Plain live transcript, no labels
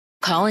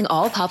Calling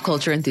all pop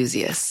culture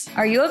enthusiasts.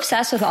 Are you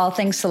obsessed with all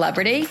things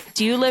celebrity?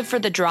 Do you live for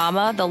the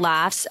drama, the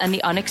laughs, and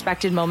the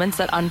unexpected moments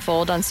that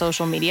unfold on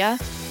social media?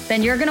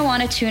 Then you're going to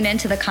want to tune in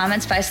to the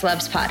Comments by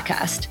Celebs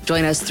podcast.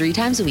 Join us 3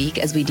 times a week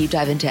as we deep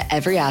dive into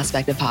every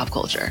aspect of pop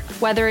culture.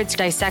 Whether it's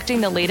dissecting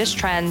the latest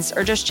trends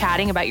or just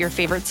chatting about your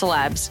favorite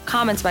celebs,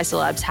 Comments by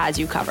Celebs has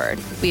you covered.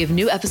 We have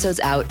new episodes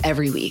out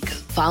every week.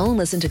 Follow and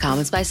listen to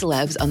Comments by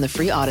Celebs on the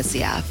free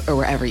Odyssey app or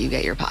wherever you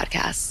get your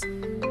podcasts.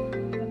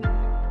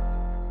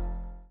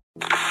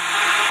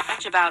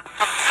 About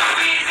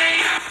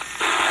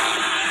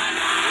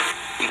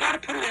you gotta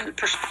put it in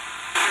perspective.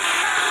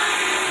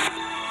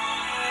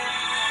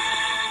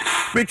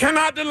 We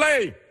cannot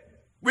delay.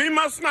 We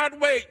must not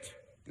wait.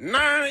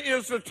 Now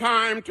is the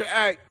time to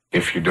act.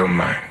 If you don't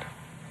mind,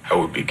 I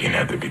will begin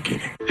at the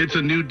beginning. It's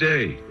a new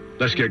day.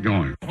 Let's get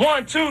going.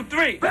 1, 2,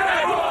 3.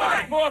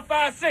 Bad boy. 4,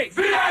 5, 6.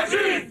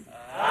 VIG.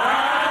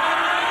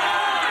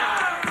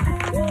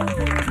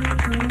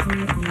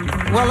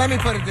 Well, let me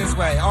put it this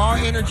way. All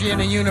energy in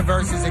the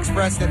universe is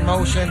expressed in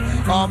motion.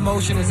 All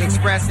motion is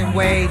expressed in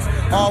waves.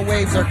 All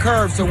waves are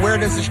curved. So where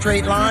does the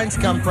straight lines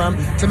come from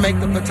to make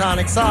the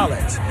platonic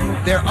solids?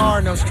 There are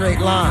no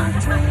straight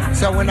lines.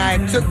 So when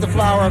I took the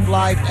flower of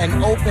life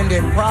and opened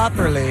it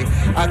properly,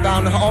 I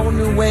found a whole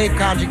new wave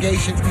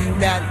conjugations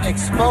that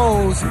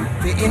expose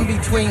the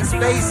in-between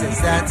spaces.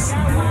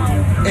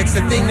 It's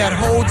the thing that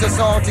holds us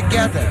all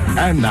together.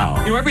 And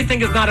now. You know,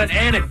 everything is not an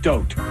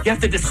anecdote. You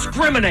have to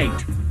discriminate.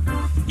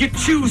 You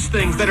choose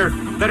things that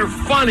are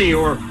funny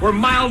or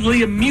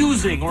mildly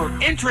amusing or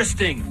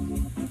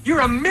interesting. You're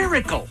a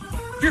miracle.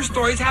 Your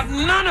stories have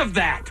none of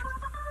that.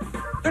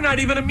 They're not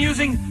even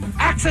amusing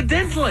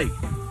accidentally.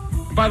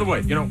 By the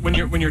way, you know, when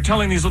you're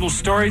telling these little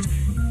stories,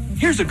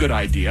 here's a good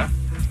idea.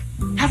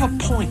 Have a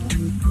point.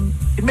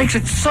 It makes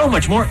it so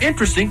much more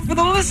interesting for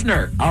the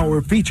listener.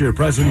 Our feature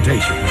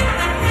presentation.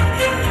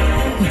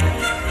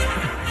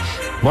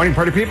 Morning,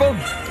 party people.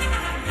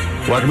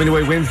 Welcome into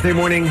a Wednesday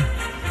morning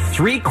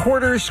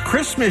 3/4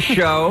 Christmas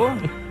show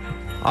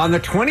on the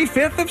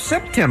 25th of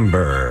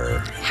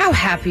September. How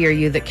happy are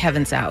you that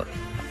Kevin's out?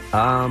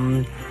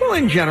 Well,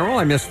 in general,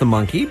 I miss the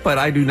monkey, but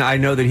I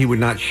know that he would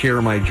not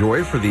share my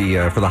joy for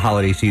the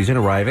holiday season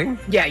arriving.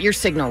 Yeah, your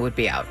signal would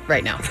be out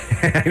right now.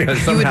 Know,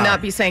 you would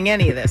not be saying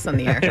any of this on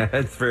the air.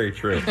 That's very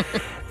true.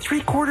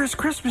 3/4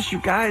 Christmas, you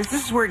guys.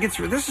 This is where it gets.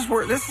 This is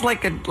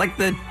like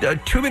the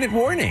 2-minute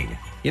warning.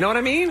 You know what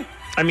I mean?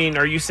 I mean,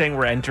 are you saying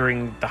we're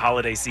entering the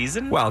holiday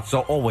season? Well, it's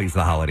always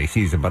the holiday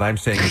season, but I'm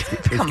saying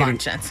it's Come on,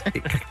 Jensen.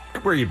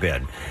 Where you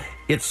been?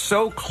 It's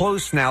so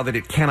close now that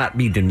it cannot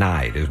be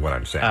denied, is what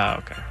I'm saying. Oh,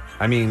 okay.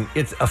 I mean,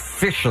 it's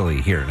officially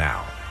here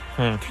now.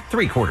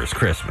 3/4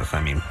 Christmas.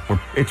 I mean,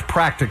 it's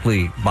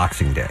practically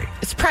Boxing Day.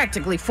 It's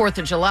practically 4th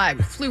of July.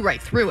 We flew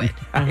right through it.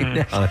 I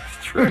know,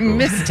 that's true. We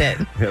missed it.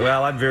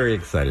 Well, I'm very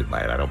excited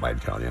by it. I don't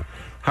mind telling you.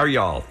 How are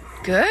y'all?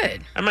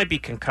 Good. I might be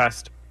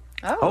concussed.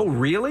 Oh,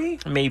 really?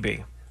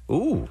 Maybe.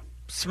 Ooh.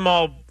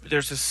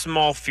 There's a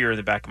small fear in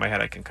the back of my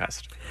head I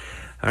concussed.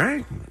 All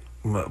right.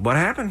 What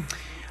happened?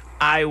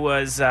 I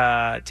was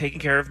taking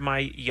care of my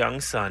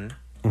young son,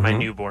 my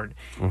newborn,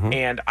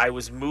 and I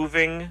was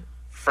moving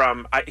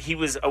from... he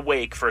was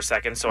awake for a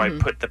second, so I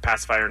put the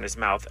pacifier in his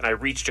mouth, and I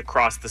reached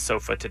across the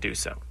sofa to do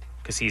so,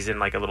 because he's in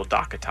like a little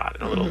dock-a-tot,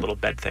 in a little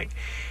bed thing.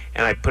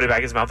 And I put it back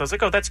in his mouth. I was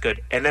like, oh, that's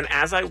good. And then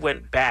as I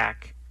went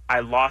back,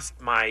 I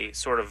lost my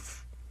sort of...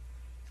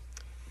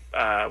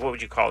 what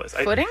would you call this?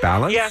 Footing?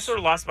 Balance? Yeah, I sort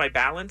of lost my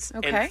balance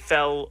Okay. and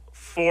fell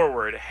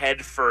forward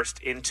head first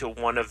into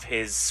one of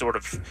his sort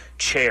of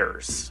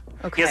chairs.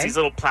 Okay. He has these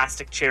little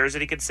plastic chairs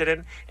that he could sit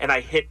in, and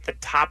I hit the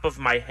top of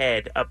my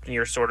head up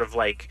near sort of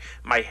like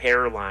my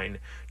hairline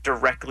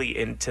directly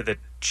into the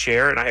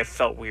chair, and I have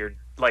felt weird.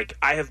 Like,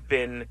 I have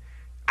been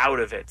out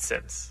of it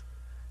since.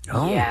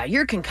 Oh. Yeah,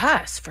 you're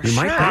concussed for You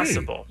sure. might be.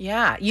 Possible.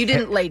 Yeah, you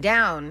didn't lay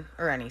down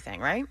or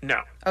anything, right?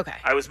 No. Okay.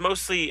 I was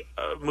mostly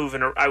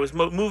moving. I was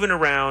moving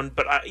around,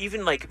 but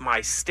even like my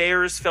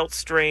stairs felt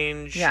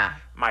strange. Yeah.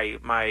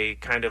 My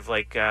kind of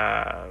like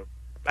I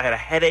had a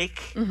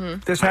headache.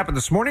 This happened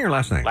this morning or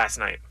last night? Last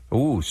night.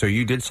 Ooh, so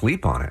you did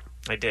sleep on it.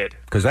 I did.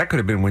 Because that could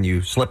have been when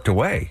you slipped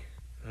away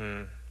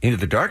into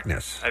the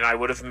darkness. And I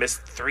would have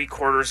missed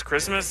 3/4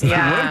 Christmas?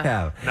 Yeah. You would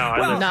have. No, I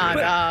Well, lived Nah,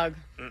 through it. dog.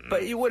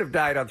 But you would have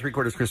died on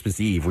 3/4 Christmas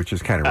Eve, which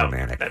is kind of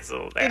romantic. That's a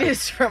little It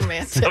is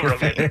romantic. so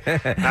romantic.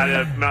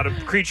 Not a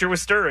creature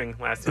was stirring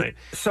last night.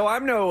 So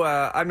I'm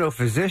no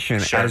physician,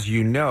 Sure. as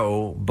you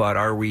know, but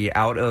are we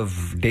out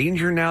of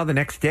danger now the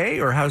next day,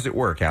 or how does it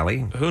work,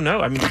 Allie? Who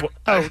knows? I mean,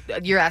 Oh,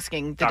 you're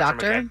asking the Dr.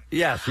 doctor? McKay.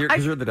 Yes,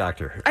 because you're the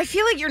doctor. I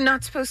feel like you're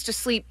not supposed to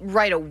sleep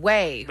right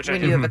away Which I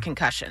when do. you have a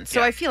concussion. So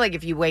Yeah. I feel like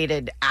if you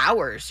waited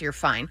hours, you're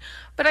fine.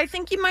 But I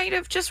think you might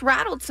have just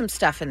rattled some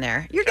stuff in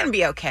there. You're going to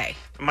be okay.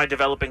 am I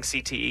developing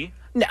CTE?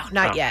 No,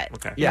 not Oh, yet.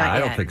 okay. Yeah, Not I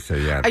don't yet. think so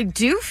yet. I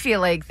do feel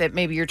like that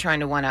maybe you're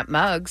trying to one-up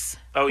Muggs.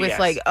 Oh, with yes.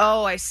 like,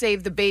 I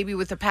saved the baby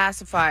with a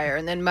pacifier.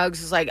 And then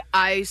Muggs is like,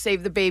 I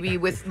saved the baby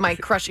with my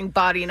crushing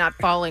body not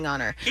falling on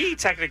her. He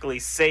technically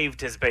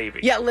saved his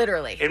baby. Yeah,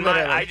 literally.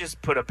 I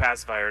just put a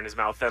pacifier in his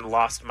mouth, then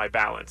lost my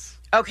balance.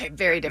 Okay,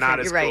 very different. Not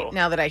as You're right, cool.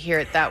 now that I hear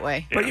it that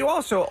way. But you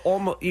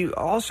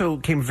also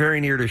came very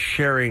near to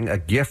sharing a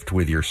gift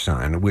with your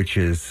son, which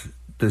is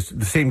the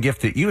same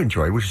gift that you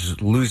enjoyed, which is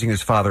losing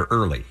his father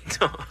early.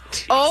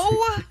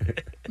 Oh,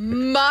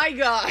 my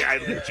God. Yeah, I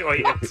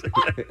enjoy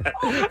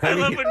it. I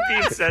love when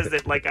Pete says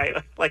that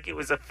like it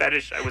was a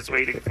fetish I was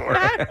waiting for.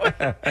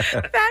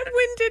 That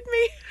winded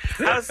me.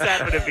 How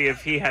sad would it be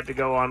if he had to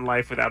go on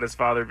life without his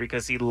father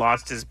because he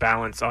lost his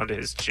balance onto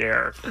his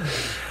chair?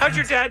 How'd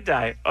your dad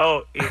die?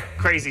 Oh,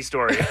 crazy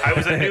story. I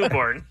was a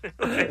newborn.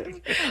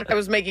 I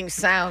was making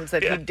sounds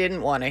that he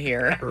didn't want to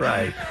hear.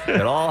 Right.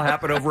 It all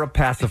happened over a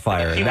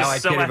pacifier. He And now was I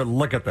so can't even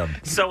look at them.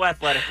 So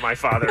athletic, my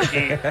father.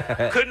 He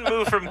couldn't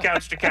move from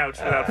couch to couch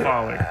without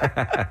falling.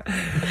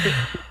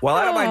 Well,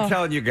 I don't mind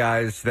telling you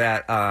guys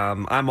that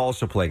I'm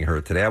also playing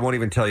hurt today. I won't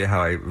even tell you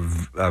how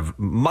I've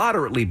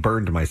moderately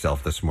burned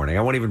myself this morning.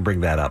 I won't even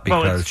bring that up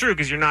because Well, it's true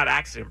because you're not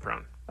accident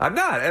prone. I'm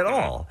not at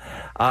all.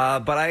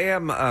 But I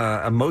am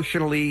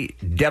emotionally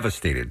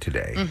devastated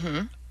today.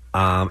 Mm-hmm.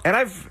 And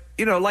I've,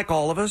 like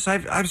all of us,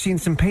 I've seen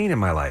some pain in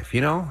my life.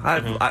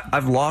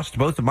 I've lost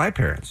both of my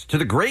parents to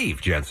the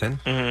grave, Jensen.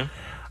 Mm-hmm.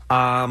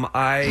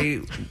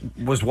 I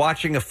was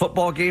watching a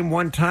football game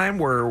one time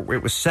where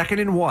it was 2nd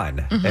and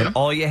 1, and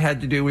all you had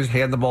to do was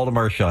hand the ball to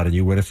Marshawn, and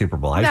you win a Super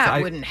Bowl.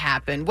 That wouldn't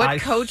happen.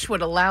 What coach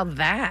would allow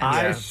that?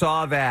 I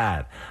saw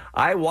that.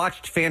 I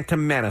watched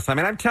Phantom Menace. I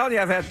mean, I'm telling you,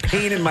 I've had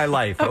pain in my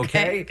life,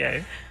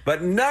 okay?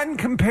 But none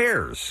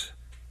compares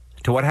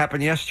to what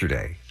happened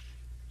yesterday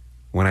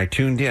when I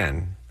tuned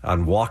in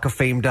on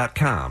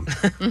walkoffame.com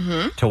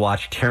to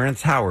watch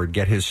Terrence Howard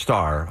get his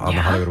star on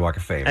the Hollywood Walk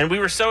of Fame. And we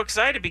were so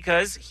excited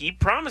because he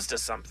promised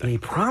us something. He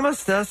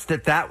promised us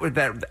that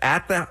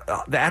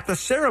at the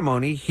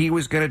ceremony he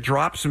was going to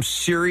drop some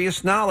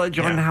serious knowledge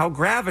on how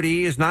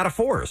gravity is not a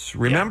force.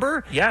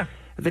 Remember? Yeah.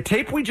 The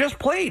tape we just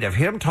played of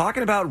him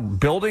talking about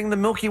building the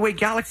Milky Way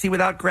galaxy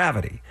without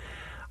gravity.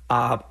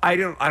 I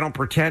don't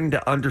pretend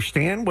to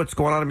understand what's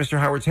going on in Mr.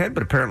 Howard's head,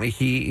 but apparently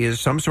he is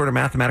some sort of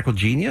mathematical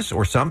genius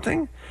or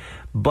something.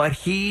 But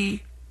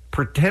he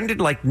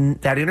pretended like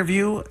that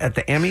interview at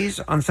the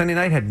Emmys on Sunday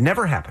night had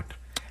never happened.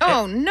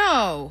 Oh,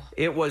 no.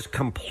 It was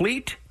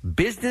complete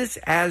business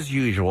as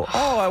usual.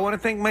 Oh, I want to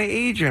thank my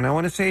agent. I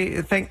want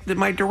to thank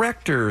my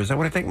directors. I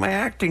want to thank my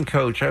acting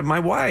coach, my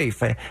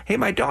wife. Hey,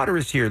 my daughter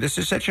is here. This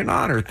is such an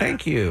honor.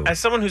 Thank you. As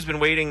someone who's been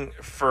waiting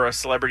for a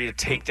celebrity to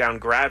take down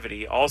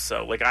gravity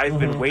also, I've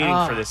been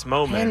waiting for this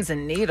moment. Pins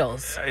and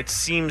needles. It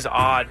seems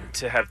odd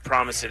to have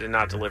promised it and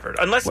not delivered.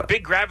 Unless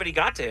Big Gravity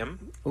got to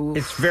him. Oof.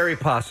 It's very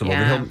possible.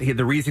 Yeah. That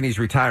the reason he's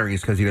retiring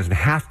is because he doesn't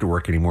have to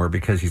work anymore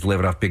because he's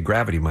living off Big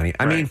Gravity money.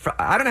 I mean,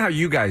 I don't know how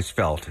you guys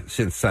felt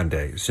since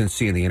Sunday, since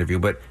seeing the interview,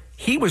 but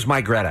he was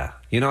my Greta.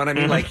 You know what I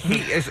mean? Like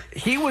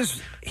he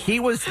was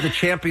the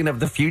champion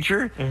of the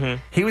future.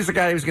 He was the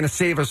guy who was going to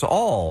save us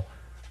all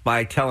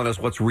by telling us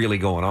what's really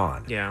going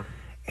on. Yeah.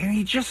 And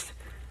he just,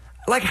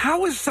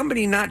 how is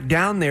somebody not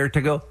down there to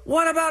go,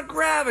 what about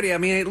gravity? I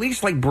mean, at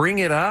least bring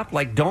it up.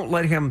 Don't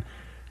let him.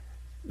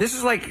 This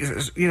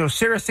is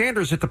Sarah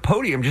Sanders at the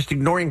podium just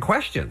ignoring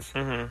questions.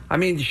 I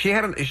mean, she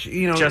had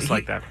just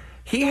like that.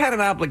 He had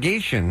an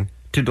obligation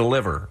to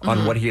deliver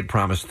on what he had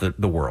promised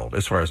the world,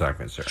 as far as I'm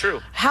concerned. True.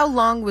 How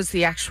long was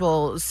the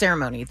actual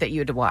ceremony that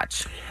you had to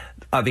watch?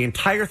 The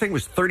entire thing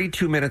was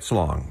 32 minutes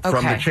long,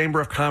 from the Chamber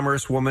of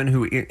Commerce woman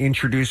who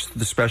introduced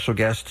the special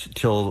guest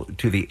to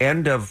the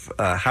end of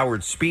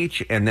Howard's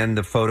speech, and then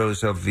the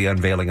photos of the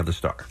unveiling of the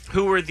star.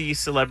 Who were the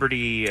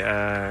celebrity,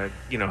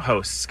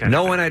 hosts?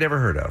 No one I'd ever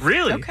heard of.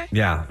 Really? Okay.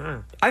 Yeah. Huh.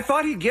 I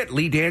thought he'd get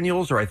Lee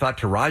Daniels, or I thought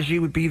Taraji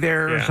would be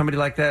there, or somebody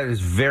like that.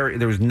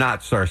 There was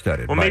not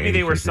star-studded. Well, maybe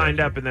they were signed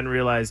up and then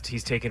realized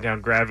he's taking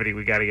down gravity.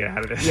 We got to get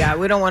out of this. Yeah,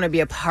 we don't want to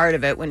be a part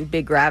of it when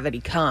Big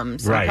Gravity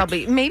comes.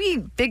 Right. Maybe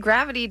Big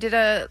Gravity did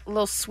a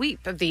little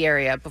sweep of the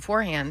area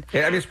beforehand.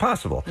 Yeah, I mean, it's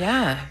possible.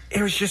 Yeah.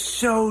 It was just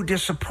so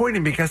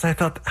disappointing because I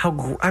thought I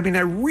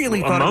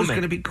really thought it was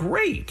going to be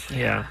great.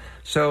 Yeah.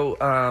 So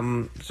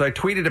I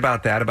tweeted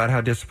about that, about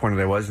how disappointed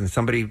I was, and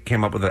somebody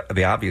came up with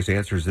the obvious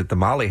answer is that the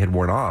Molly had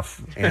worn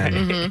off,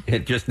 and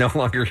it just no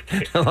longer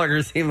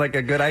seemed like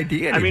a good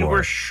idea anymore. I mean,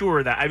 we're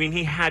sure that. I mean,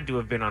 he had to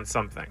have been on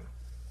something.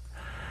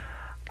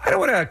 I don't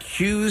want to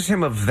accuse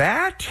him of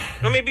that.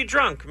 Or maybe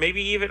drunk.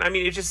 Maybe even. I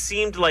mean, it just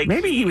seemed like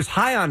maybe he was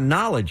high on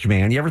knowledge,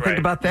 man. You ever think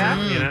about that?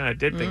 Yeah, I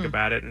did think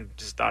about it and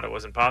just thought it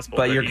wasn't possible.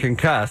 But you're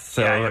concussed,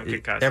 so I'm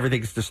concussed.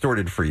 Everything's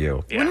distorted for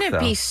you. Yeah. Wouldn't it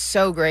be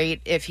so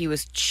great if he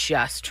was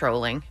just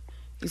trolling?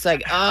 He's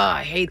like,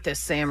 I hate this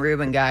Sam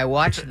Rubin guy.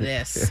 Watch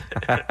this.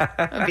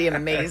 That'd be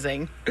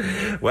amazing.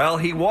 Well,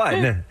 he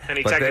won. And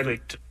he technically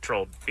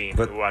trolled Bean,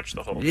 who watched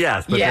the whole.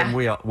 Yes, but then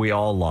we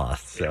all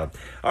lost. So,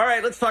 all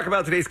right, let's talk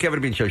about today's Kevin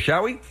and Bean show,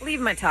 shall we? Leave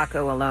my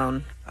taco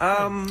alone.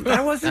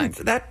 I wasn't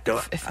that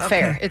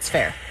fair. It's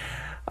fair.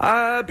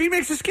 B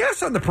makes his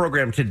guest on the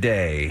program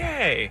today.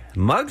 Hey.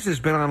 Muggs has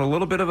been on a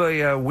little bit of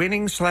a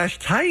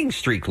winning/tying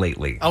streak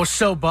lately. I was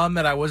so bummed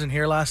that I wasn't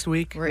here last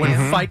week Were when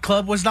you? Fight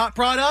Club was not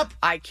brought up.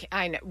 I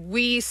know.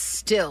 We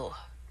still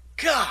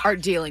are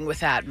dealing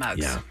with that,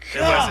 Muggs.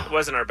 Yeah. It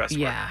wasn't our best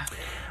work. Yeah.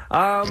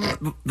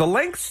 The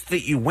lengths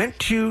that you went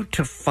to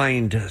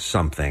find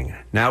something.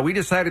 Now, we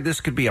decided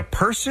this could be a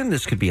person,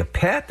 this could be a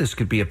pet, this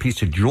could be a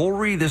piece of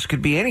jewelry, this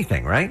could be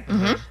anything, right?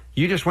 Mm-hmm.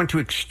 You just went to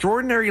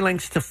extraordinary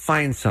lengths to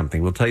find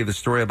something. We'll tell you the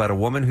story about a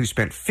woman who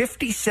spent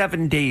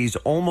 57 days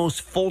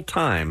almost full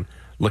time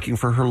looking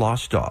for her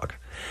lost dog.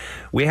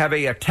 We have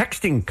a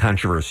texting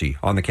controversy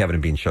on the Kevin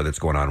and Bean show that's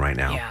going on right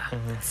now.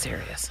 Yeah,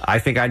 serious. I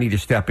think I need to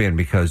step in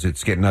because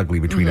it's getting ugly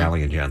between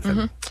Allie and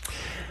Jensen.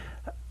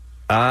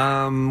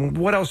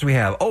 What else do we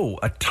have? Oh,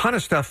 a ton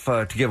of stuff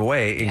to give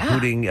away,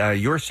 including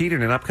your seat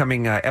in an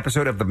upcoming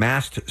episode of The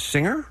Masked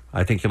Singer.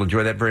 I think you'll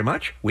enjoy that very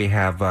much. We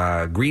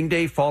have Green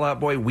Day, Fall Out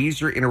Boy,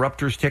 Weezer,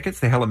 Interrupters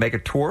tickets. The Hella Mega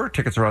Tour.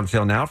 Tickets are on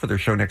sale now for their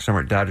show next summer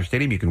at Dodger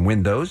Stadium. You can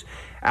win those.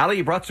 Allie,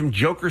 you brought some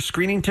Joker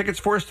screening tickets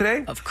for us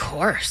today? Of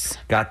course.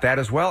 Got that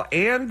as well.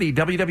 And the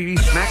WWE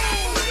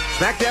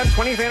SmackDown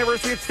 20th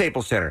anniversary at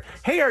Staples Center.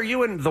 Hey, are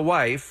you and the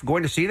wife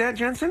going to see that,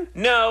 Jensen?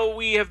 No,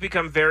 we have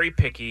become very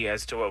picky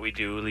as to what we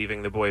do,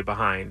 leaving the boy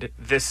behind.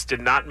 This did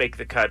not make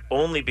the cut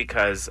only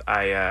because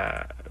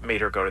I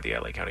made her go to the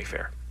LA County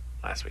Fair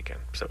last weekend.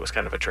 So it was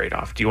kind of a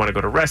trade-off. Do you want to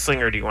go to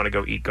wrestling or do you want to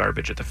go eat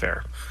garbage at the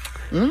fair?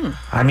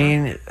 I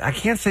mean, I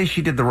can't say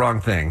she did the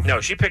wrong thing. No,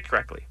 she picked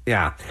correctly.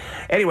 Yeah.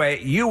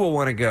 Anyway, you will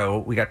want to go.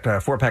 We got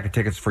 4-pack of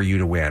tickets for you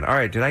to win. All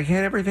right, did I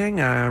hit everything?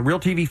 Real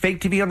TV,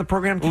 fake TV on the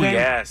program today? Ooh,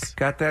 yes.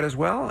 Got that as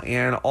well.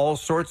 And all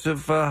sorts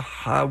of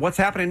what's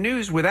happening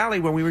news with Allie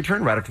when we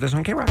return right after this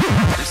on K-Rock.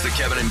 It's the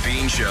Kevin and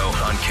Bean Show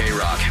on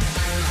K-Rock.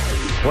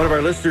 One of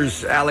our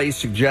listeners, Allie,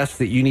 suggests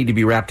that you need to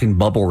be wrapped in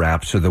bubble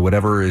wrap so that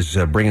whatever is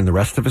bringing the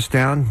rest of us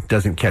down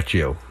doesn't catch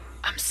you.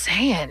 I'm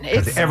saying.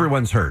 Because It's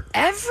everyone's hurt.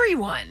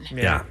 everyone.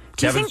 Yeah.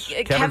 Do you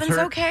think Kevin's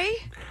hurt. okay?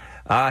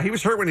 He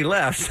was hurt when he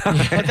left.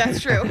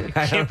 That's true.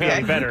 Can't be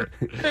any better.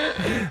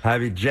 I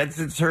mean,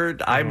 Jensen's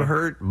hurt. I'm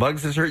hurt.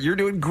 Muggs is hurt. You're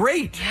doing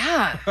great.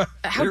 Yeah.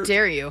 How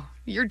dare you?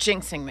 You're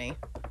jinxing me.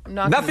 I'm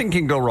not Nothing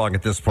can go wrong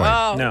at this point.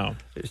 Oh. No.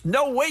 There's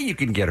no way you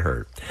can get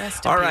hurt.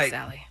 Rest in All peace, right.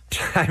 Allie.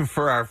 Time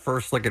for our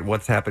first look at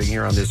what's happening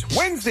here on this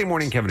Wednesday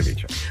morning Kevin and Bean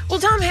Show. Well,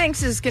 Tom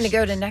Hanks is going to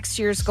go to next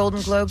year's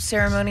Golden Globe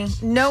ceremony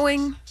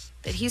knowing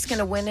that he's going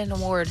to win an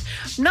award.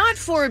 Not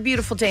for A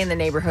Beautiful Day in the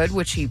Neighborhood,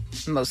 which he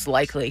most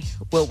likely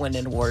will win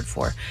an award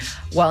for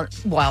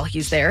while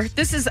he's there.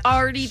 This is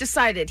already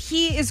decided.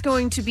 He is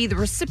going to be the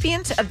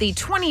recipient of the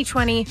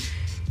 2020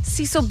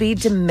 Cecil B.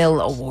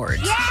 DeMille Award.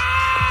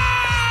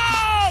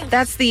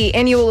 That's the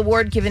annual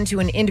award given to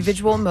an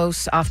individual,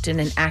 most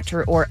often an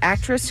actor or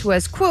actress, who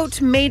has,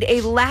 quote, made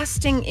a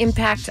lasting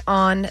impact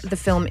on the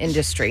film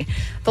industry.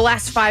 The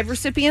last 5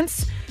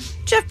 recipients: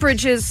 Jeff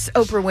Bridges,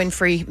 Oprah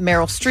Winfrey,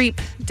 Meryl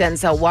Streep,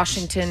 Denzel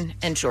Washington,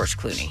 and George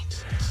Clooney.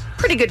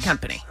 Pretty good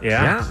company.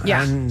 Yeah.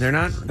 And they're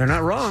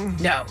not wrong.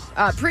 No.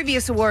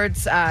 Previous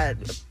awards,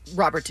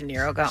 Robert De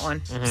Niro got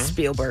one,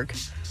 Spielberg,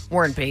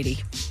 Warren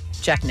Beatty,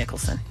 Jack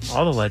Nicholson.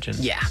 All the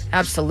legends. Yeah,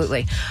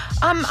 absolutely.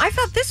 I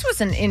thought this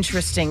was an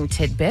interesting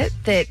tidbit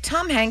that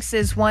Tom Hanks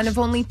is one of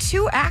only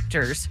 2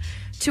 actors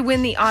to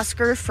win the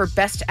Oscar for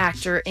Best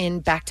Actor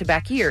in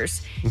back-to-back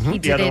years.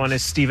 The other one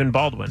is Stephen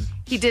Baldwin.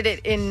 He did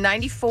it in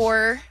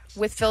 94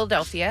 with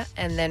Philadelphia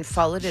and then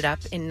followed it up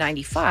in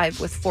 95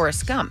 with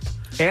Forrest Gump.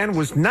 And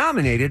was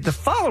nominated the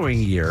following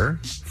year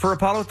for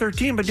Apollo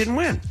 13, but didn't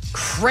win.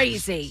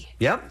 Crazy.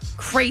 Yep.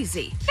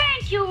 Crazy.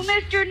 Thank you,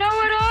 Mr.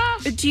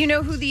 Know-It-All. Do you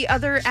know who the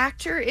other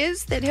actor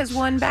is that has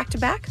won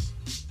back-to-back?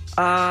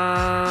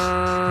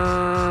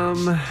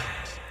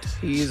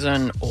 He's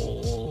an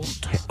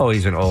old. Oh,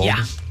 he's an old?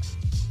 Yeah.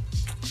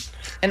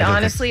 And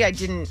honestly, I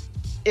didn't,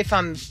 if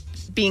I'm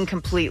being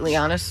completely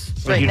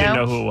honest right now. You didn't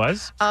know who it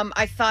was?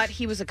 I thought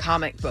he was a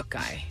comic book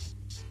guy.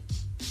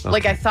 Okay.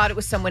 Like, I thought it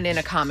was someone in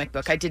a comic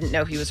book. I didn't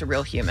know he was a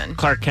real human.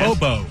 Clark Kent?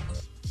 Bobo.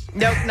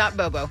 Nope, not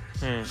Bobo.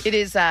 It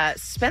is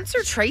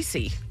Spencer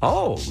Tracy.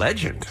 Oh,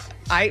 legend.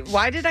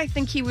 Why did I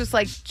think he was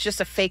like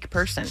just a fake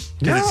person?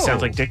 Does it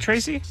sound like Dick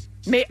Tracy?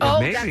 Maybe.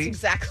 That's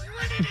exactly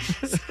what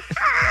it is.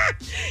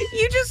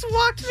 You just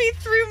walked me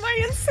through my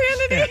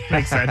insanity.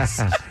 Makes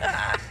sense.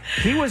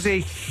 He was a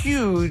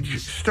huge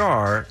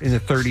star in the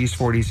 30s,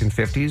 40s, and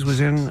 50s,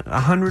 was in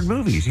 100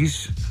 movies.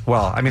 I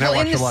watched in a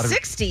lot the of...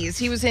 60s,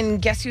 he was in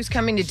Guess Who's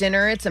Coming to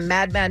Dinner. It's a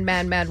mad, mad,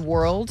 mad, mad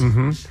world.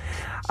 Mm-hmm.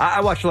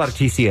 I watched a lot of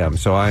TCM,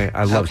 so I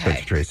love Okay.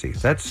 Spencer Tracy.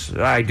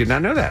 I did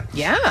not know that.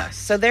 Yeah,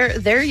 so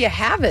there you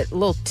have it. A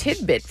little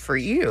tidbit for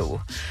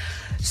you.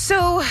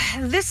 So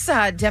this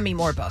Demi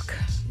Moore book.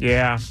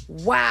 Yeah.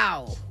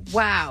 Wow.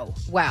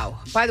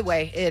 By the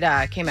way,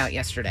 it came out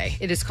yesterday.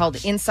 It is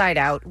called Inside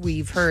Out.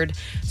 We've heard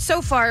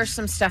so far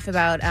some stuff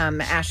about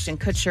Ashton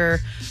Kutcher,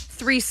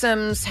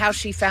 threesomes, how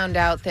she found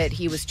out that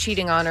he was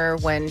cheating on her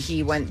when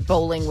he went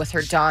bowling with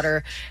her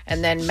daughter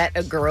and then met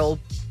a girl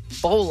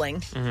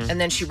bowling,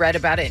 and then she read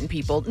about it in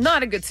People.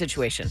 Not a good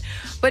situation.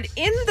 But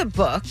in the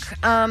book,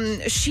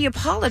 she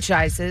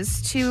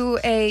apologizes to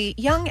a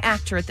young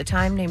actor at the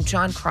time named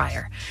John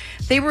Cryer.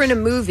 They were in a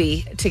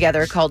movie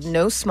together called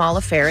No Small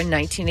Affair in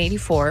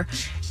 1984,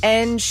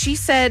 and she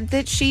said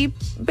that she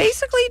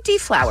basically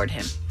deflowered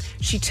him.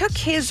 She took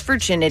his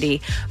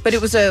virginity, but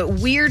it was a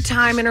weird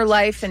time in her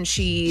life, and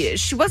she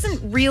wasn't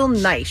real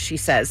nice, she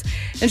says.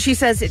 And she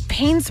says, it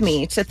pains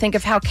me to think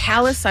of how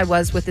callous I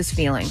was with his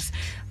feelings,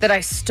 that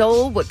I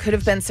stole what could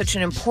have been such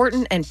an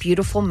important and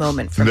beautiful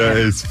moment from him. That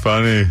is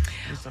funny.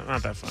 It's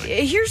not that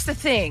funny. Here's the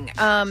thing.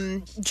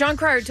 John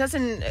Cryer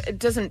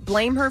doesn't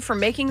blame her for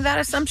making that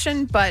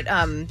assumption, but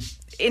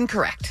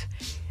incorrect.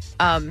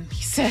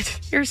 He said,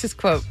 here's his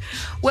quote.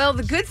 Well,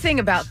 the good thing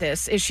about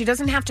this is she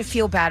doesn't have to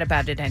feel bad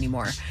about it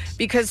anymore.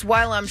 Because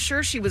while I'm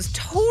sure she was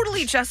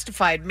totally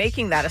justified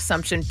making that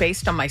assumption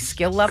based on my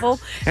skill level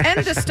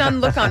and the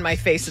stunned look on my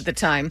face at the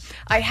time,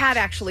 I had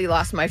actually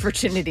lost my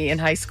virginity in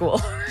high school.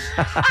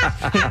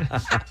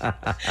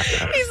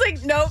 He's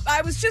like, nope,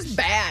 I was just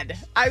bad.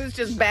 I was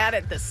just bad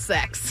at the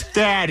sex.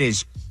 That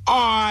is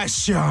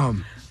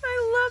awesome.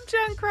 I love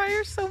John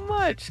Cryer so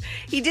much.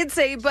 He did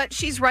say, but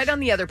she's right on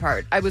the other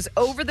part. I was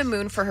over the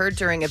moon for her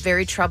during a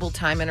very troubled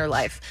time in her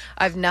life.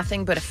 I've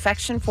nothing but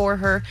affection for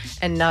her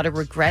and not a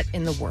regret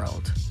in the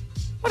world.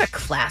 What a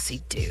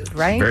classy dude,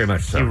 right? Very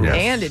much so, yes.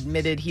 And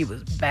admitted he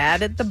was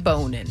bad at the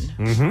boning.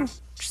 Mm-hmm.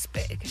 It's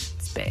big.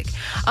 It's big.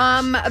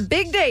 A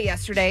big day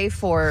yesterday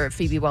for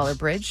Phoebe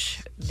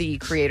Waller-Bridge, the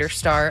creator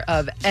star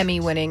of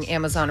Emmy-winning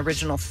Amazon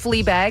original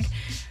Fleabag.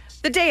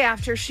 The day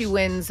after she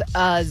wins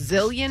a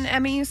zillion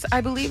Emmys,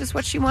 I believe is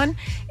what she won,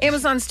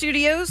 Amazon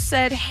Studios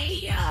said,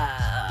 hey,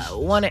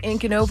 want to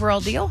ink an overall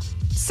deal?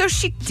 So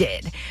she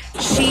did.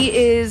 She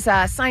is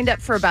signed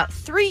up for about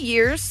 3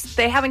 years.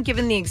 They haven't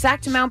given the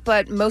exact amount,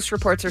 but most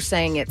reports are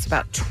saying it's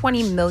about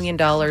 $20 million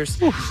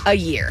a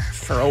year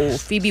for old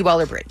Phoebe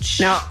Waller-Bridge.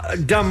 Now, a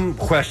dumb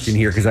question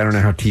here, because I don't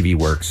know how TV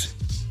works.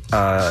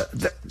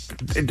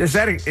 Does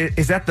that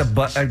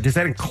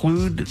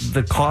include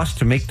the cost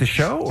to make the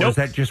show, or is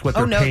that just what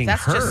they're paying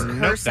that's her? Just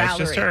her salary. That's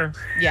just her.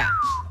 Yeah.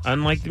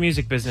 Unlike the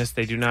music business,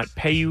 they do not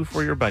pay you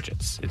for your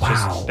budgets. It's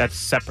just that's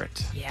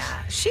separate. Yeah,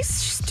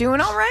 she's doing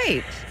all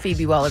right,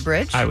 Phoebe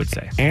Waller-Bridge. I would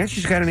say, and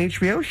she's got an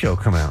HBO show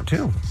coming out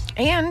too,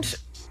 and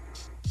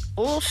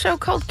a little show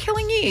called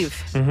Killing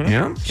Eve. Mm-hmm.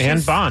 Yeah,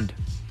 and Bond.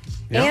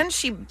 And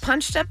she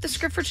punched up the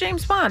script for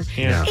James Bond.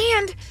 Yeah.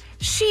 And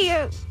she.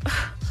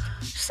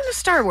 She's in a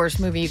Star Wars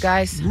movie, you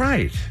guys.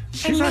 Right.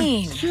 She's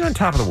on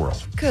top of the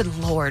world. Good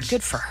Lord.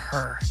 Good for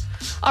her.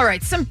 All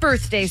right, some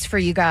birthdays for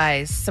you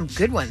guys. Some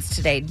good ones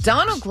today.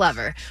 Donald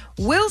Glover,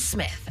 Will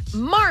Smith,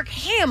 Mark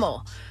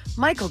Hamill,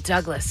 Michael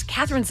Douglas,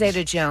 Catherine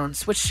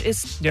Zeta-Jones, which is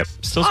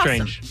still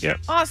awesome. strange. Yep.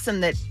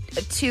 Awesome that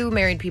two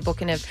married people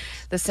can have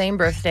the same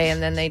birthday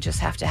and then they just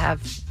have to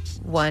have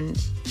one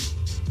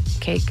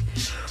cake.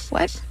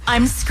 What?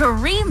 I'm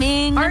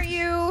screaming. Are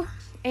you?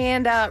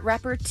 And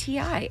rapper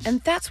T.I. And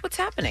that's what's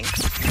happening.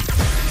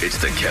 It's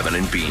the Kevin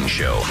and Bean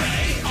Show.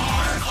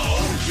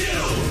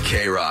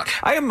 K-Rock.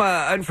 I am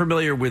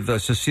unfamiliar with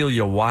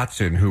Cecilia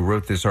Watson, who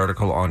wrote this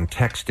article on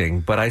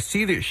texting, but I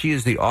see that she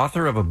is the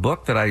author of a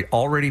book that I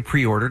already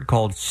pre-ordered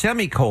called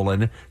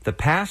Semicolon, The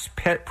Past,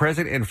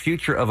 Present, and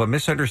Future of a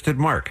Misunderstood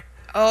Mark.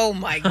 Oh,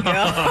 my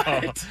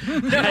God.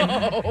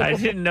 No. I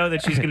didn't know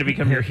that she's going to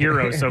become your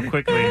hero so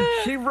quickly.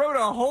 She wrote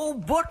a whole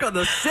book on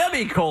the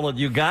semicolon,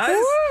 you guys.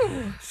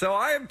 Woo. So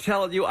I am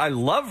telling you, I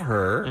love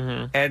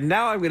her, and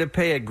now I'm going to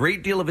pay a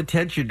great deal of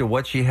attention to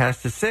what she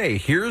has to say.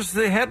 Here's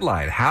the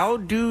headline. How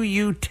do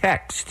you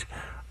text?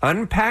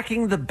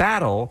 Unpacking the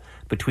battle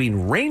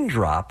between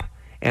raindrop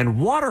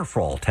and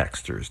waterfall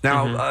texters.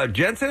 Now,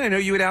 Jensen, I know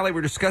you and Allie were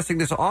discussing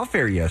this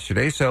off-air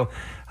yesterday, so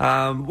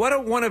why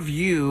don't one of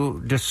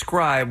you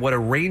describe what a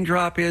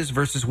raindrop is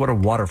versus what a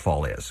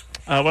waterfall is?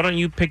 Why don't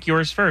you pick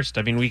yours first?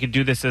 I mean, we could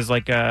do this as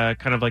like a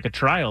kind of like a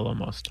trial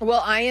almost.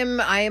 Well, I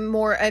am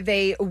more of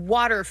a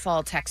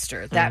waterfall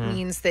texter. That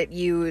means that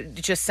you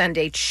just send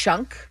a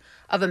chunk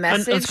of a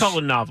message. Let's call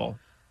it a novel.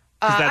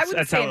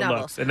 That's how it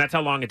looks, and that's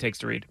how long it takes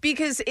to read.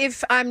 Because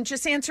if I'm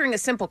just answering a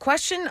simple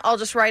question, I'll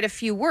just write a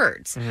few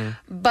words.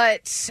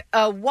 But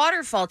a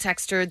waterfall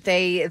texter,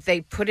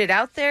 they put it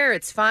out there,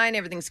 it's fine,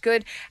 everything's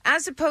good,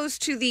 as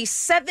opposed to the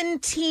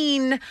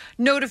 17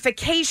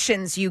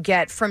 notifications you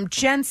get from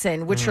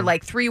Jensen, which are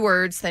like 3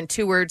 words, then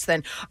 2 words,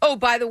 then, oh,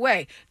 by the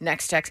way,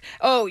 next text.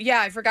 Oh,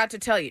 yeah, I forgot to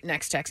tell you,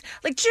 next text.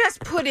 Like,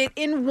 just put it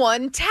in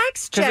one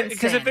text, Jensen.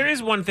 Because if there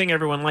is one thing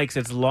everyone likes,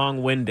 it's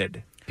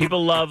long-winded.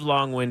 People love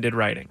long-winded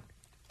writing.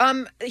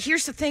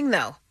 Here's the thing,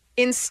 though.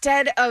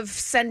 Instead of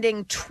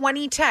sending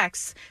 20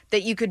 texts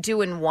that you could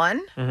do in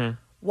one,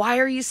 why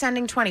are you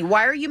sending 20?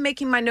 Why are you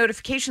making my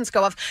notifications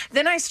go off?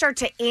 Then I start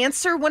to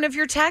answer one of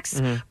your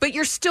texts, but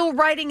you're still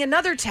writing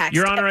another text.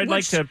 Your Honor, I'd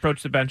like to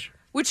approach the bench.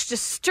 which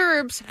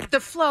disturbs the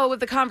flow of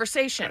the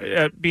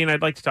conversation. Bean,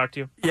 I'd like to talk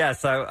to you.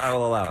 Yes, I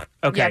will allow it.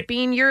 Okay. Yeah,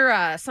 Bean,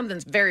 you're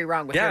something's very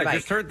wrong with your Yeah, bike. I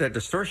just heard that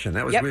distortion.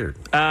 That was Yep. weird.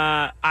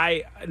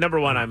 Number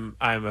one,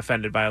 I'm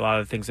offended by a lot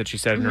of the things that she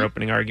said in her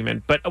opening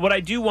argument. But what I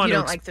do want You to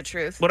don't like the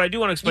truth. What I do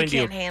want to explain to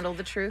you, can't handle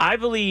the truth. I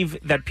believe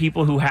that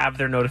people who have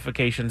their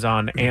notifications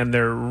on and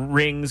their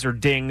rings or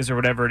dings or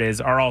whatever it is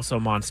are also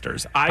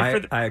monsters. I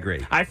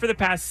agree. I, for the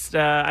past,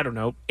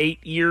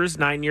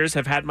 9 years,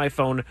 have had my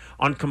phone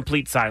on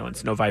complete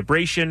silence. No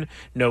vibration,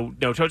 no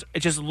tones. I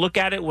just look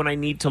at it when I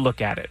need to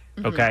look at it,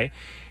 okay?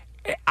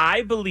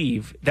 I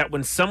believe that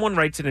when someone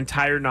writes an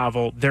entire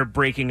novel, they're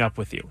breaking up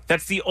with you.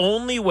 That's the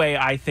only way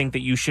I think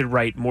that you should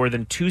write more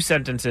than 2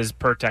 sentences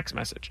per text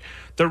message.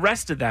 The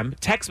rest of them,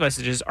 text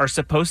messages, are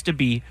supposed to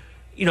be,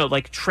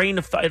 like train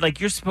of thought. Like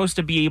you're supposed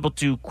to be able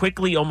to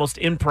quickly almost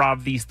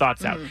improv these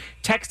thoughts out.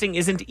 Texting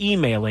isn't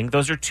emailing.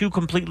 Those are 2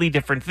 completely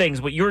different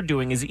things. What you're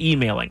doing is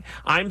emailing.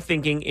 I'm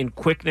thinking in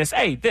quickness,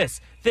 hey,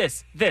 this.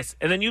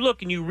 And then you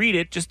look and you read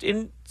it just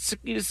in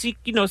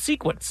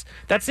sequence.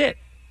 That's it.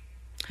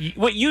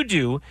 What you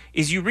do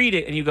is you read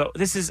it and you go,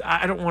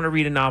 I don't want to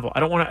read a novel.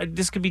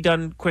 This could be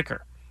done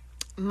quicker.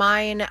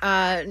 Mine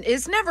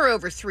is never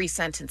over 3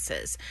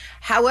 sentences.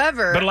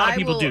 However, but a lot of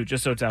people do,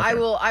 just so it's out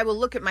there. I will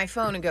look at my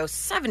phone and go,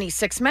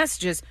 76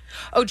 messages.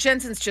 Oh,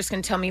 Jensen's just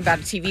going to tell me about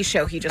a TV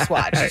show he just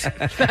watched.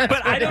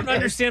 But I don't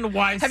understand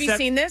why. Have you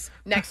seen this?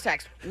 Next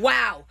text.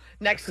 Wow.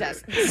 Next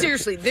text.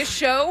 Seriously, this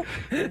show?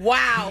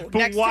 Wow. But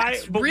next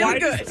text. Really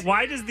good.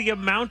 Why does the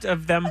amount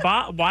of them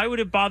why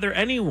would it bother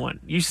anyone?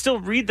 You still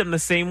read them the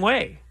same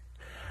way.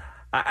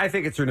 I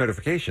think it's her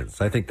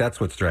notifications. I think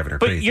that's what's driving her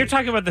but crazy. You're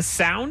talking about the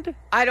sound?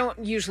 I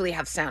don't usually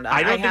have sound on.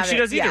 I don't think she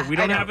does either. Yeah, we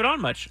don't have it on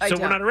much, so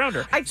we're not around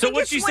her. I so think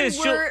what it's she when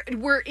says,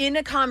 we're in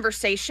a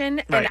conversation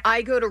Right. and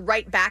I go to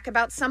write back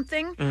about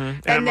something, and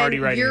and I'm then already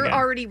writing you're again.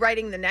 already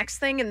writing the next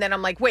thing, and then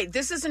I'm like, wait,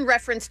 this is in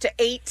reference to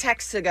 8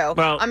 texts ago.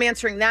 Well, I'm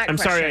answering that I'm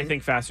question. sorry, I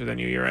think faster than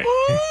you. You're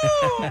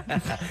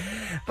right.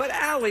 But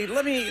Allie,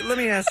 let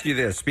me ask you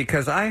this,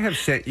 because I have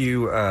sent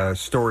you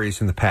stories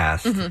in the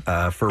past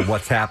for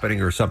what's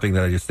happening or something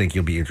that I just think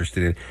you'll be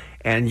interested in.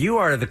 And you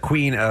are the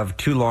queen of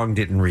too long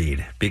didn't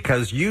read,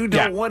 because you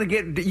don't want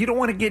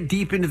to get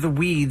deep into the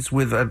weeds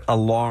with a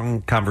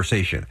long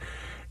conversation.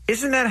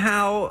 Isn't that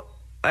how?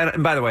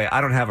 And by the way,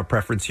 I don't have a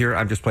preference here.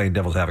 I'm just playing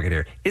devil's advocate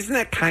here. Isn't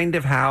that kind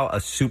of how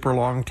a super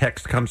long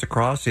text comes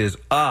across?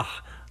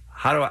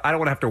 I don't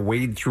want to have to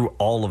wade through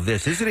all of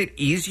this. Isn't it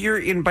easier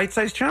in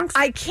bite-sized chunks?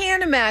 I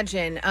can't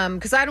imagine,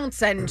 because I don't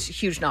send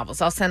huge novels.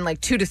 I'll send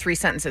like 2 to 3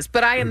 sentences.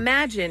 But I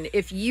imagine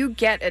if you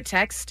get a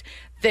text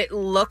that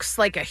looks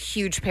like a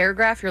huge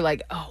paragraph, you're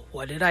like, oh,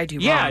 what did I do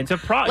wrong? Yeah, it's a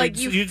problem. Like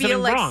you feel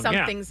like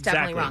something's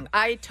definitely exactly. wrong.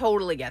 I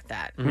totally get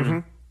that.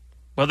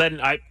 Well,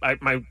 then I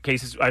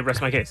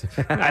rest my case.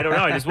 I don't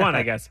know. I just won,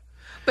 I guess.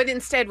 But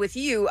instead, with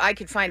you, I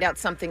could find out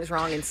something's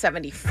wrong in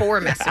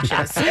 74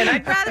 messages, and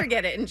I'd rather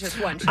get it in just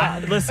one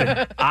shot.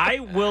 Listen, I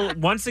will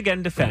once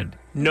again defend.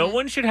 No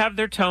one should have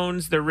their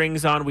tones, their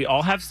rings on. We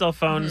all have cell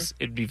phones.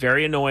 It'd be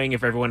very annoying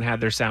if everyone had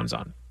their sounds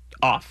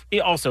off.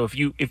 Also,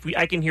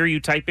 I can hear you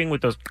typing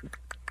with those.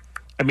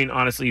 I mean,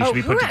 honestly, you should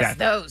be put to death.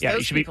 Those? Yeah,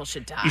 Those people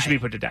should die. You should be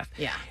put to death.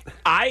 Yeah.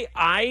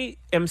 I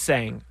am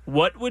saying,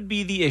 what would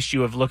be the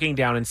issue of looking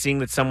down and seeing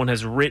that someone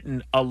has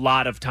written a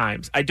lot of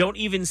times? I don't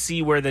even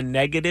see where the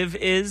negative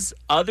is,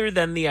 other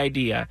than the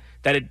idea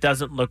that it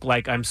doesn't look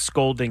like I'm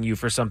scolding you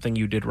for something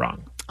you did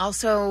wrong.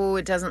 Also,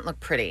 it doesn't look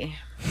pretty.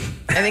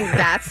 I think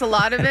that's a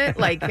lot of it.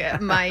 Like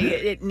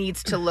it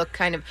needs to look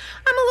kind of.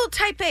 I'm a little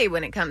type A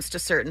when it comes to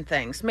certain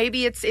things.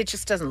 Maybe it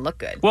just doesn't look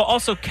good. Well,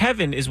 also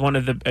Kevin is one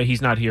of the.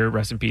 He's not here.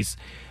 Rest in peace.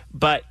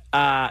 But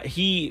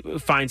he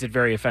finds it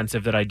very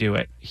offensive that I do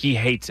it. He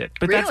hates it.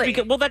 But really?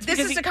 That's this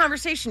because is a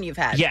conversation you've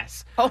had.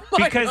 Yes. Oh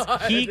my because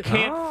God. he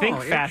can't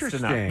think fast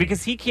enough.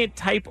 Because he can't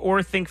type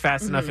or think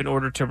fast enough in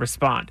order to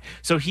respond.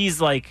 So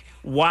he's like,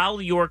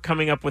 while you're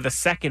coming up with a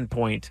second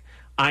point,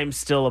 I'm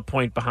still a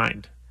point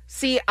behind.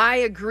 See, I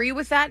agree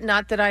with that.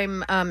 Not that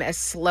I'm as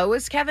slow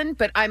as Kevin,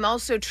 but I'm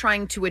also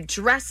trying to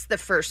address the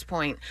first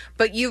point.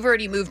 But you've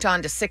already moved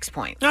on to 6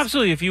 points.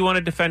 Absolutely. If you want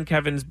to defend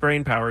Kevin's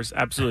brain powers,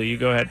 absolutely, you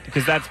go ahead,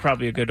 because that's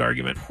probably a good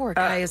argument. Poor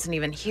guy isn't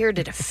even here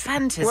to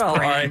defend his Well,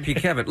 brain. R.I.P.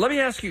 Kevin. Let me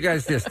ask you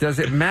guys this: does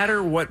it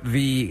matter what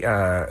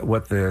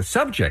the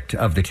subject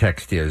of the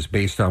text is,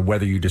 based on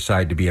whether you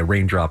decide to be a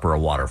raindrop or a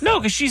waterfall? No,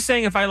 because she's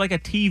saying if I like a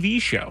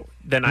TV show,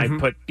 then I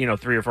put 3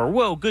 or 4.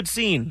 Whoa, good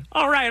scene.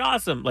 All right,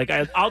 awesome. Like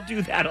I'll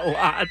do that a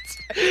lot.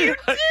 You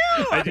do.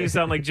 I do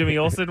sound like Jimmy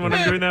Olsen when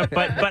I'm doing that,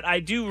 but I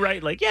do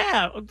write like,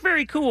 yeah,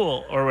 very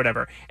cool or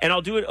whatever, and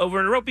I'll do it over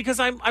in a row because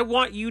I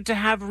want you to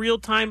have real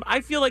time.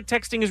 I feel like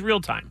texting is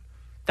real time.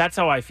 That's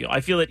how I feel.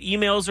 I feel that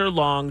emails are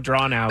long,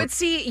 drawn out. But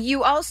see,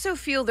 you also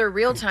feel they're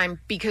real time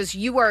because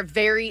you are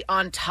very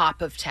on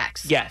top of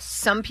text. Yes.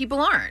 Some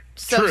people aren't.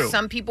 So True.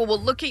 Some people will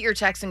look at your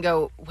text and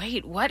go,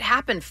 wait, what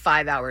happened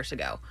 5 hours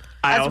ago?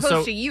 I As also-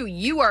 opposed to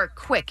you are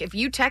quick. If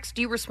you text,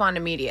 you respond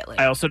immediately.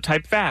 I also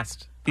type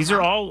fast. These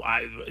are all,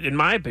 in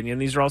my opinion,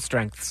 these are all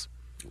strengths.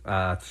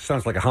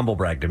 Sounds like a humble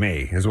brag to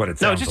me, is what it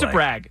sounds like. No, it's just a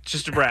brag. It's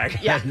just a brag.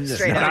 Yeah,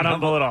 straight Not up.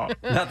 humble at all.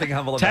 Nothing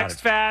humble about Text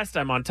it. fast.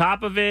 I'm on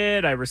top of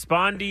it. I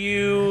respond to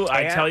you.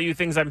 I tell you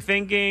things I'm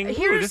thinking.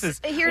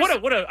 Here's-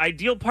 What an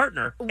ideal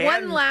partner.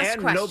 One last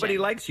and question. nobody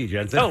likes you,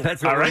 Jensen. Oh,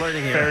 That's what all we're right.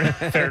 learning here.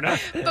 Fair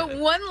enough. But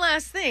one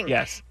last thing.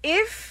 Yes.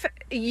 If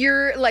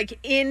you're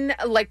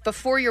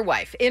before your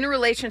wife, in a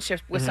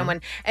relationship with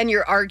someone and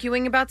you're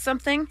arguing about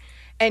something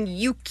and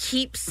you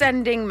keep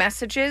sending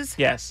messages.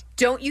 Yes.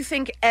 Don't you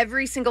think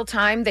every single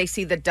time they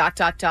see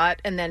the ...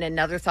 and then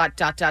another thought ...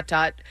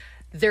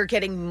 they're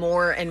getting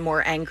more and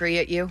more angry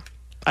at you?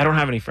 I don't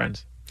have any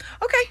friends.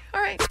 Okay.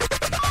 All right.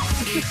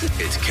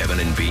 It's Kevin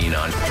and Bean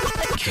on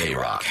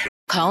K-Rock.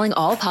 Calling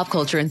all pop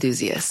culture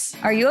enthusiasts.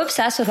 Are you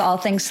obsessed with all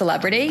things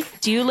celebrity?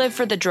 Do you live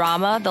for the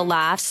drama, the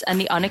laughs,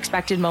 and the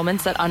unexpected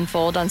moments that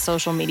unfold on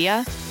social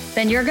media?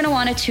 Then you're going to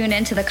want to tune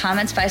in to the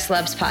Comments by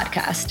Celebs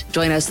podcast.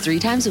 Join us 3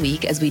 times a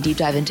week as we deep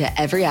dive into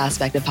every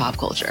aspect of pop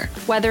culture.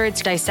 Whether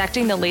it's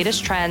dissecting the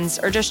latest trends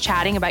or just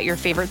chatting about your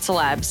favorite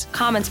celebs,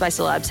 Comments by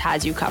Celebs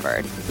has you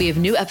covered. We have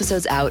new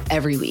episodes out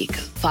every week.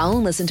 Follow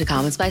and listen to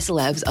Comments by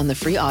Celebs on the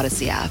free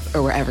Odyssey app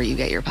or wherever you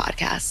get your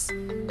podcasts.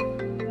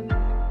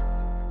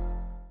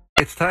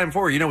 It's time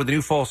for, with the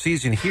new fall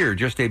season here,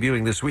 just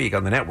debuting this week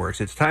on the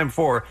networks, it's time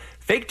for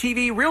Fake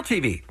TV, Real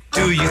TV.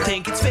 Do you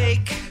think it's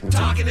fake?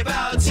 Talking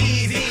about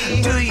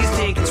TV. Do you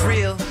think it's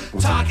real?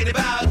 Talking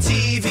about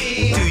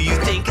TV. Do you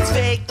think it's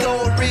fake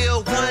or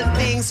real? One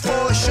thing's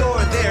for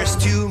sure, there's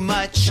too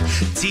much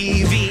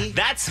TV.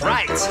 That's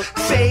right.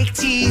 Fake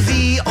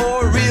TV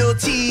or real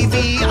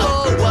TV?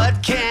 Oh,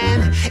 what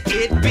can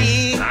it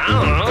be? I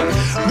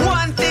don't know.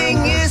 One thing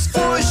is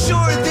for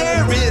sure,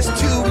 there is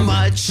too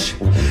much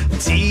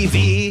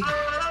TV.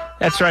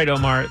 That's right,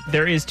 Omar.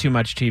 There is too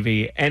much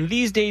TV. And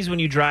these days when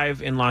you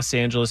drive in Los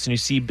Angeles and you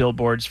see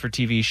billboards for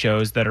TV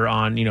shows that are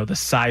on, the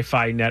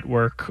Sci-Fi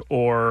Network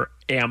or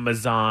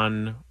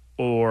Amazon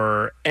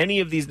or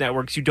any of these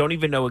networks you don't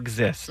even know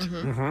exist,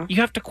 you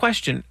have to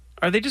question,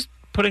 are they just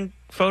putting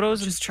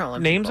photos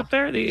and names up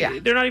there?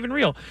 They're not even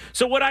real.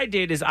 So what I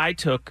did is I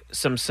took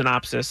some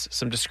synopsis,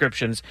 some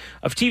descriptions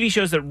of TV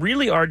shows that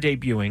really are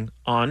debuting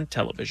on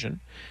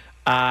television,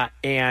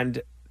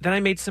 and then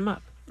I made some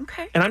up.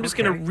 Okay. And I'm just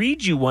going to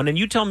read you one, and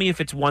you tell me if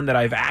it's one that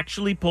I've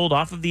actually pulled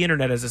off of the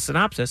internet as a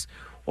synopsis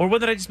or one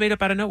that I just made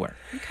up out of nowhere.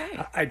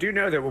 Okay. I do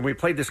know that when we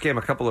played this game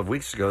a couple of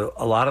weeks ago,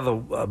 a lot of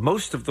the,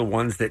 most of the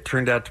ones that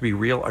turned out to be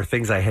real are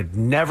things I had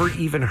never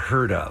even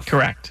heard of.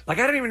 Correct. Like,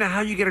 I don't even know how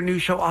you get a new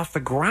show off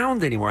the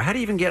ground anymore. How do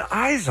you even get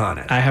eyes on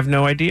it? I have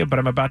no idea, but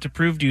I'm about to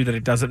prove to you that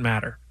it doesn't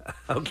matter.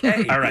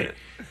 Okay. All right.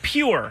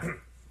 Pure,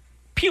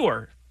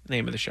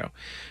 name of the show,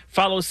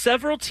 follows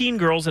several teen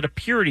girls at a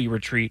purity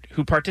retreat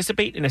who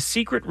participate in a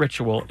secret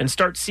ritual and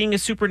start seeing a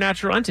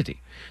supernatural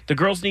entity. The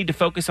girls need to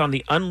focus on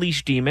the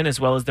unleashed demon as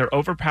well as their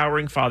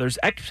overpowering father's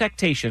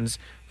expectations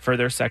for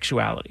their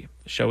sexuality.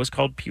 The show is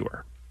called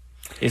Pure.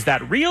 Is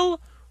that real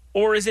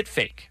or is it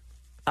fake?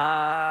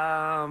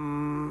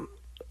 I'm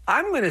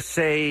going to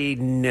say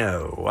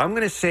no. I'm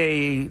going to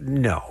say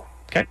no.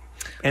 Okay.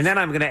 And then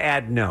I'm going to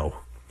add no.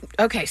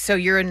 Okay, so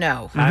you're a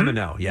no. I'm a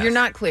no, yes. You're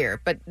not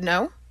clear, but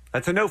no?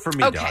 That's a no for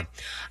me, okay.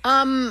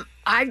 Dawn.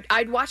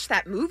 I'd watch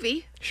that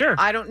movie. Sure.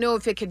 I don't know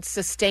if it could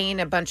sustain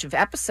a bunch of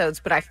episodes,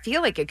 but I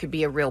feel like it could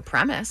be a real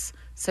premise.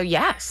 So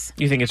yes.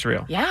 You think it's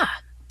real? Yeah.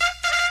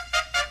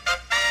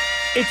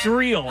 It's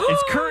real.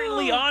 It's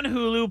currently on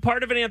Hulu,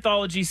 part of an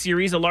anthology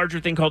series, a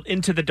larger thing called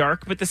Into the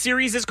Dark, but the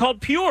series is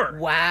called Pure.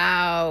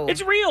 Wow.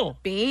 It's real.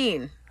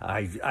 Bean.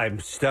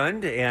 I'm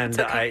stunned, and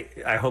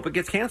I hope it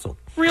gets canceled.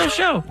 Real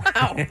show.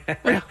 Wow.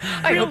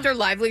 I hope their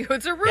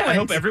livelihoods are ruined. Yeah, I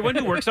hope everyone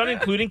who works on it,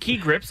 including Key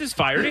Grips, is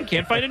fired and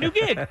can't find a new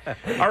gig.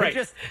 All right.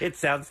 It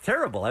sounds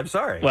terrible. I'm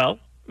sorry. Well,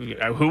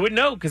 who would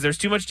know? Because there's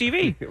too much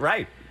TV.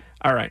 Right.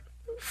 All right.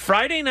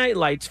 Friday Night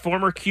Lights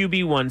former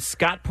QB1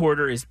 Scott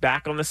Porter is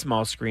back on the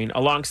small screen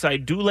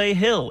alongside Dule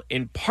Hill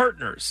in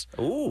Partners,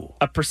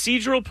 a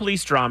procedural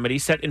police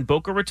dramedy set in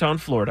Boca Raton,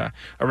 Florida,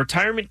 a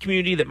retirement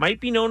community that might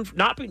be known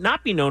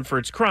not be known for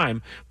its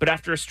crime, but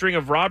after a string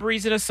of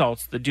robberies and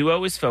assaults, the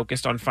duo is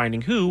focused on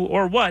finding who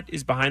or what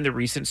is behind the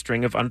recent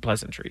string of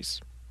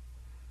unpleasantries.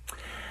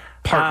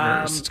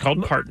 Partners. It's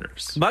called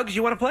Partners. Muggs,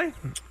 you want to play?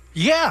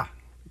 Yeah.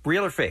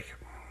 Real or fake?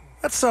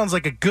 That sounds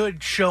like a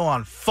good show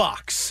on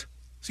Fox.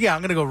 So yeah,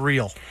 I'm going to go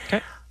real. Okay.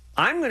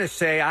 I'm going to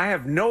say I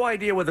have no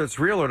idea whether it's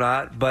real or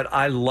not, but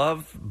I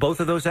love both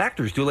of those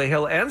actors, Dule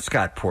Hill and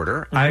Scott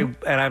Porter. I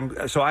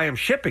am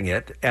shipping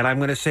it, and I'm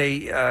going to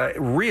say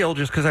real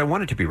just because I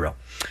want it to be real.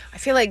 I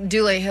feel like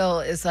Dule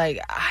Hill is like,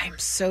 I'm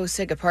so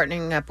sick of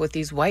partnering up with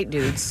these white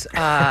dudes.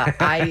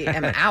 I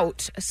am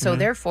out. So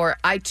therefore,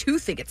 I too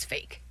think it's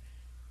fake.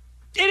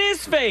 It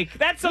is fake.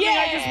 That's something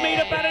I just made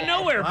up out of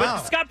nowhere. Wow. But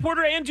Scott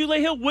Porter and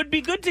Julia Hill would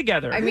be good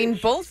together. I mean,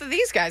 both of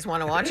these guys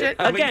want to watch it.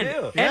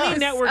 Again, any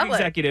network Sell it.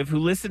 executive who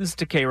listens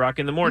to K-Rock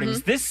in the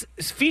mornings, this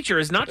feature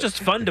is not just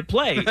fun to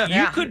play.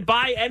 You could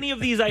buy any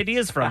of these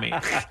ideas from me.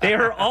 They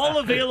are all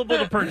available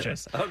to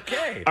purchase.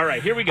 Okay. All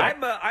right, here we go.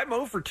 I'm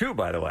 0 for 2,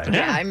 by the way.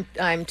 Yeah,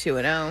 I'm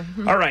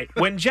 2-0. All right.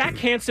 When Jack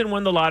Hansen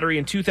won the lottery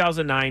in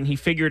 2009, he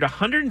figured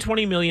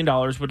 $120 million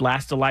would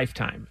last a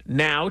lifetime.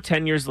 Now,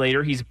 10 years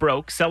later, he's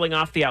broke, selling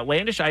off the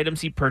outlandish items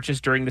he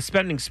purchased during the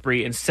spending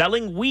spree and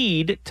selling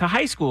weed to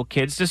high school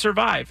kids to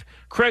survive.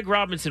 Craig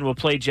Robinson will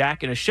play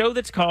Jack in a show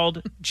that's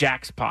called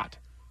Jack's Pot.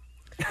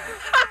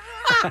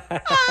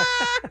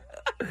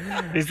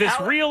 Is this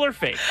real or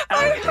fake?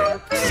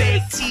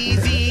 Fake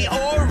TV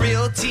or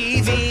real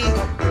TV?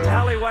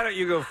 Allie, why don't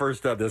you go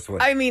first on this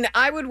one? I mean,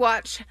 I would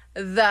watch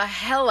the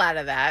hell out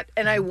of that,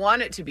 and I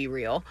want it to be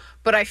real,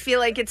 but I feel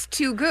like it's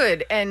too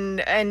good,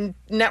 and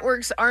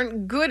networks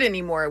aren't good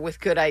anymore with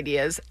good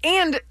ideas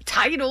and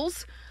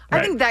titles.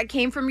 Right. I think that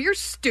came from your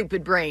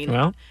stupid brain.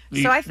 Well,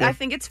 I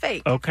think it's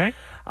fake. Okay.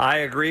 I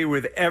agree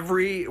with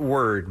every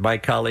word my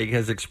colleague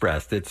has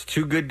expressed. It's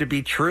too good to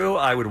be true.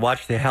 I would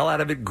watch the hell out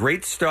of it.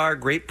 Great star,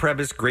 great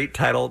premise, great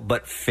title,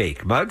 but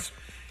fake. Muggs?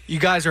 You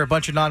guys are a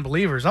bunch of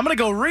non-believers. I'm going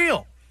to go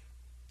real.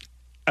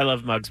 I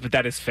love Muggs, but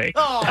that is fake.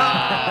 Oh,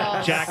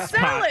 Jack's sell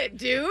Pot. it,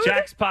 dude.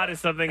 Jack's Pot is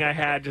something I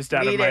had just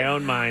out of my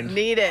own mind.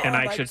 Need it. And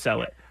I should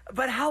sell it.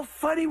 But how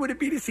funny would it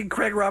be to see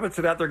Craig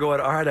Robinson out there going,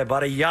 all right, I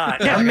bought a yacht.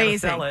 Yeah, I gotta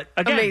amazing. Sell it.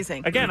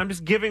 Amazing. Again, I'm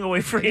just giving away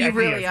free You ideas.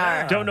 really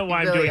are. Don't know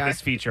why You I'm really doing are. this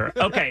feature.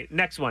 Okay,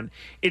 next one.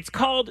 It's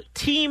called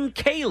Team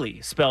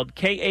Kaylee, spelled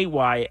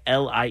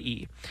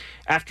Kaylie.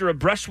 After a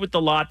brush with the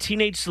law,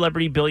 teenage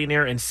celebrity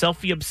billionaire and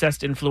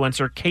selfie-obsessed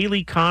influencer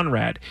Kaylee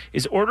Conrad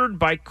is ordered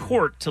by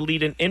court to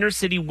lead an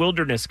inner-city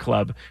wilderness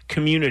club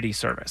community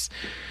service.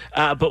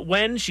 But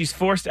when she's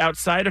forced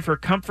outside of her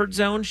comfort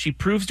zone, she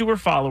proves to her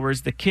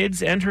followers, the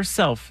kids, and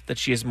herself that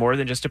she is more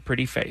than just a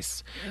pretty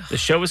face. The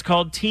show is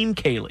called Team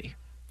Kaylee.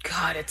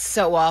 God, it's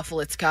so awful.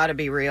 It's got to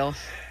be real.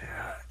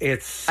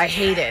 I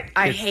hate it.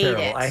 I hate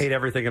terrible. it. I hate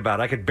everything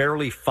about it. I could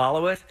barely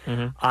follow it.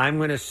 I'm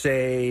going to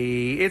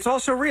say it's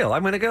also real.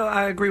 I'm going to go,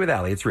 I agree with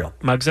Allie. It's real.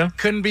 Mugza?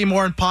 Couldn't be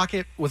more in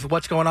pocket with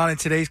what's going on in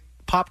today's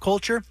pop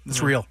culture.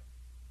 It's real.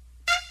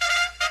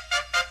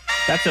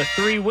 That's a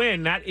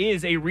 3-win. That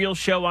is a real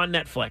show on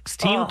Netflix.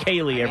 Team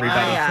Kaylee,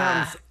 everybody.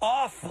 Sounds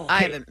awful.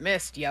 I haven't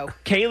missed, yo.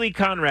 Kaylee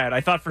Conrad.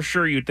 I thought for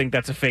sure you'd think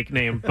that's a fake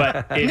name,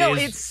 but it No,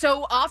 is. it's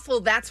so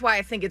awful. That's why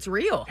I think it's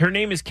real. Her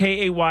name is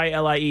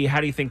Kaylie.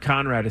 How do you think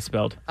Conrad is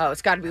spelled? Oh,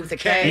 it's got to be with a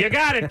K. You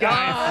got it,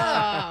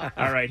 guys.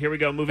 All right, here we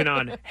go. Moving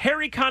on.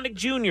 Harry Connick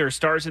Jr.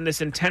 stars in this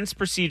intense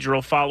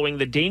procedural following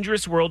the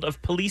dangerous world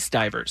of police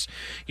divers.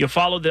 You'll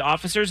follow the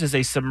officers as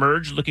they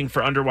submerge, looking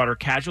for underwater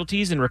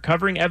casualties and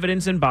recovering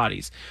evidence and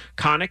bodies.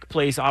 Connick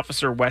plays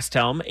Officer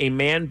Westhelm, a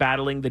man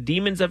battling the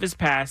demons of his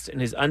past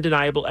and his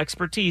undeniable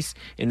expertise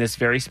in this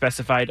very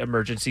specified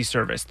emergency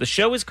service. The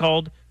show is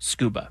called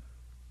Scuba.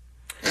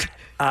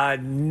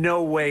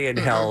 No way in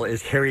hell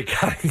is Harry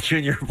Connick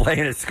Jr.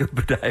 playing a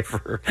scuba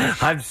diver.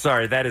 I'm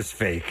sorry, that is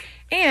fake.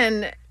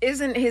 And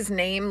isn't his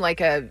name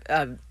like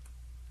a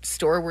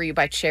store where you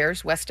buy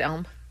chairs, West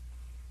Elm?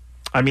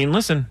 I mean,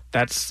 listen,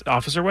 that's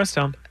Officer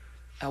Westhelm.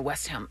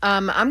 West Elm.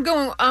 I'm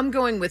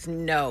going with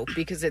no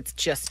because it's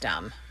just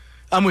dumb.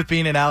 I'm with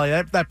Bean and Allie.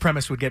 That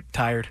premise would get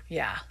tired.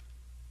 Yeah.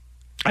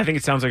 I think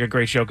it sounds like a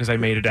great show because I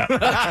made it up.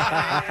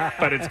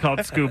 But it's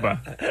called Scuba.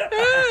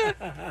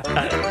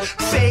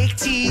 Fake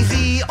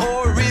TV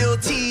or real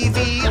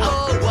TV?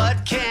 Oh,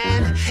 what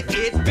can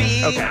it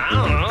be? Okay. I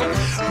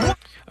don't know.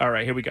 All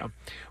right, here we go.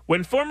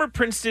 When former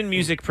Princeton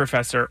music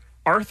professor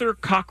Arthur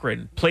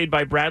Cochran, played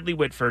by Bradley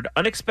Whitford,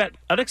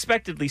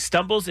 unexpectedly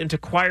stumbles into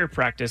choir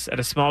practice at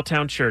a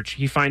small-town church,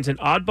 he finds an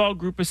oddball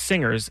group of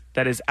singers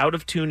that is out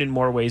of tune in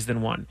more ways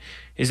than one.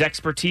 His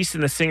expertise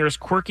in the singers'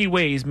 quirky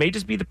ways may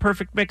just be the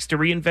perfect mix to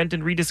reinvent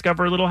and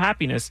rediscover a little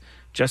happiness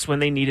just when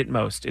they need it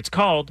most. It's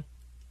called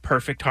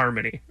Perfect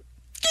Harmony.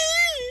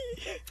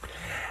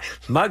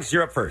 Muggs,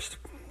 you're up first.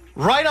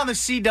 Right on the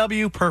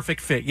CW, perfect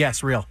fit.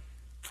 Yes, real.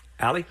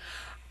 Allie?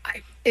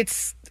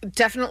 It's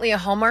definitely a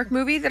Hallmark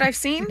movie that I've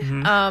seen,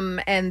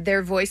 and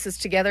their voices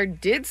together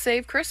did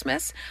save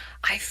Christmas.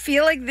 I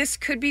feel like this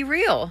could be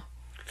real.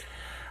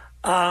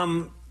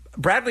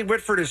 Bradley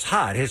Whitford is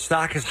hot. His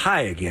stock is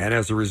high again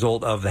as a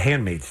result of The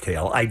Handmaid's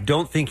Tale. I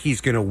don't think he's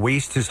going to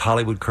waste his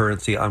Hollywood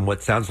currency on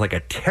what sounds like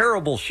a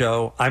terrible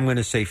show. I'm going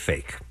to say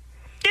fake.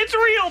 It's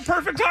real.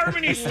 Perfect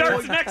Harmony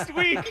starts next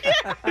week.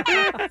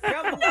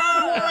 Come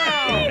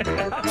on.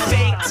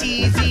 Fake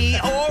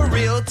TV or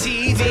real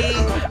TV?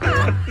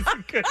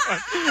 Good one.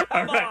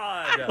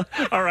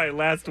 All right,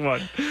 last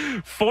one.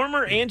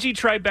 Former Angie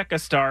Tribeca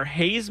star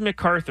Hayes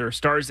MacArthur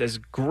stars as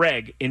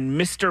Greg in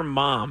Mr.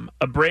 Mom,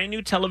 a brand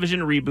new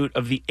television reboot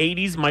of the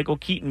 80s Michael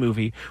Keaton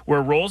movie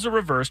where roles are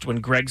reversed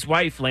when Greg's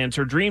wife lands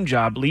her dream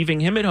job, leaving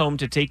him at home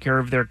to take care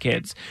of their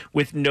kids.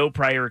 With no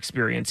prior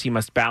experience, he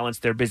must balance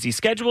their busy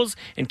schedules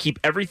and keep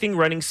everything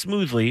running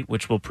smoothly,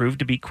 which will prove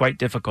to be quite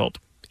difficult.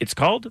 It's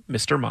called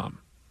Mr. Mom.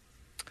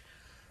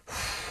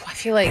 I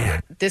feel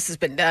like this has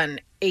been done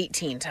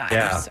 18 times.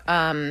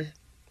 Yeah.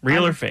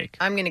 Real or fake?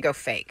 I'm going to go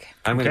fake.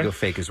 I'm going to go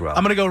fake as well.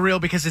 I'm going to go real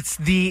because it's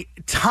the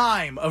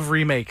time of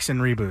remakes and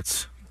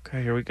reboots.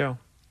 Okay, here we go.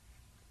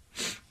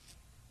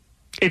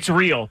 It's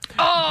real.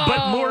 Oh,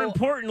 but more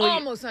importantly,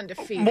 almost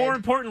undefeated. More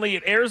importantly,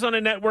 it airs on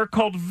a network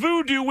called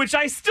Vudu, which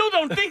I still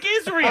don't think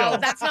is real. Oh,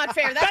 that's not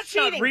fair. That's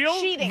cheating. Not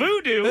real. Cheating.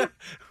 Vudu.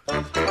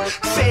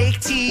 Fake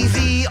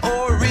TV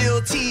or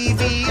real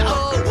TV?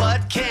 Oh,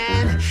 what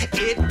can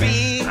it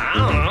be? I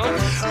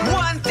don't know.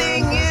 One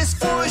thing is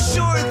for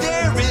sure,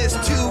 there is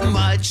too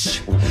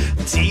much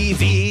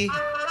TV.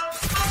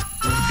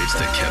 It's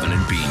the Kevin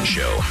and Bean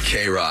Show.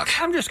 K-Rock.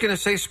 I'm just going to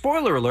say,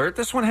 spoiler alert,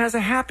 this one has a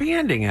happy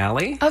ending,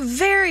 Allie. A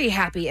very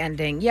happy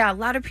ending. Yeah, a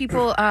lot of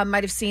people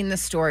might have seen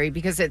this story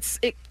because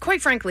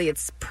quite frankly,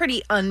 it's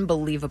pretty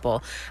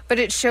unbelievable. But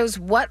it shows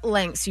what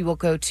lengths you will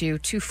go to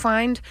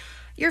find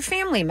your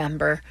family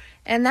member.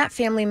 And that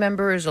family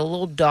member is a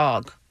little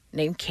dog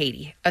named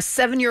Katie, a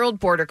 7-year-old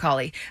border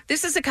collie.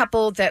 This is a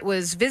couple that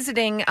was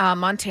visiting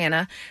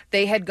Montana.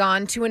 They had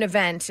gone to an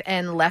event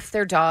and left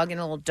their dog in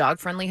a little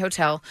dog-friendly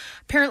hotel.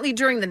 Apparently,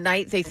 during the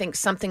night, they think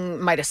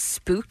something might have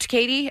spooked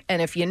Katie.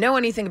 And if you know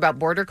anything about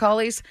border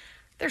collies,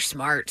 they're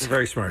smart.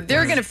 Very smart.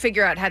 They're going to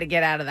figure out how to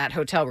get out of that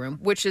hotel room,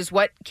 which is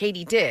what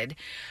Katie did.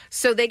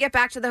 So they get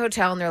back to the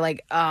hotel and they're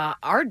like,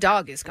 our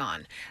dog is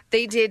gone.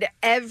 They did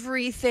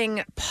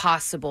everything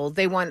possible.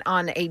 They went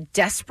on a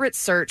desperate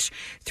search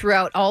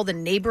throughout all the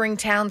neighboring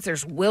towns.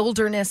 There's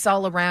wilderness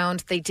all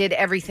around. They did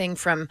everything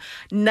from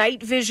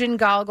night vision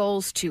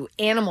goggles to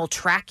animal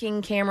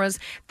tracking cameras.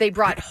 They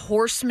brought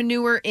horse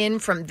manure in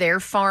from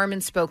their farm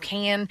in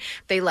Spokane.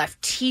 They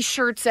left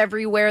T-shirts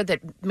everywhere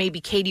that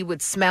maybe Katie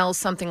would smell,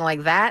 something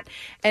like that,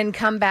 and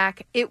come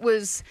back. It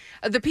was,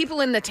 the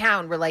people in the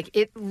town were like,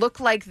 it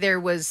looked like there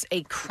was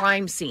a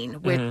crime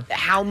scene with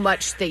how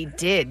much they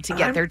did to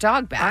get their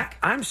dog back.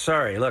 I'm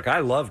sorry. Look, I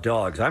love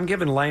dogs. I'm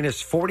giving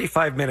Linus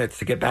 45 minutes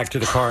to get back to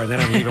the car, and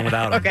then I'm leaving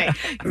without him. Okay,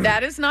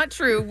 that is not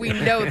true. We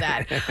know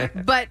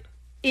that. But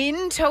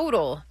in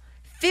total,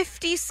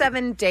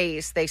 57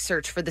 days they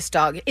searched for this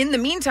dog. In the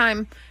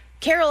meantime,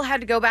 Carol had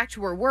to go back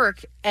to her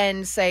work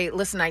and say,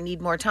 listen, I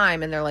need more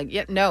time. And they're like,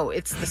 yeah, no,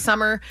 it's the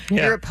summer.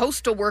 Yeah. You're a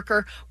postal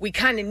worker. We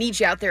kind of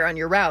need you out there on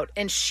your route.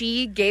 And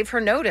she gave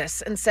her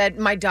notice and said,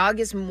 my dog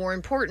is more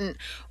important.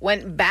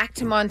 Went back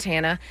to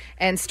Montana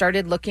and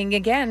started looking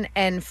again.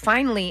 And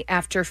finally,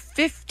 after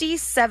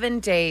 57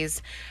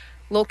 days,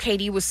 little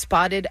Katie was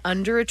spotted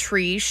under a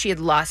tree. She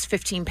had lost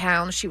 15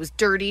 pounds. She was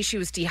dirty. She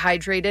was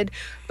dehydrated.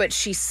 But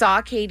she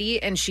saw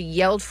Katie and she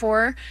yelled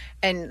for her.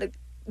 And the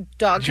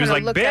dog She was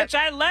kind like, of looked bitch,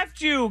 I left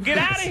you. Get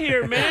out of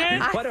here,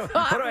 man. What do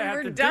I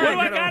have to do? done.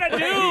 What do I gotta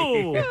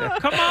do?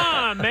 Come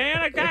on, man.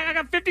 I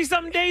got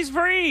 50-something days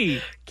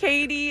free.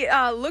 Katie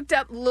looked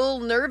up, a little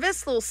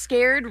nervous, a little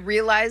scared,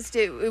 realized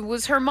it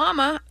was her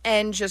mama,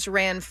 and just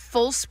ran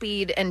full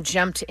speed and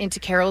jumped into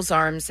Carol's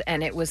arms.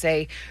 And it was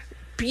a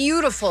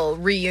beautiful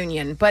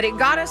reunion. But it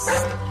got us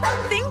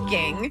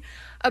thinking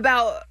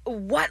about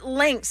what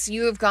lengths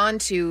you have gone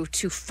to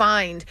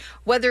find,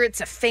 whether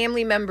it's a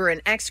family member, an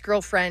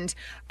ex-girlfriend,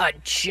 a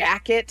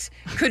jacket,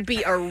 could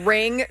be a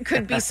ring,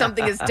 could be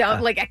something as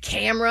dumb like a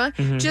camera.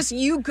 Just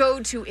you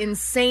go to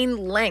insane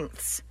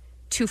lengths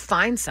to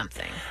find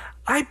something.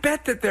 I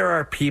bet that there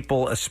are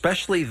people,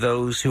 especially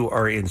those who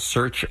are in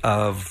search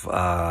of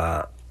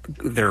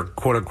their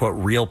quote-unquote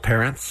real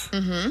parents.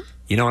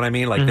 You know what I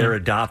mean? Like they're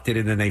adopted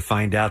and then they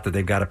find out that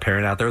they've got a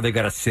parent out there, or they've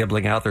got a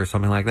sibling out there or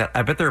something like that.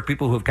 I bet there are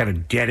people who have kind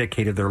of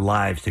dedicated their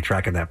lives to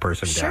tracking that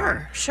person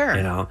down. Sure.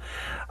 You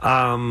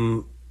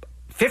know?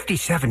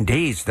 57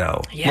 days,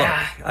 though.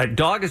 Yeah. Look, a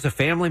dog is a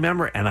family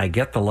member, and I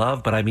get the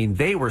love, but I mean,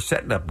 they were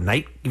setting up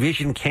night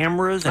vision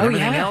cameras and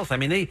everything else. I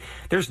mean,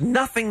 there's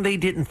nothing they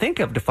didn't think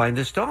of to find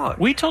this dog.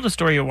 We told a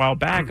story a while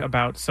back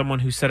about someone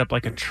who set up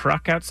like a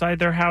truck outside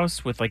their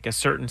house with like a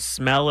certain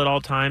smell at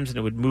all times, and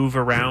it would move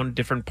around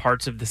different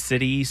parts of the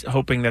city,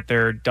 hoping that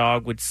their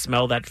dog would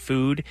smell that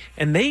food.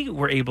 And they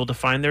were able to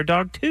find their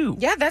dog too.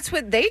 Yeah, that's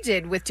what they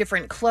did with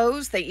different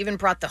clothes. They even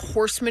brought the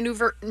horse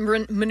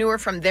manure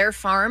from their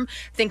farm,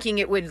 thinking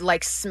it would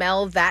like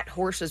smell that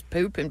horse's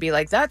poop and be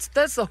like, that's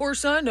the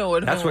horse I know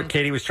at home. That's what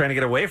Katie was trying to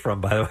get away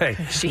from, by the way.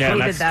 She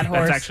hated that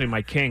horse. That's actually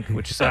my kink,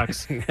 which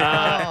sucks.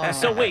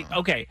 So wait,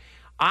 okay.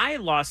 I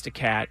lost a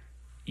cat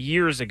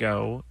years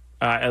ago.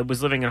 I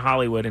was living in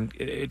Hollywood, and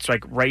it's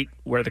like right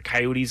where the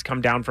coyotes come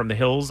down from the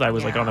hills. I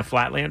was like on the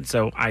flatland,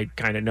 so I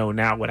kind of know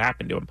now what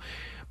happened to him.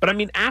 But I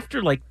mean,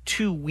 after like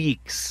 2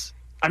 weeks,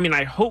 I mean,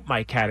 I hope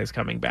my cat is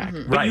coming back.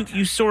 But Right.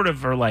 you sort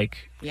of are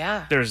like,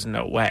 there's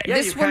no way. Yeah,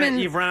 This woman-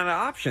 you've run out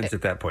of options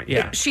at that point.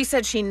 Yeah. She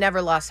said she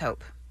never lost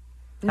hope.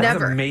 That's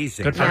Never.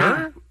 amazing. Good for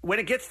her. When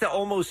it gets to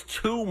almost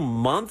 2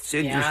 months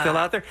and you're Yeah. still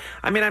out there,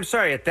 I mean, I'm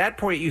sorry. At that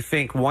point, you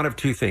think one of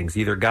two things: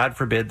 either God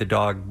forbid the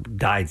dog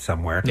died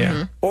somewhere,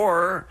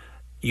 or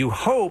you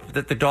hope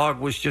that the dog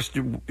was just,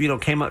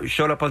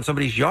 showed up on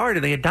somebody's yard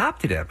and they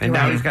adopted him, and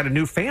now he's got a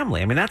new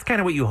family. I mean, that's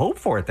kind of what you hope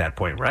for at that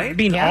point, right?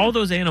 Being all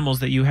those animals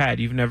that you had,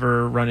 you've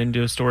never run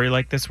into a story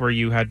like this where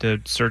you had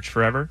to search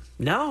forever?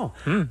 No.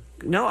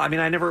 No, I mean,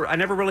 I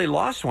never really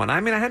lost one.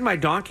 I mean, I had my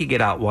donkey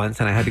get out once,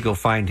 and I had to go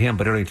find him,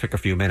 but it only took a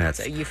few minutes.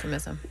 It's a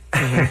euphemism.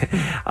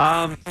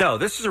 No,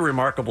 this is a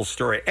remarkable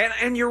story.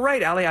 And you're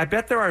right, Allie. I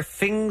bet there are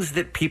things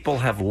that people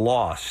have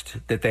lost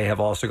that they have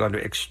also gone to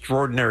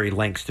extraordinary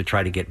lengths to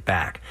try to get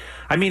back.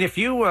 I mean, if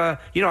you, I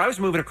was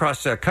moving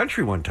across the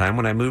country one time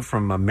when I moved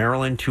from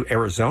Maryland to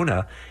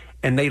Arizona,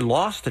 and they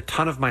lost a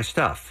ton of my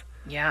stuff.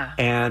 Yeah.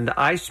 And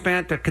I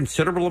spent a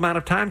considerable amount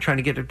of time trying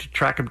to get to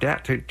track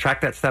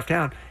that stuff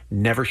down.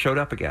 Never showed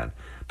up again.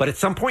 But at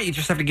some point, you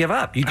just have to give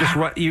up. You just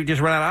run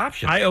out of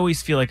options. I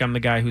always feel like I'm the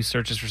guy who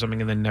searches for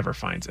something and then never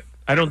finds it.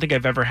 I don't think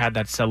I've ever had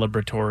that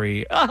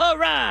celebratory, all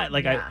right.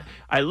 Like,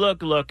 I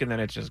look, and then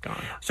it's just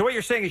gone. So what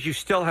you're saying is you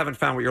still haven't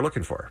found what you're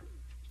looking for.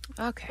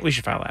 Okay. We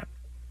should file that.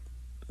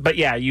 But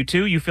yeah, you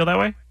too? You feel that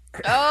way?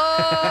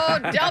 Oh,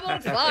 double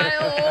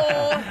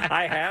file.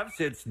 I have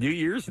since New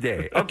Year's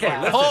Day. Okay,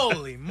 listen.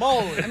 Holy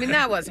moly. I mean,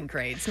 that wasn't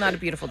great. It's not a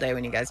beautiful day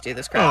when you guys do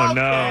this crap. Oh,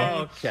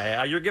 no.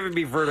 Okay, you're giving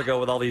me vertigo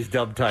with all these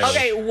dumb titles.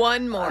 Okay,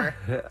 one more.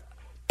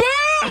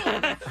 All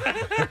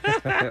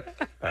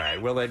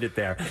right, we'll end it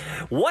there.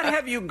 What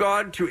have you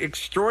gone to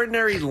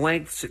extraordinary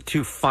lengths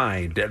to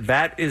find?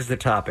 That is the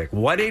topic.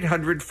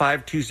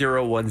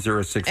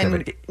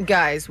 1-800-520-1067. And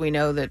guys, we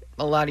know that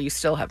a lot of you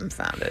still haven't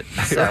found it.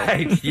 So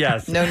right,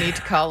 yes. No need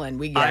to call in.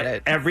 We get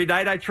it. Every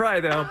night I try,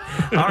 though.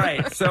 All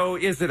right, so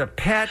is it a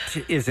pet?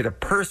 Is it a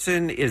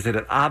person? Is it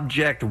an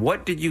object?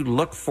 What did you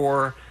look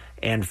for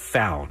and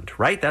found,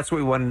 right? That's what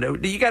we want to know.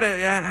 You got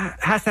to,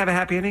 has to have a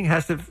happy ending? They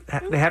have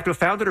to have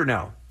found it or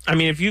no? I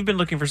mean, if you've been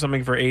looking for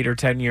something for 8 or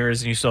 10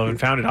 years and you still haven't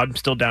found it, I'm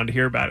still down to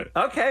hear about it.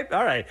 Okay,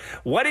 all right.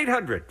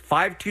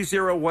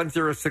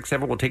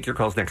 1-800-520-1067. We'll take your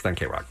calls next on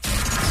K-Rock.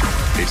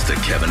 It's the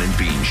Kevin and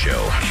Bean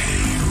Show.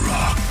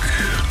 K-Rock.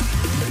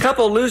 A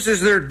couple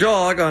loses their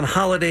dog on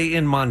holiday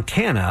in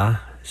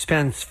Montana,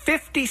 spends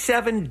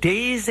 57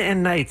 days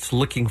and nights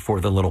looking for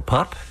the little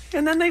pup,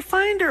 and then they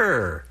find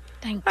her.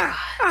 Thank God.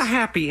 A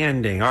happy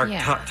ending. Our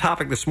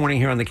topic this morning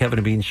here on the Kevin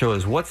and Bean Show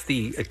is what's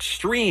the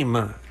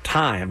extreme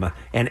time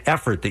and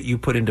effort that you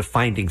put into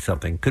finding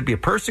something? Could be a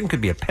person,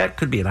 could be a pet,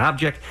 could be an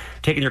object.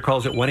 Taking your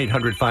calls at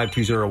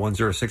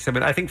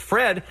 1-800-520-1067. I think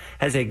Fred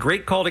has a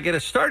great call to get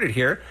us started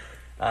here.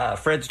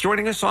 Fred's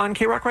joining us on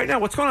K-Rock right now.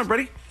 What's going on,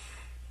 buddy?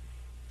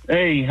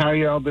 Hey, how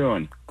y'all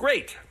doing?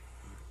 Great.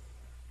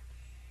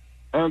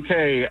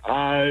 Okay,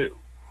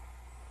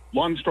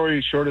 long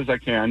story short as I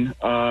can,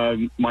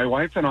 my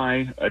wife and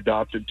I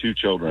adopted 2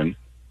 children,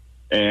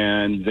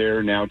 and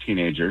they're now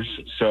teenagers.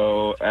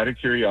 So out of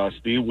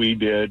curiosity, we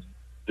did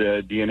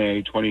the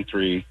DNA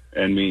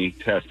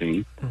 23andMe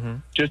testing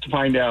just to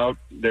find out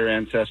their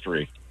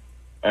ancestry.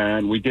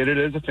 And we did it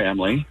as a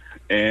family.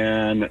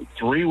 And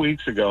 3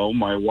 weeks ago,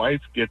 my wife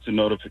gets a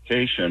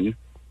notification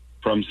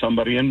from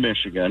somebody in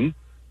Michigan,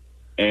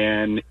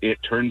 and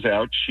it turns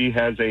out she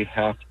has a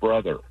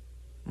half-brother.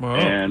 Wow.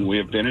 And we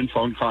have been in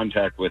phone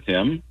contact with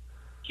him.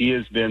 He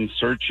has been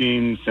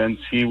searching since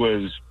he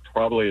was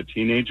probably a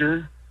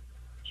teenager.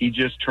 He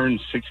just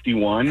turned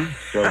 61,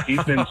 so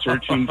he's been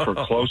searching for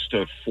close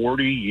to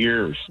 40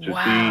 years to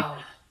see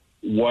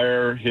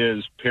where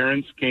his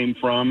parents came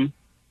from,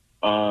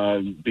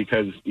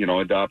 because,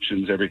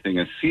 adoptions, everything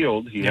is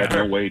sealed. He had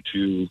no way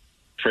to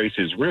trace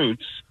his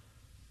roots.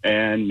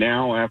 And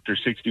now, after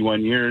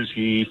 61 years,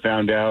 he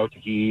found out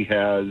he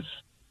has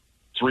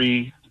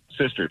 3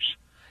 sisters.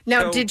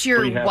 Now, So, did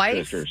your 3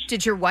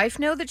 half-sisters. wife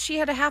know that she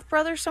had a half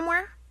brother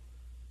somewhere?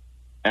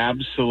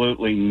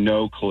 Absolutely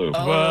no clue.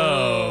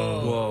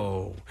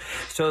 Whoa.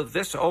 So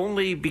this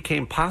only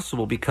became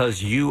possible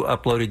because you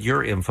uploaded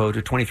your info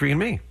to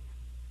 23andMe.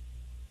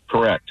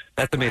 Correct.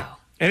 That's amazing.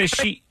 And is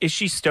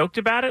she stoked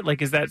about it?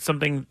 Like, is that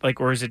something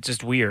or is it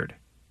just weird?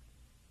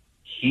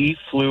 He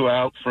flew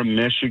out from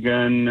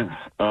Michigan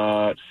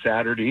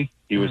Saturday.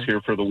 He was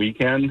here for the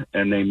weekend,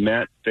 and they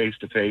met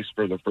face-to-face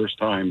for the first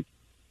time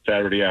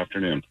Saturday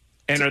afternoon.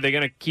 And are they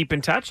going to keep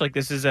in touch? Like,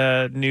 this is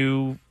a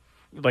new,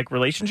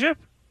 relationship?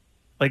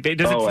 Like,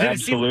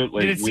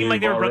 Absolutely. Did it seem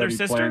like they were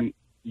brother-sister?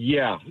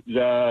 Yeah.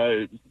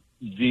 The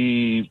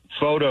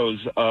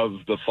photos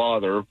of the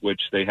father,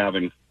 which they have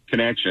in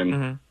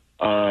connection,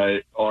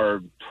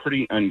 are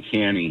pretty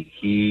uncanny.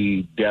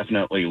 He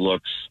definitely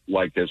looks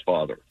like his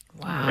father.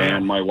 Wow.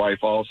 And my wife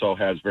also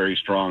has very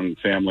strong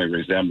family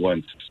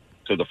resemblance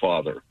to the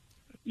father.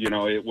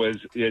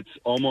 It's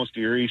almost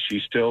eerie.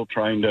 She's still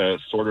trying to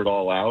sort it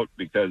all out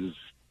because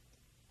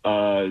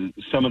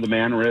some of the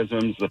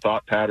mannerisms, the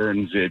thought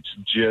patterns, it's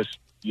just,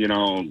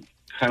 kind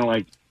of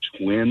like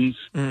twins.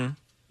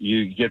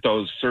 You get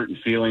those certain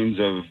feelings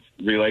of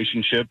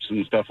relationships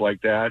and stuff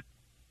like that.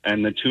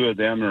 And the 2 of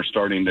them are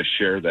starting to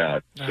share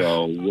that.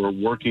 So we're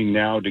working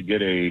now to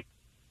get a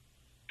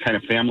kind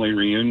of family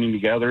reunion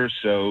together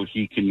so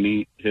he can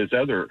meet his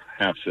other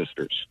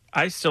half-sisters.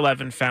 I still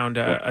haven't found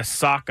a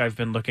sock I've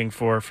been looking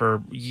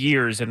for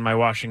years in my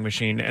washing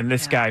machine, and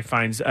this guy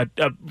finds a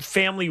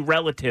family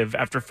relative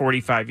after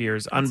 45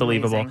 years. That's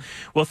unbelievable. Amazing.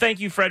 Well,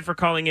 thank you, Fred, for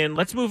calling in.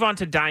 Let's move on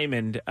to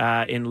Diamond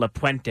in La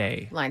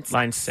Puente.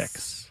 Line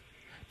 6.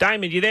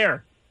 Diamond, you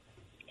there?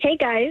 Hey,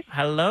 guys.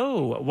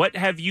 Hello. What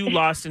have you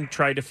lost and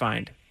tried to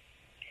find?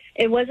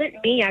 It wasn't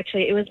me,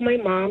 actually. It was my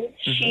mom.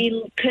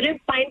 She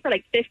couldn't find for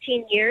like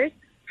 15 years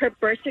her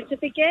birth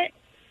certificate,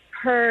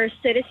 her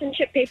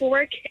citizenship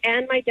paperwork,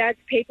 and my dad's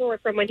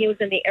paperwork from when he was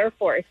in the Air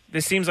Force.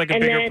 This seems like a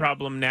bigger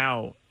problem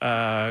now,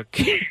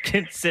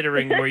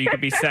 considering where you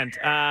could be sent.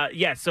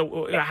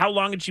 So how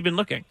long had she been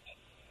looking?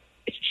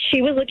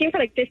 She was looking for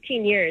like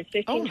 15 years,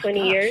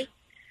 20 years.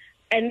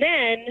 And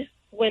then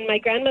when my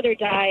grandmother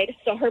died,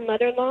 so her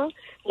mother-in-law,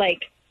 like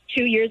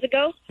 2 years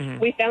ago,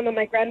 we found that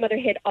my grandmother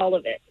hid all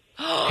of it.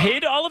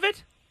 Hid all of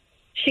it?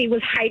 She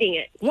was hiding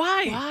it.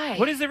 Why?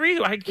 What is the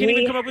reason? I can't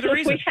even come up with a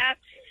reason.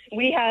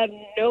 We have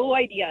no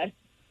idea.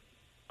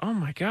 Oh,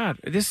 my God.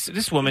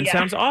 This woman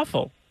sounds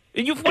awful.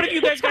 What if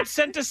you guys got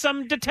sent to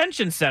some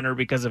detention center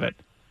because of it?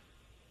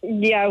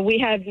 Yeah, we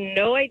have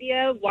no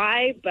idea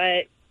why,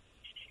 but...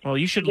 Well,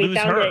 you should lose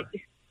her.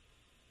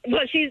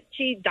 Well,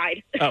 she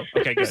died. Oh,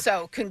 okay, good.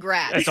 So,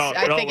 congrats. That's all,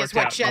 I think is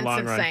what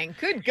Jensen's saying.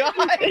 Good God.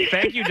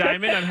 Thank you,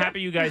 Diamond. I'm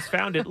happy you guys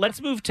found it.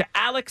 Let's move to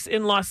Alex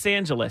in Los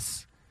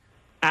Angeles.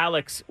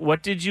 Alex,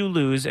 what did you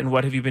lose and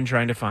what have you been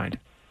trying to find?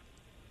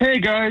 Hey,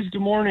 guys.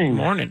 Good morning.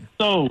 Morning.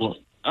 So,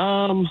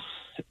 I'm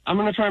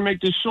going to try and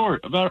make this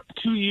short. About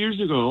 2 years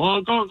ago,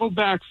 I'll go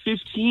back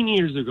 15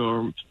 years ago, or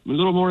a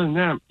little more than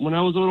that. When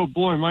I was a little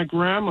boy, my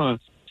grandma,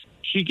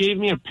 she gave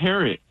me a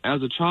parrot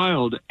as a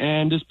child,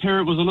 and this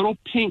parrot was a little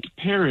pink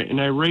parrot, and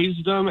I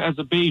raised him as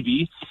a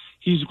baby.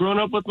 He's grown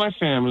up with my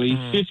family.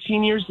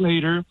 15 years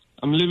later,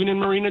 I'm living in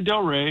Marina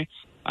Del Rey.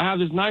 I have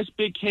this nice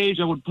big cage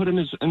I would put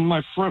in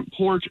my front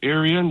porch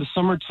area in the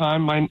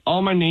summertime.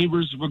 All my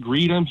neighbors would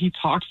greet him. He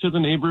talks to the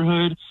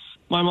neighborhood.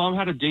 My mom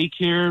had a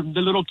daycare. The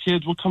little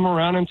kids would come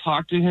around and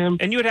talk to him.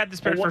 And you had this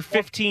parrot for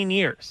 15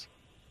 years?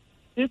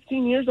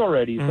 15 years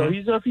already. So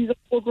he's a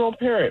full-grown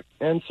parrot.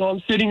 And so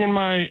I'm sitting in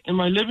my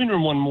living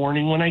room one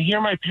morning when I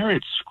hear my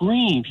parrot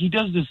scream. He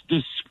does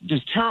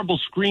this terrible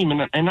scream,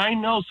 and I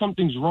know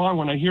something's wrong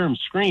when I hear him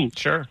scream.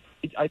 Sure.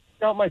 I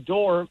take out my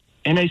door,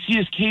 and I see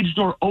his cage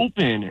door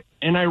open,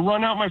 and I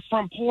run out my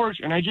front porch,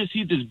 and I just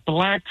see this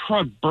black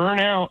truck burn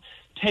out,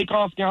 take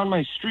off down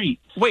my street.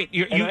 Wait,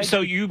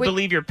 you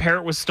believe your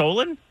parrot was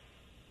stolen?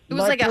 It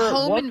was like a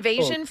home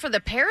invasion for the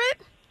parrot?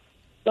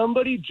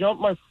 Somebody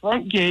jumped my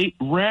front gate,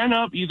 ran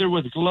up either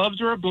with gloves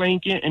or a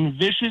blanket, and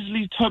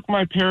viciously took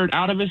my parrot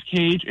out of his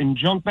cage and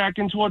jumped back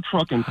into a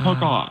truck and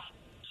took off.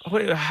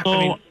 Wait,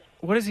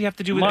 what does he have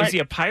to do with it? Is he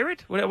a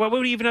pirate? What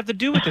would he even have to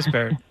do with this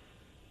parrot?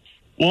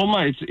 Well,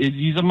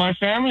 he's my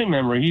family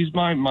member. He's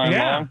my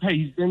long pet.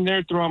 He's been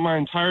there throughout my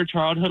entire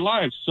childhood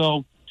life.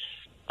 So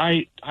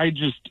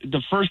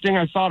the first thing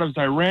I thought of is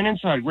I ran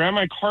inside, grabbed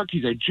my car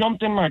keys, I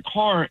jumped in my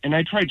car, and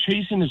I tried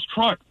chasing this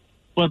truck.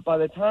 But by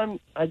the time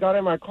I got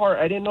in my car,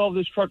 I didn't know if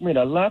this truck made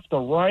a left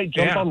or right,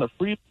 jumped on the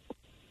freeway.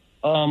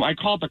 I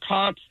called the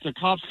cops. The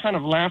cops kind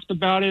of laughed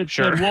about it.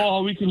 Sure. Said, well,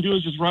 all we can do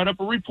is just write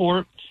up a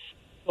report.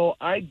 So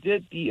I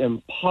did the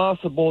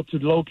impossible to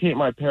locate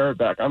my parrot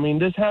back. I mean,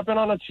 this happened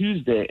on a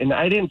Tuesday, and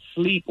I didn't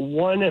sleep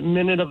 1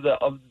 minute of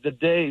the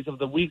days of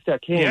the weeks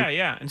that came.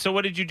 Yeah. And so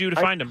what did you do to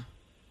find him?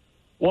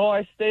 Well,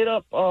 I stayed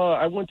up.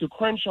 I went to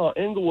Crenshaw,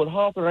 Inglewood,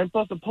 Hawthorne. I'm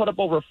supposed to put up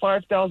over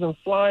 5,000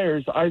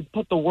 flyers. I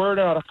put the word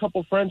out. A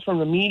couple friends from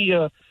the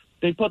media,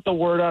 they put the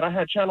word out. I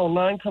had Channel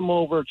 9 come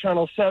over,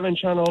 Channel 7,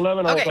 Channel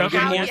 11.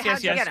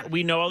 Yes.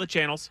 We know all the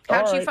channels.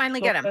 How'd you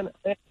finally get him?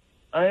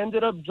 I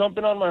ended up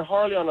jumping on my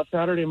Harley on a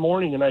Saturday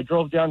morning, and I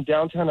drove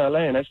downtown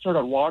L.A., and I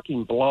started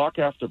walking block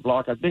after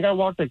block. I think I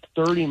walked like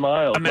 30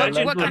 miles.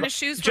 Imagine what kind of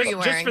shoes were you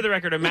wearing? Just for the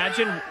record,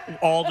 imagine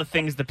all the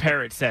things the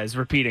parrot says,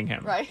 repeating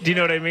him. Right. Do you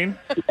know what I mean?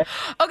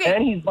 Okay.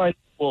 And he's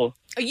bilingual.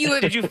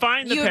 Did you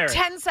find the parrot? You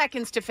have 10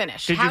 seconds to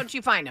finish. How'd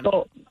you find him?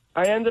 So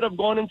I ended up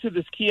going into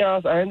this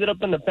kiosk. I ended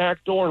up in the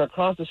back door, and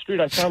across the street,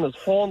 I found this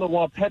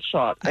hole-in-the-wall pet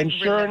shop. And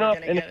sure enough,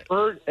 in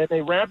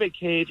a rabbit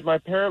cage, my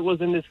parrot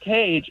was in this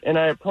cage, and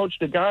I approached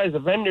the guys, the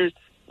vendors.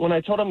 When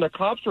I told them the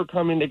cops were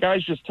coming, the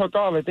guys just took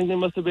off. I think they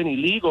must have been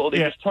illegal. They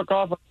just took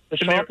off the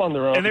shop on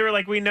their own. And they were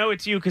like, we know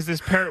it's you because this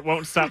parrot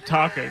won't stop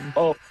talking.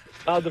 The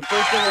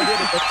first thing I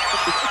did is...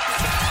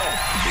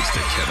 It's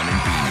the Kevin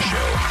and Bean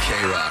Show.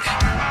 K-Rock.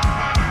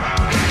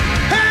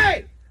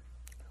 Hey!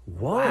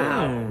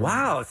 Whoa.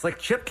 Wow. It's like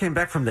Chip came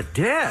back from the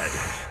dead.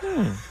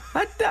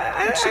 I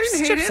didn't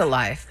hate Chip's it.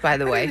 alive, by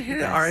the way.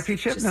 R.I.P.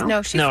 Chip?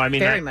 No, she's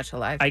very much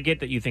alive. I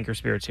get that you think her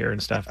spirit's here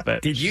and stuff,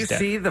 but did you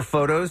see the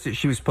photos that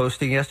she was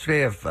posting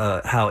yesterday of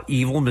how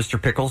evil Mr.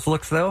 Pickles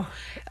looks, though?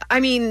 I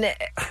mean,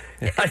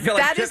 I feel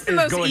like that is Chip the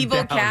most going evil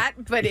down. cat,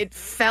 but it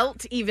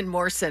felt even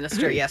more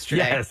sinister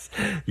yesterday.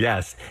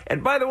 Yes.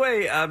 And by the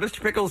way,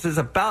 Mr. Pickles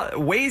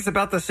weighs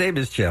about the same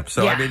as Chip.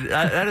 So I mean,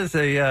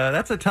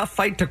 that's a tough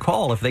fight to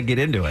call if they get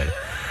into it.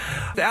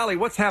 Allie,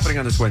 what's happening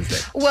on this Wednesday?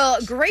 Well,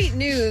 great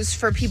news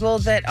for people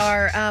that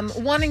are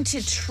wanting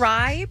to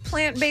try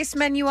plant-based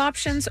menu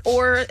options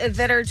or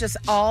that are just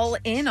all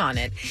in on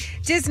it.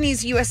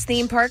 Disney's U.S.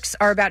 theme parks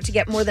are about to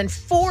get more than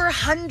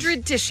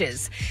 400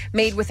 dishes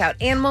made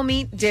without animal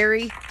meat,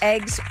 dairy,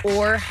 eggs,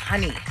 or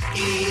honey.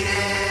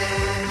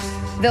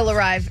 They'll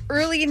arrive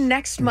early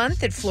next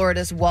month at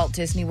Florida's Walt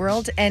Disney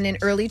World and in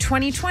early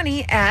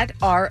 2020 at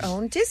our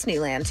own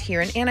Disneyland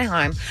here in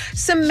Anaheim.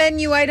 Some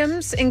menu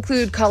items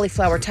include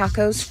cauliflower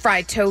tacos,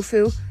 fried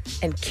tofu,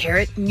 and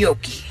carrot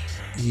gnocchi.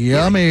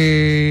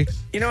 Yummy.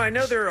 You know, I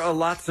know there are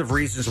lots of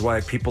reasons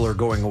why people are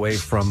going away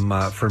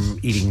from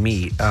eating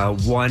meat.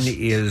 One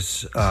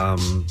is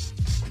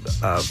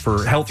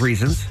for health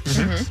reasons.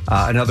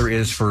 Another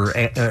is for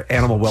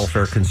animal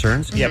welfare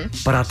concerns. Yep.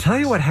 But I'll tell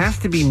you what has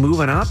to be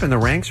moving up in the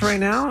ranks right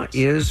now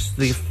is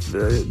the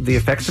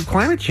effects of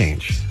climate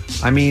change.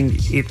 I mean,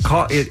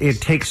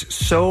 it takes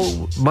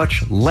so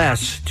much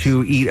less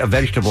to eat a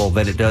vegetable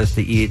than it does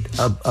to eat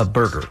a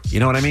burger. You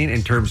know what I mean?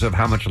 In terms of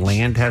how much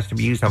land has to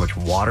be used, how much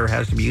water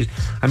has to be used.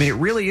 I mean,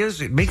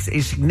 it makes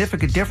a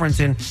significant difference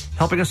in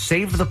helping us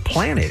save the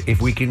planet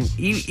if we can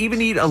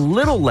even eat a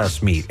little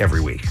less meat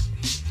every week.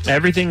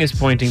 Everything is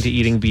pointing to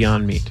eating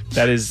Beyond Meat.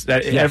 Yes.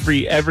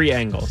 Every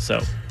angle. So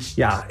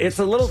yeah, it's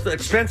a little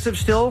expensive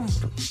still,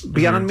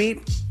 Beyond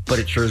Meat, but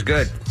it sure is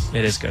good.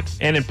 It is good.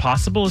 And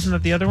Impossible, isn't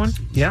that the other one?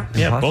 Yeah,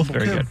 both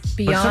very good.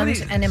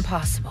 Beyond and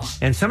Impossible.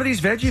 And some of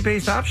these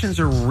veggie-based options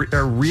are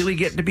really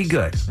getting to be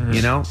good.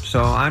 You know,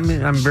 so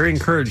I'm very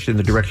encouraged in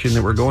the direction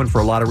that we're going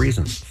for a lot of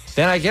reasons.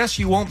 Then I guess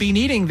you won't be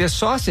needing this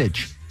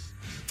sausage.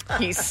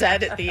 He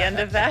said at the end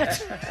of that.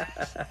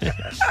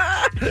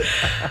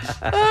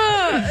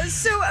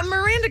 So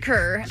Miranda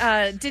Kerr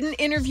did an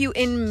interview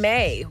in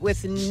May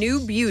with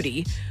New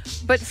Beauty,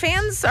 but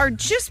fans are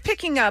just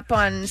picking up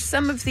on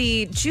some of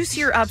the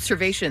juicier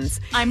observations.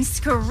 I'm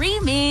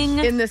screaming.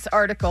 In this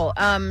article,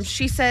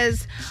 she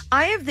says,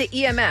 I have the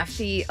EMF,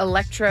 the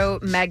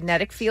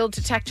electromagnetic field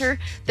detector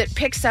that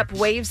picks up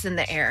waves in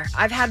the air.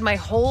 I've had my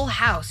whole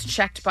house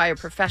checked by a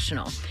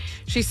professional.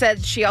 She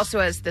said she also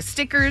has the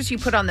stickers you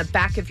put on the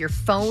back of your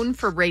phone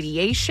for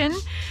radiation,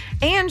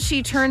 and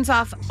she turns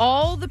off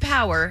all the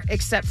power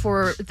except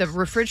for the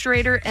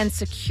refrigerator and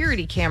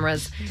security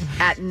cameras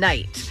at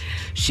night.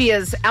 She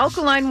has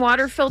alkaline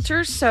water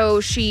filters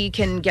so she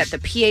can get the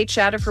pH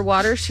out of her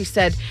water. She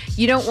said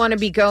you don't want to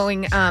be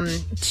going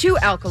too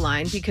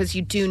alkaline because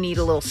you do need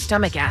a little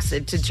stomach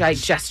acid to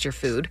digest your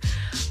food.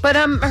 But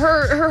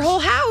her whole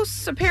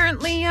house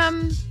apparently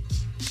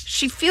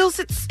she feels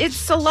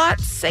it's a lot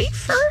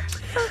safer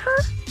for her.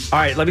 All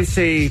right, let me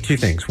say two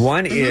things.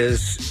 One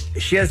is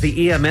she has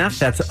the EMF.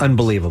 That's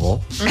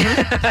unbelievable.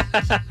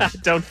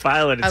 Don't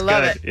file it. It's I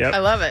love good. it. Yep. I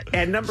love it.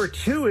 And number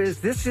two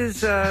is this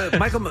is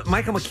Michael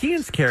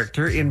McKean's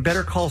character in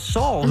Better Call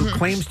Saul, who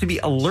claims to be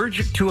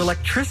allergic to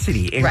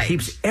electricity and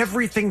keeps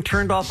everything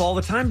turned off all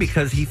the time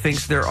because he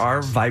thinks there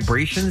are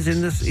vibrations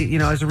in this, you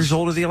know, as a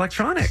result of the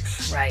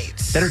electronics. Right.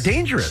 That are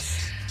dangerous.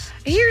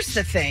 Here's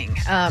the thing.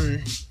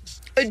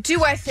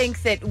 Do I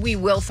think that we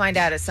will find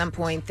out at some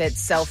point that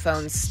cell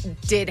phones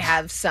did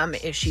have some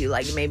issue,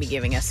 like maybe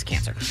giving us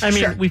cancer? I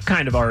mean, we've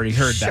kind of already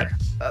heard that.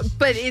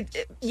 But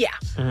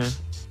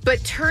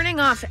But turning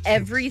off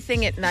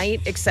everything at night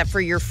except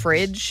for your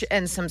fridge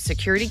and some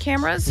security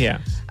cameras,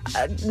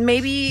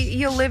 maybe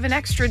you'll live an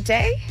extra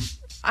day?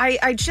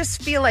 I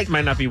just feel like...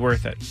 Might not be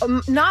worth it.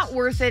 Not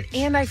worth it.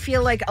 And I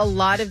feel like a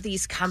lot of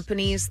these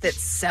companies that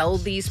sell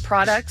these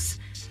products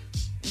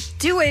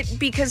do it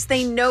because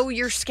they know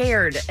you're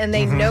scared and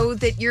they know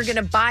that you're going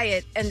to buy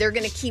it and they're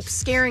going to keep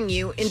scaring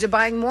you into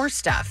buying more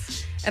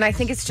stuff. And I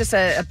think it's just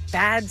a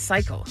bad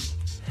cycle.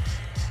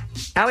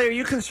 Allie, are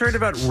you concerned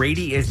about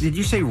did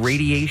you say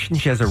radiation?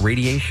 She has a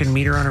radiation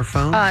meter on her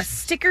phone?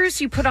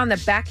 Stickers you put on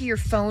the back of your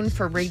phone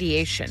for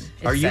radiation.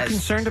 Are you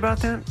concerned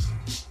about that?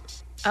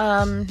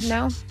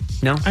 No.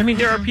 No? I mean,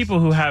 there are people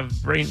who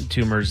have brain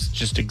tumors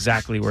just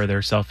exactly where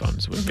their cell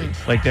phones would be.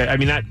 Like, I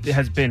mean, that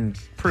has been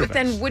proven. But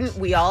then wouldn't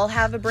we all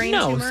have a brain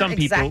tumor? Some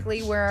people,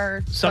 exactly where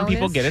our some phone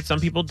people is? get it, some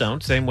people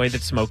don't. Same way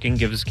that smoking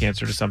gives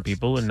cancer to some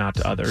people and not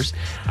to others.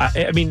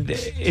 I mean,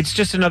 it's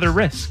just another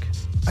risk.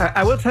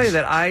 I will tell you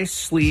that I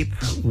sleep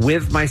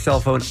with my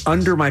cell phone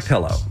under my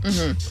pillow.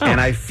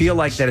 And I feel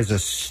like that is a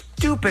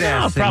stupid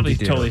ass thing probably to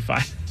do. Totally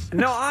fine.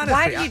 No, honestly.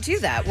 Why do you do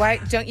that? Why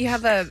don't you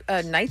have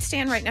a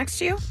nightstand right next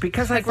to you?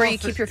 Because where you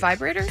keep your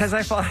vibrators? Because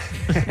I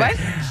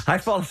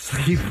fall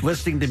asleep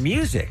listening to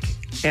music,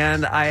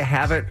 and I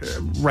have it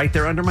right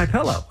there under my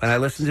pillow, and I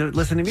listen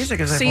to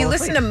music as I fall asleep. So you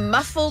listen to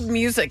muffled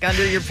music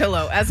under your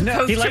pillow as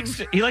opposed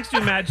he likes to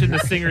imagine the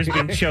singers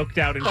being choked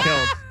out and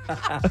killed.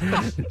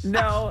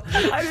 No,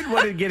 I didn't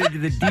want to get into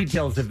the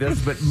details of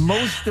this, but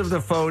most of the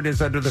phone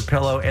is under the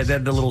pillow, and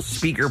then the little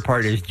speaker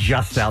part is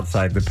just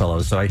outside the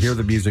pillow, so I hear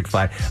the music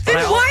fine.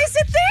 Then why is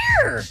it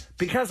there?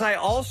 Because I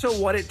also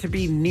want it to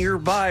be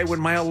nearby when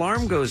my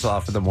alarm goes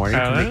off in the morning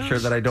to make sure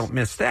that I don't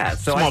miss that.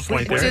 So I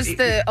sleep there. Does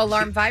the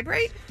alarm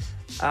vibrate?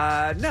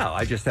 No,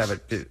 I just have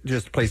it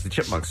just plays the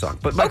Chipmunk song.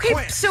 But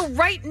so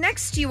right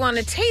next to you on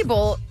a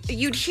table,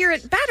 you'd hear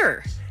it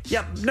better.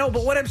 Yeah, no,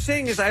 but what I'm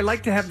saying is I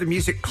like to have the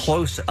music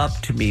close up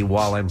to me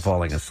while I'm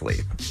falling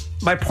asleep.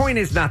 My point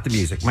is not the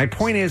music. My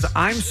point is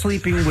I'm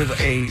sleeping with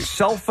a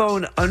cell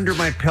phone under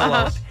my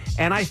pillow,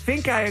 And I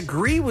think I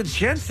agree with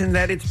Jensen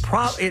that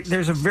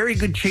there's a very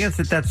good chance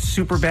that that's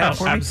super bad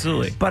for me.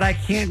 Absolutely. But I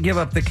can't give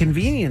up the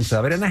convenience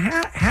of it and the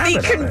habit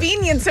of it. The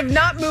convenience of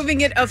not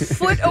moving it a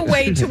foot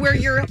away to where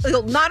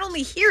you'll not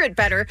only hear it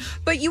better,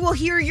 but you will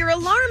hear your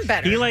alarm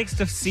better. He likes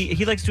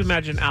to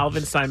imagine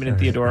Alvin, Simon, and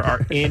Theodore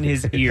are in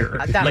his ear.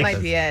 That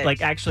might be it.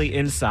 Like actually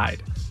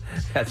inside.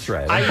 That's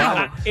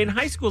right. In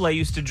high school, I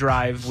used to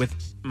drive with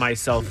my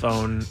cell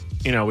phone,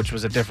 which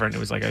was it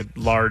was like a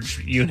large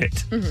unit.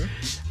 Mm-hmm.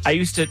 I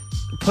used to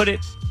put it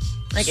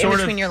like in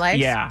between your legs?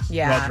 Yeah,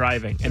 while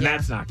driving. And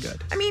that's not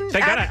good. I mean,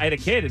 thank God I had a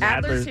kid and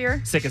Adler's Adler's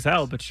here. Sick as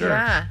hell, but sure.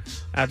 Yeah.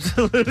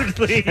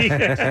 Absolutely. No,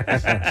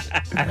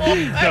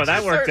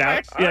 that worked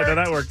out. Yeah, no,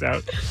 that worked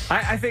out.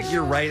 I think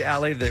you're right,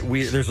 Allie, that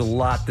there's a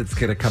lot that's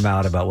going to come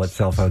out about what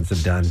cell phones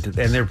have done.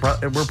 And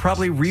we're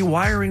probably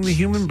rewiring the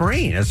human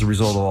brain as a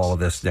result of all of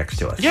this next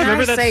to us. Yeah,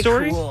 remember that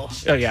story? Cool.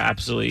 Oh, yeah,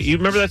 absolutely. You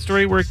remember that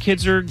story where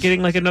kids are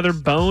getting like another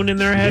bone in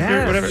their head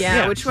or whatever?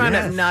 Yeah, which wound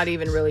up not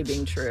even really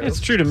being true.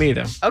 It's true to me,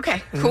 though.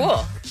 Okay, cool.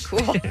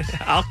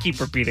 I'll keep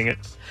repeating it.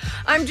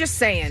 I'm just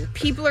saying,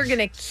 people are going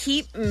to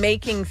keep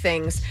making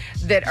things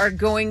that are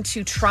going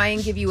to try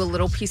and give you a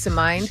little peace of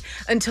mind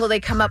until they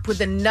come up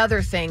with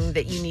another thing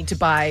that you need to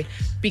buy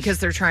because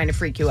they're trying to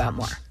freak you out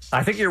more.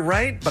 I think you're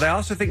right, but I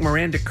also think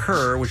Miranda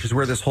Kerr, which is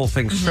where this whole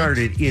thing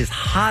started, is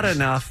hot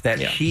enough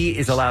that she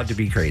is allowed to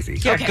be crazy.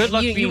 Yeah, okay, good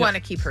luck. You want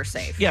to keep her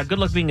safe. Yeah, good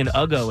luck being an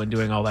Uggo and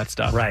doing all that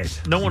stuff. Right.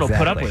 No one will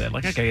put up with it.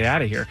 Like, I gotta get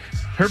out of here.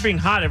 Her being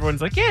hot,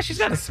 everyone's like, yeah, she's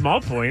got a small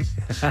point.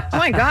 Oh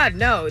my God,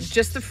 no.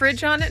 Just the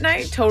fridge on at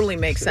night totally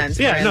makes sense.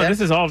 Yeah, Miranda. no,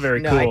 this is all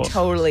very cool. No, I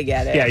totally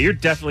get it. Yeah, you're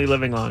definitely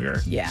living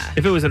longer. Yeah.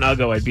 If it was an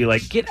Uggo, I'd be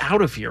like, get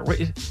out of here.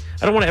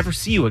 I don't want to ever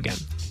see you again.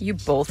 You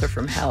both are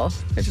from hell.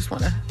 I just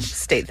want to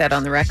state that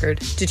on the record.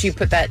 Did you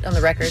put that on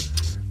the record?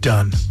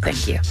 Done.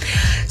 Thank you.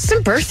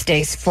 Some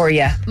birthdays for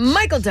you.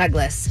 Michael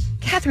Douglas,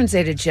 Catherine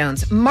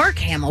Zeta-Jones, Mark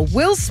Hamill,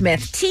 Will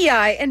Smith,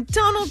 T.I., and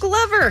Donald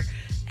Glover.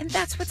 And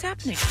that's what's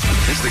happening.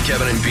 It's the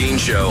Kevin and Bean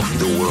Show,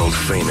 the world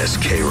famous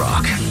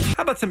K-Rock.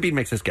 How about some Bean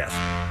Makes Us Guess?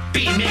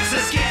 Bean makes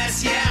us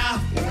guess, yeah.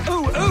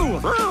 Ooh.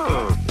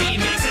 Bean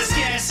makes us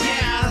guess,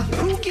 yeah.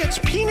 Who gets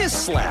penis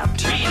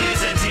slapped? Bean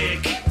is a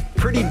dick.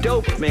 Pretty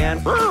dope, man.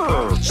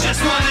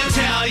 Just wanna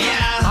tell ya.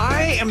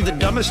 I am the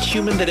dumbest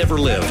human that ever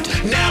lived.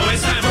 Now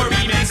it's time for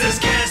Bean makes us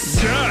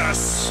guess.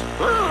 Yes.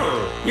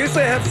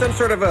 Usually I have some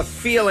sort of a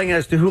feeling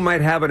as to who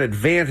might have an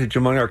advantage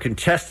among our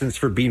contestants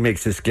for Bean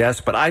Makes Us Guess,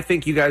 but I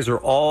think you guys are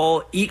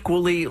all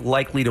equally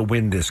likely to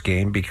win this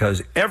game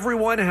because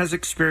everyone has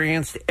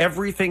experienced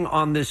everything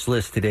on this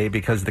list today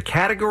because the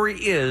category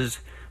is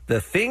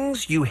the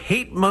things you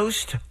hate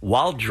most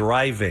while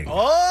driving.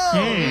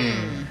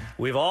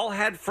 We've all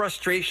had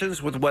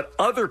frustrations with what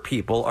other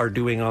people are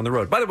doing on the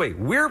road. By the way,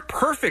 we're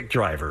perfect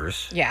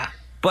drivers. Yeah.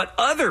 But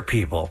other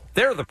people,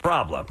 they're the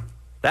problem.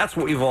 That's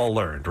what we've all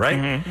learned,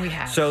 right? We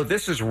have. So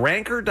this is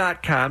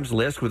Ranker.com's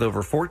list with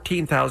over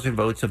 14,000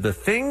 votes of the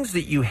things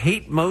that you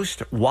hate most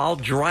while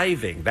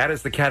driving. That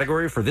is the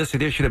category for this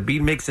edition of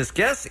Bean Makes Us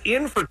Guess.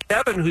 In for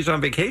Kevin, who's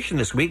on vacation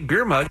this week.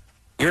 Beer Mug,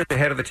 you're at the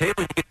head of the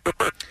table.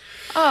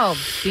 Oh,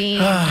 Bean,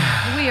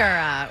 we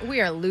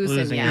are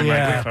losing you.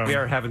 Yeah.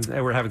 We're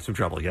having some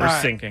trouble. Yeah.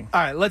 We're sinking.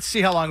 All right, let's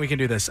see how long we can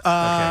do this.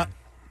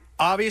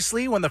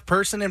 Obviously, when the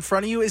person in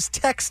front of you is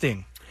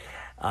texting.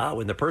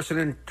 When the person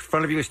in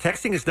front of you is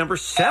texting is number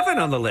 7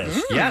 on the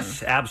list.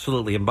 Yes,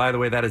 absolutely. And by the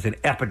way, that is an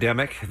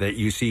epidemic that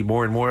you see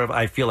more and more of,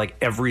 I feel like,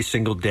 every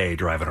single day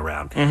driving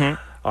around.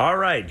 All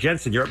right,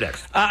 Jensen, you're up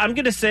next. I'm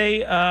going to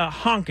say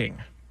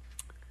honking.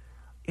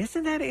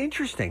 Isn't that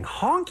interesting?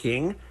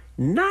 Honking,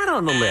 not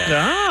on the list.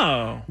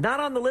 Oh. Not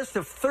on the list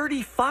of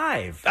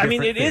 35. I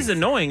mean, it things. is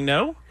annoying,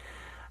 no?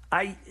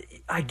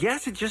 I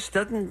guess it just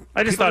doesn't.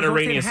 I just thought don't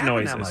erroneous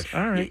happen that noises. much.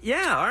 All right.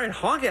 Yeah, all right.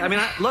 Honking. I mean,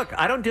 look,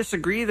 I don't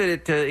disagree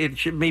that it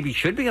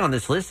should be on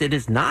this list. It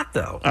is not,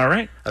 though. All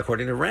right.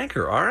 According to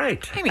Ranker. All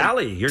right. I mean,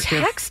 Allie, your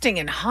texting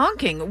and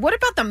honking. What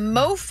about the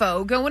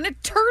mofo going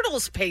at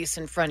Turtle's pace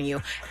in front of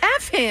you?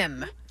 F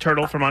him.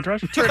 Turtle from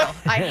Entourage? Turtle.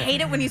 I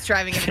hate it when he's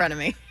driving in front of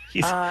me.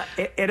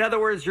 In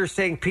other words, you're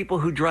saying people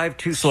who drive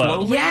too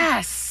slowly?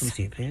 Yes. Let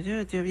me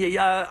see.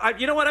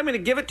 You know what? I'm going to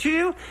give it to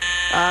you.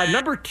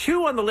 Number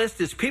 2 on the list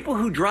is people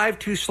who drive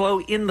too slow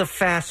in the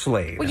fast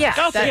lane. Well, yeah,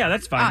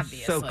 that's fine.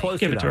 Obviously. So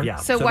close Give it enough. to her. Yeah.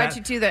 So why'd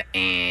you do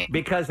the?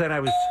 Because then I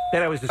was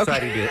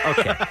deciding to.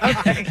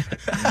 Okay.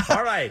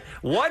 All right.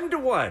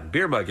 1-1.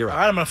 Beer Mug, you're All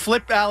up. right, I'm going to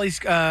flip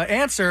Allie's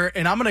answer,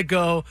 and I'm going to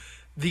go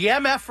the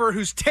MFer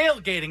who's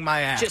tailgating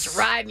my ass. Just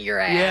riding your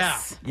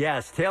ass. Yeah.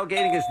 Yes,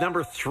 tailgating is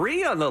number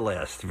 3 on the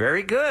list.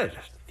 Very good.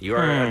 You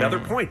are another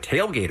point.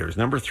 Tailgaters,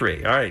 number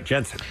 3. All right,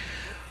 Jensen.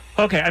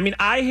 Okay, I mean,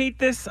 I hate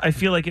this. I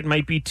feel like it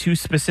might be too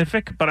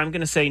specific, but I'm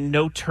going to say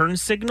no turn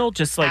signal,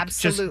 just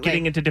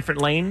getting into different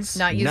lanes.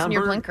 Not using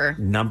your blinker.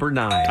 Number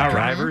 9. right.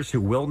 Drivers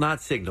who will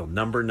not signal.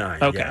 Number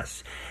 9. Okay.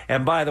 Yes.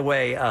 And by the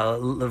way,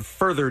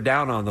 further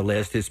down on the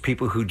list is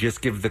people who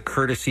just give the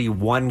courtesy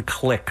one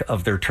click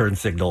of their turn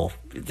signal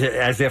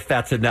as if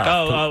that's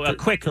enough. A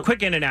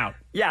quick in and out.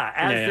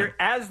 Yeah,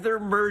 as they're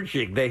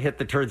merging, they hit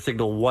the turn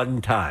signal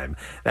one time.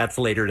 That's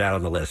later down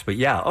on the list. But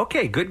yeah,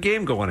 okay, good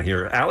game going on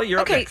here. Allie, you're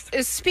up next.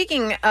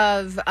 Speaking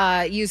of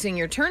using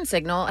your turn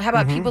signal, how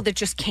about people that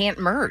just can't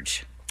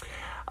merge?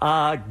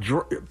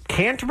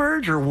 Can't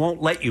merge or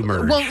won't let you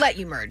merge? Won't let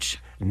you merge.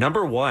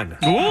 Number one.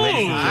 Ooh,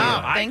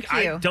 wow. Thank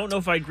you. I don't know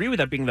if I agree with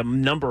that being the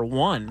number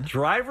one.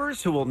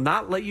 Drivers who will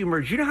not let you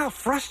merge. You know how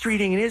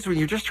frustrating it is when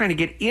you're just trying to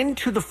get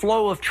into the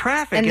flow of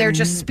traffic. And they're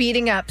just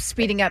speeding up,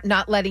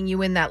 not letting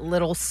you in that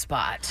little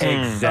spot.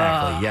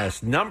 Exactly,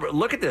 yes.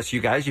 Look at this, you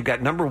guys. You've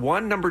got number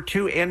 1, number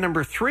 2, and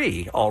number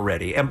 3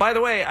 already. And by the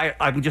way,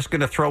 I'm just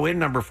going to throw in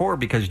number 4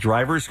 because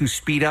drivers who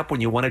speed up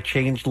when you want to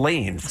change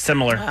lanes.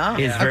 Similar.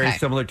 Is very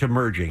similar to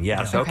merging,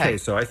 yes. Okay,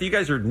 so I think you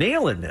guys are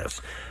nailing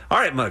this. All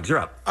right, Muggs, you're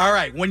up. All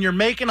right, when you're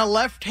making a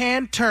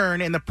left-hand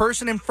turn and the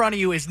person in front of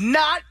you is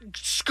not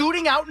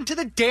scooting out into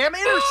the damn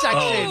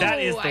intersection. Oh, that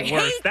is the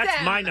worst.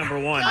 That's my number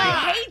one.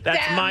 I hate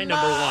That's them. my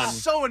number one.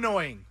 So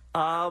annoying.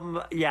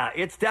 Yeah,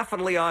 it's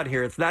definitely on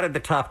here. It's not in the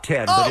top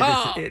 10,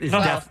 but it is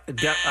I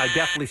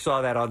definitely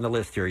saw that on the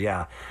list here.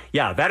 Yeah,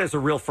 that is a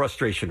real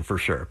frustration for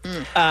sure.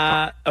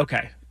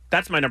 Okay,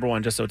 that's my number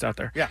one, just so it's out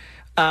there. Yeah.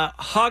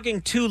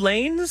 Hogging 2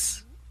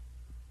 lanes.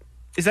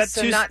 Is that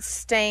so not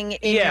staying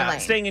in your lane? Yeah,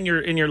 staying in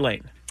your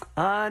lane.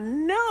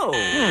 No.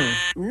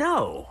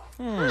 No.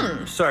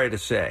 Sorry to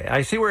say.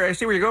 I see where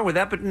you're going with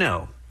that, but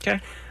no. Okay.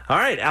 All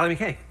right, Allie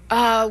McKay.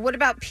 What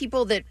about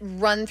people that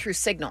run through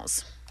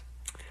signals?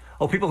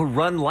 Oh, people who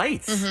run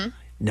lights?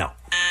 No.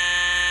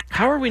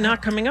 How are we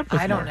not coming up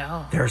with I don't more?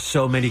 know. There are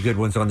so many good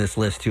ones on this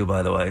list, too,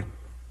 by the way.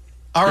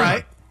 All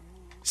right.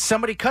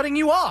 Somebody cutting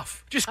you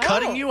off. Just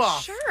cutting you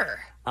off. Sure.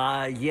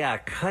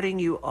 Cutting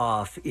you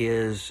off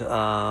is,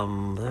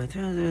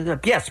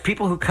 yes,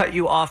 people who cut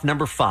you off,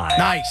 number 5.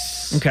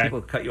 Nice. Okay. People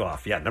who cut you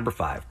off, number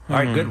 5. All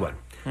right, good one.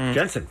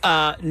 Jensen.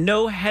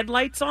 No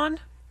headlights on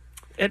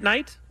at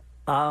night?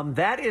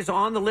 That is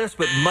on the list,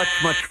 but much,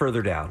 much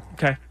further down.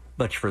 Okay.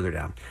 Much further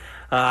down.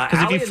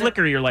 Because if you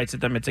flicker your lights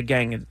at them, it's a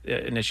gang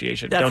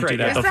initiation. That's Don't right, do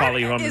that. yeah. They'll follow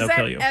you home and they'll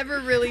kill you. Is that ever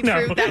really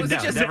No, true? That was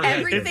just never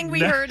everything we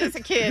heard as a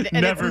kid,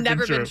 and it's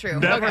never been true.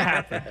 Never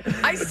happened.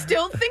 I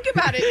still think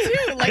about it,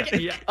 too. Like,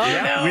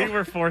 no. We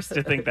were forced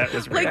to think that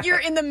was real. Like you're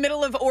in the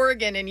middle of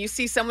Oregon and you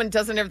see someone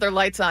doesn't have their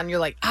lights on. You're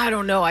like, I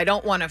don't know. I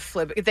don't want to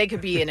flip. They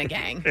could be in a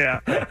gang. Yeah.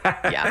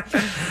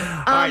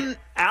 All right,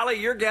 Allie,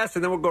 your guess,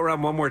 and then we'll go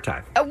around one more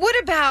time.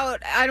 What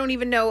about, I don't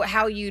even know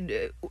how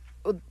you'd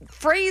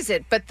phrase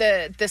it, but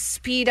the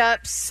speed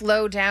up,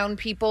 slow down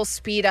people,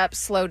 speed up,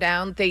 slow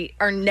down, they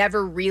are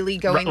never really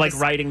going like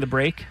riding the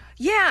brake?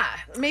 Yeah,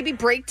 maybe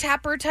brake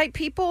tapper type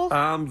people.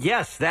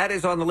 Yes, that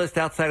is on the list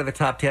outside of the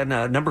top 10.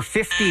 Number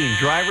 15,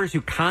 drivers who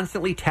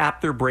constantly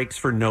tap their brakes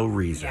for no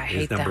reason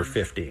is number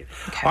 15.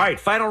 Okay. All right,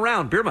 final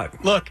round, Beer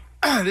Mug. Look,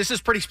 this is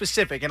pretty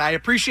specific, and I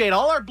appreciate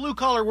all our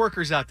blue-collar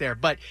workers out there,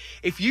 but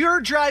if you're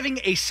driving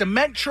a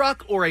cement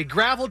truck or a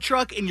gravel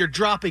truck and you're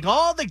dropping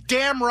all the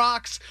damn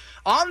rocks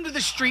onto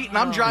the street and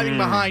I'm driving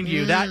behind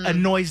you, that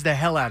annoys the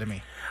hell out of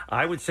me.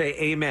 I would say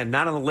amen.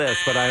 Not on the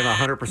list, but I am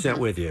 100%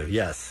 with you.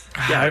 Yes.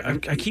 Yeah,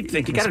 I keep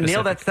thinking you got to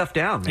nail that stuff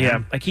down, man.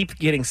 Yeah, I keep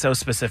getting so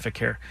specific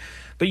here.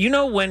 But you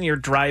know when you're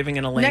driving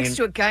in a lane... Next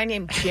to a guy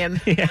named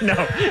Jim. Yeah, no.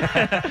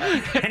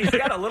 And he's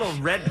got a little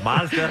red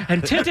Mazda.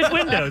 And tinted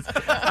windows.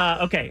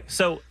 Okay,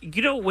 so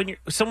you know when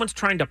someone's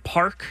trying to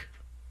park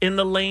in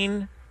the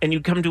lane and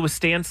you come to a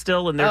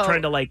standstill and they're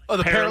trying to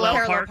the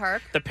parallel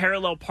park? The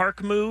parallel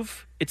park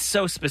move. It's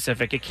so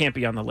specific, it can't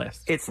be on the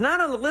list. It's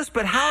not on the list,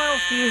 but how else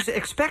do you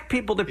expect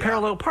people to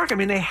parallel park? I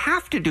mean, they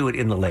have to do it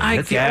in the lane. I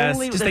That's guess.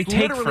 The only, they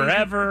take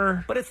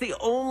forever. But it's the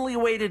only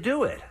way to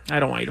do it. I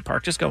don't want you to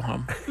park. Just go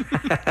home.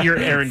 Your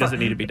errand doesn't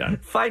need to be done.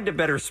 Find a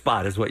better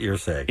spot is what you're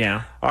saying.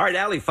 Yeah. All right,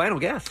 Allie, final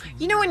guess.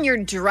 You know when you're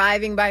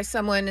driving by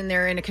someone and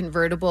they're in a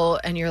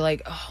convertible and you're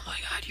like, oh my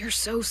God, you're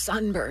so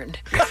sunburned.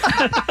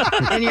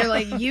 And you're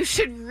like, you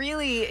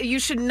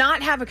should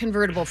not have a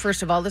convertible,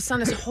 first of all. The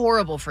sun is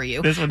horrible for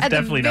you. This one's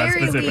definitely not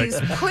specific. At the very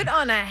least, put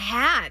on a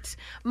hat.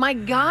 My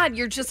God,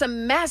 you're just a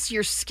mess.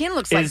 Your skin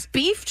looks like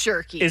beef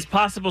jerky. Is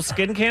possible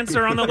skin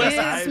cancer on the list?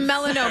 Is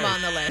melanoma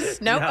on the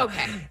list? Nope. No.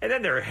 Okay. And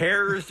then their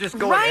hair is just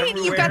going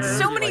everywhere. You've got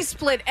so many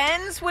split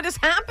ends. What is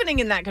happening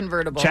in that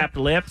convertible? Chapped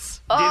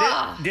lips.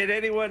 Did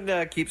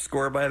anyone keep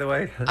score, by the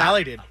way?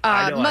 Allie did.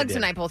 Muggs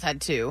and I both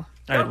had 2.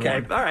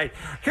 Okay, all right.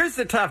 Here's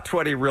the top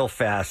 20 real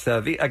fast.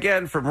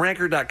 Again, from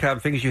Ranker.com,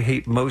 things you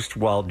hate most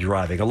while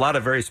driving. A lot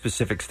of very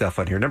specific stuff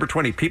on here. Number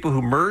 20, people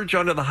who merge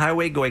onto the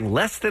highway going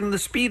less than the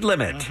speed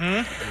limit.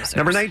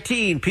 Number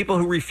 19, people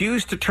who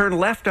refuse to turn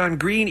left on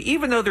green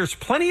even though there's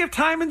plenty of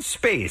time and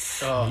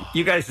space.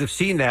 You guys have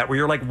seen that where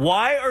you're like,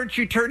 why aren't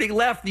you turning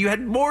left? You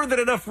had more than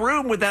enough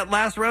room with that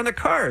last round of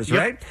cars,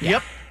 right?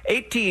 Yep.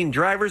 18,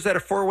 drivers at a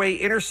four-way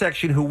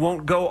intersection who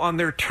won't go on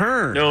their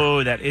turn.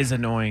 Oh, that is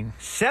annoying.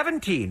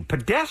 17,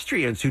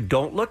 pedestrians who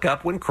don't look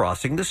up when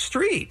crossing the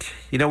street.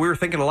 You know, we were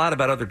thinking a lot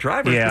about other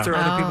drivers because there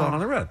are other people out on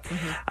the road.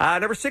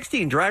 Number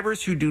 16,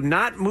 drivers who do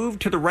not move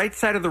to the right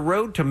side of the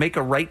road to make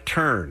a right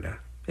turn.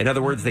 In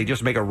other words, they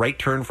just make a right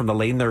turn from the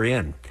lane they're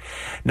in.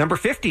 Number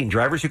 15,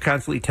 drivers who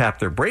constantly tap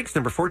their brakes.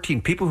 Number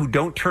 14, people who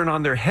don't turn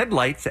on their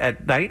headlights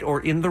at night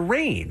or in the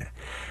rain.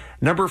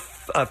 Number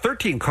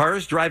 13,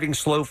 cars driving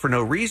slow for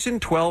no reason.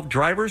 12,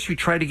 drivers who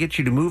try to get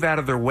you to move out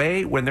of their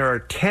way when there are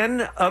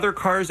 10 other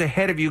cars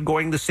ahead of you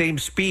going the same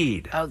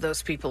speed. Oh,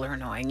 those people are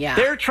annoying, yeah.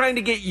 They're trying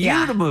to get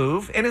you to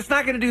move, and it's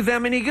not going to do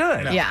them any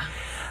good. No. Yeah.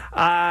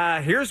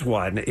 Here's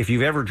one. If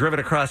you've ever driven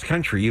across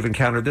country, you've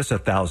encountered this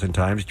 1,000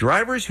 times.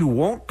 Drivers who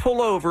won't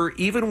pull over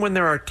even when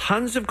there are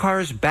tons of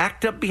cars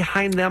backed up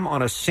behind them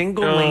on a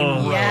single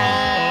lane road.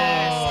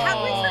 Yes. How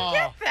do we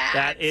forget that?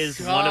 That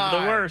is one of the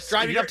worst.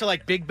 Driving up to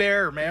like Big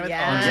Bear or Mammoth.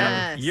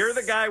 Yes. You're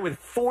the guy with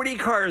 40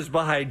 cars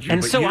behind you.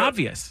 And but so you don't-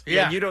 obvious.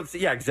 Yeah, you don't see.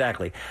 Yeah,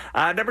 exactly.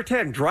 Number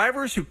 10,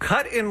 drivers who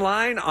cut in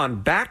line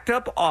on backed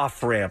up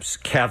off ramps.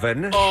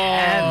 Kevin.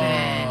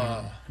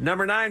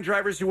 Number 9,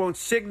 drivers who won't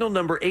signal.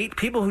 Number 8,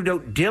 people who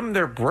don't dim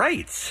their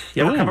brights.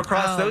 You ever come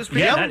across those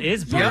people? Yeah, that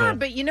is brutal. Yeah,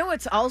 but you know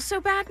what's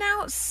also bad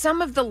now? Some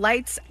of the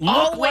lights Look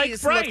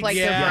always like look like brights.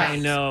 they're Yeah, bright. I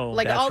know.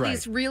 Like That's all right.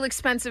 these real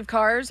expensive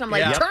cars. I'm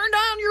like, Yep. turn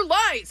down your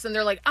lights. And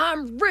they're like,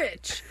 I'm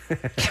rich.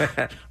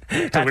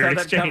 It's a weird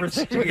That exchange.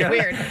 conversation goes.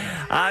 Weird.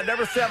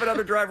 Number 7,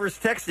 other drivers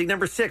texting.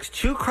 Number 6,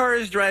 2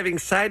 cars driving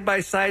side by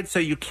side so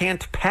you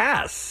can't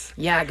pass.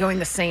 Yeah, going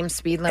the same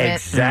speed limit.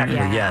 Exactly,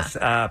 Yeah.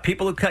 yes.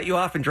 People who cut you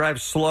off and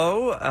drive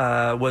slow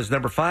was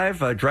number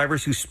 5.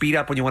 Drivers who speed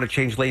up when you want to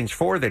change lanes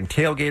 4. Then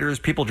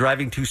tailgaters, people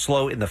driving too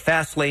slow in the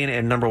fast lane.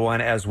 And number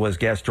 1, as was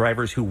guessed,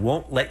 drivers who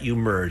won't let you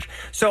merge.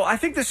 So I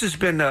think this has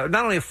been not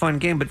only a fun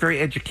game, but very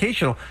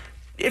educational.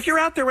 If you're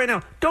out there right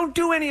now, don't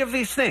do any of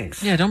these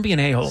things. Yeah, don't be an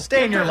a-hole.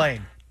 Stay in your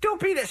lane. Don't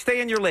be that.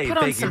 Stay in your lane. Put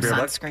on Thank some you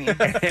very much. sunscreen.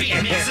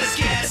 BMX's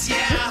guess,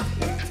 yeah.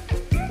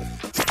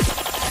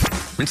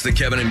 It's the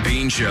Kevin and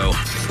Bean Show.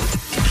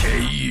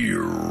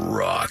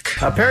 K-Rock.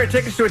 A pair of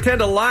tickets to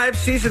attend a live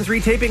season 3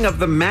 taping of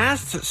The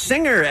Masked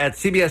Singer at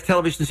CBS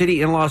Television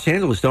City in Los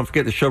Angeles. Don't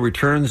forget the show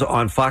returns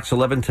on Fox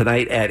 11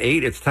 tonight at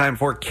 8. It's time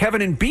for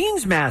Kevin and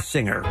Bean's Masked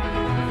Singer.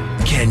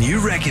 Can you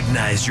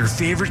recognize your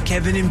favorite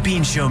Kevin and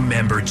Bean Show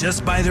member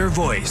just by their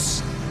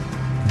voice?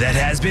 That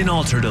has been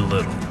altered a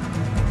little.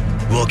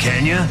 Well,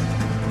 can ya?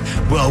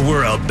 Well,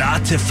 we're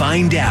about to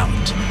find out.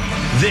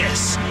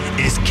 This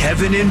is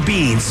Kevin and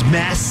Bean's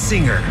Masked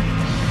Singer.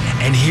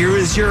 And here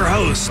is your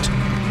host,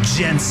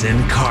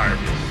 Jensen Karp.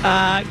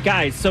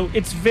 Guys, so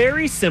it's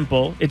very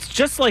simple. It's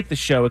just like the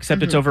show,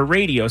 except it's over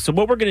radio. So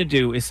what we're going to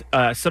do is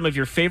some of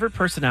your favorite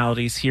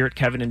personalities here at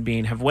Kevin and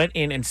Bean have went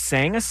in and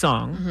sang a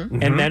song,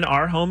 and then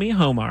our homie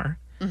Homar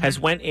has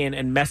went in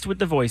and messed with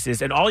the voices,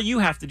 and all you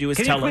have to do is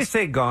Can tell you please us.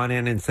 say gone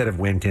in instead of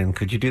went in?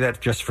 Could you do that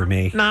just for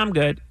me? No, I'm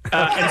good.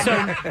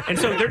 And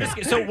so they're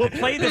just so we'll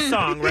play the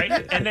song, right?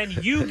 And then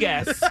you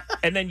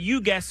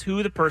guess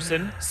who the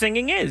person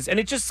singing is, and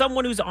it's just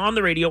someone who's on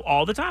the radio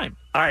all the time.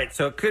 All right,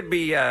 so it could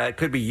be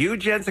you,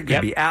 Jensen,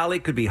 could be Allie,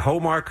 could be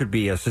Homar, could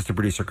be assistant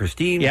producer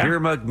Christine,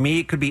 Irma,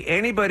 me, could be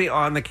anybody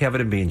on the Kevin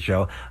and Bean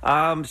Show.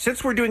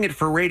 Since we're doing it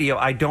for radio,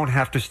 I don't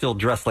have to still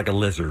dress like a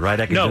lizard, right?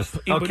 I can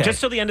just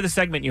till the end of the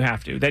segment you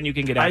have to. Then you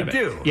can get out of it. I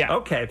do. Yeah.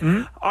 Okay.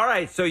 All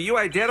right. So you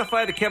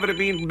identify the Kevin and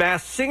Bean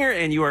Masked Singer,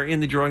 and you are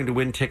in the drawing to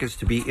win tickets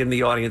to be in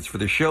the audience for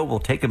the show. We'll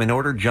take them in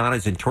order. John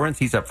is in Torrance.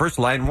 He's up first,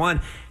 line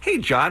 1. Hey,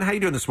 John, how you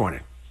doing this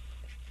morning?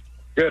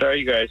 Good. How are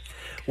you guys?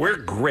 We're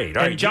great.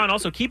 All And right, John,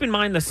 also keep in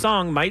mind the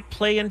song might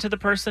play into the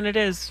person it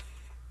is.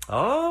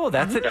 Oh,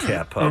 that's a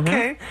tip.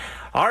 Okay.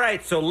 All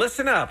right. So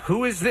listen up.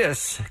 Who is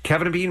this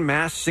Kevin and Bean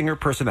Masked Singer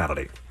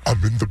personality?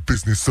 I'm in the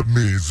business of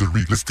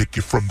misery. Let's take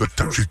it from the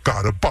top. She's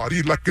got a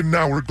body like an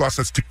hourglass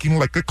that's ticking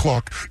like a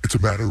clock. It's a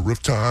matter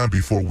of time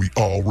before we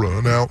all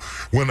run out.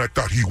 When I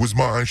thought he was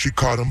mine, she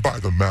caught him by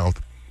the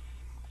mouth.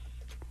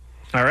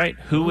 All right.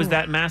 Who was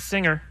that masked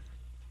singer?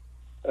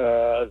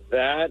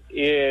 That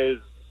is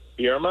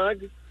Beer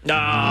Mug.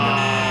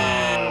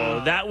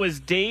 No, that was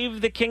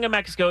Dave, the King of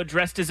Mexico,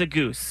 dressed as a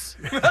goose.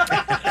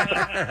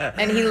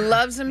 And he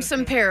loves him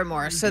some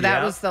Paramore, so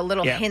that was the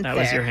little hint that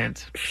there. was your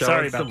hint. Show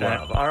Sorry us about some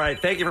that. love. All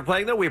right. Thank you for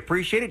playing, though. We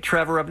appreciate it.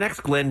 Trevor up next.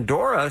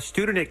 Glendora,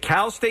 student at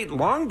Cal State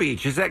Long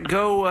Beach. Is that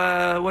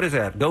what is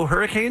that? Go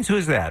Hurricanes? Who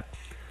is that?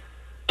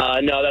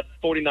 No, that's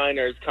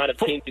 49ers kind of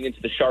changing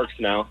into the Sharks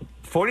now.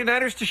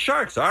 49ers to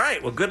Sharks. All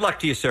right. Well, good luck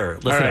to you, sir.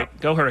 Listen All right. up.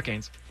 Go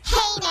Hurricanes. Hey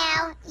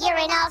now, you're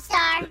an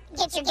all-star.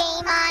 Get your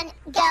game on,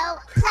 go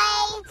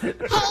play.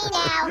 Hey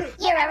now,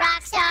 you're a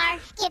rock star.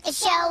 Get the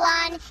show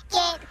on,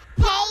 get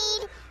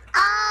paid.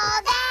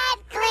 All that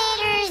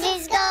glitters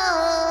is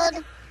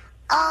gold.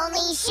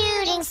 Only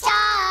shooting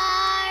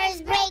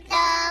stars break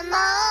the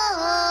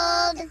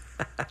mold.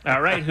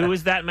 All right. Who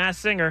is that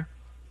masked singer?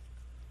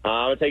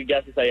 I'm going to take a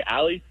guess and say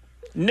Allie.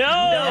 No,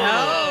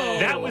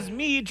 that was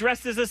me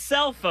dressed as a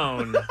cell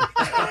phone.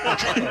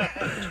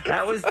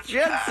 That was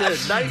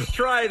Jensen. Nice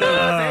try, though.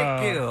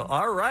 Thank you.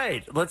 All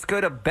right. Let's go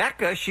to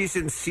Becca. She's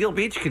in Seal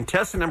Beach,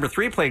 contestant number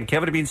 3, playing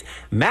Kevin and Bean's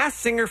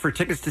Masked Singer for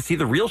tickets to see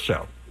the real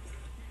show.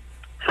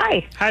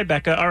 Hi. Hi,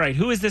 Becca. All right.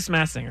 Who is this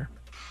masked singer?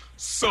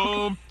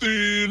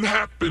 Something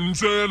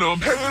happens and I'm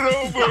head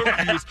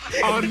over heels.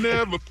 I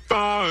never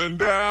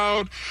find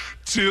out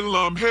till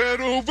I'm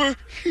head over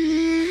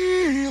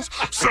heels.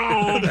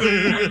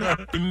 Something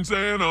happens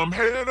and I'm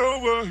head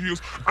over heels.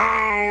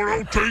 Oh,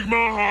 don't take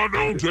my heart,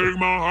 don't take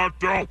my heart,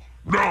 don't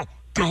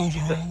throw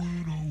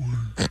it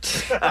away.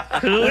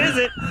 Who is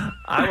it?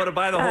 I want to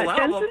buy the whole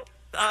album.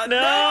 No!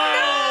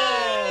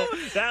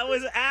 That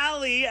was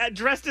Allie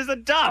dressed as a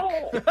duck.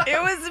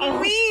 It was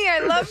me.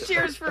 I love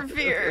Tears for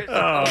Fears.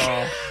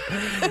 Oh.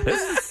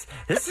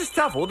 This is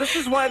tough. Well, this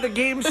is why the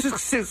game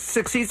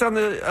succeeds on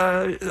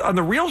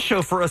the real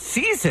show for a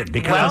season.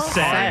 Because Well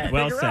said.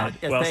 Well said.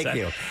 Yes, Well thank said.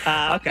 you.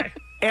 Okay.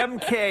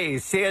 MK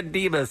San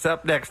Dimas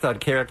up next on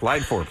Carrick.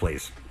 Line 4,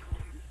 please.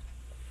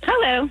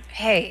 Hello.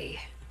 Hey.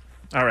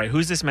 All right.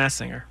 Who's this mass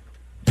singer?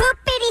 Poop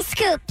diddy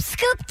scoop,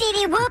 scoop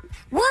diddy whoop,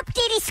 whoop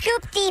diddy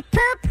scoop dee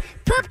poop,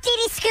 poop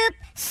diddy scoop,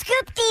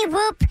 scoop dee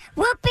whoop,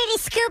 whoop diddy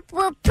scoop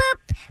whoop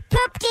poop,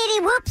 poop diddy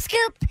whoop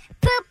scoop,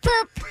 poop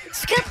poop,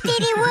 scoop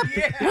diddy whoop,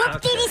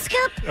 whoop diddy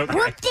scoop,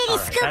 whoop diddy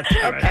scoop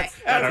poop.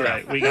 All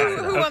right. We got it.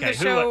 Who on the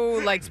show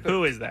likes poop?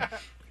 Who is that?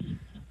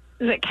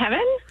 Is it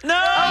Kevin? No!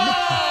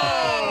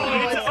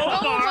 It's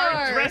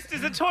Omar dressed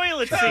as a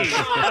toilet seat.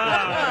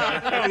 Oh,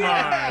 come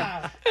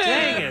on.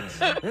 Dang it.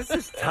 This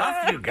is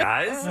tough, you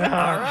guys. All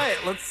right,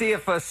 let's see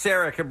if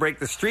Sarah can break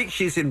the streak.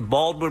 She's in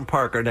Baldwin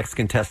Park, our next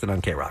contestant on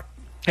K-Rock.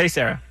 Hey,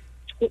 Sarah.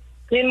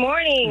 Good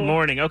morning.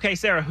 Morning. Okay,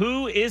 Sarah,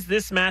 who is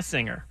this mass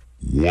singer?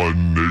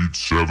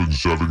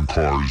 1877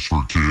 Cars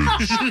for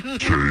Kids.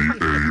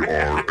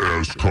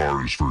 KARS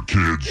Cars for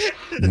Kids.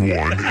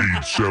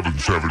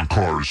 1877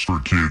 Cars for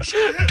Kids.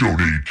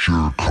 Donate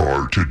your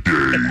car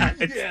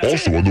today.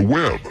 Also on the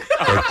web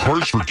at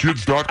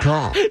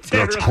carsforkids.com.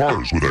 That's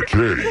cars with a K.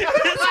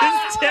 This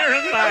is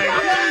terrifying.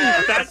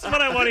 That's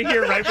what I want to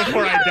hear right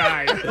before I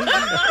die.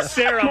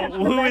 Sarah,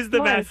 who is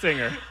the mass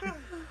singer?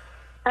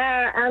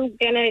 I'm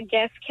gonna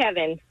guess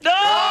Kevin. No!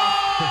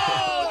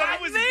 That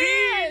was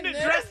Bean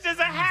dressed as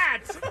a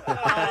hat.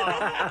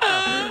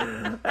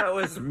 That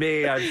was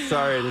me, I'm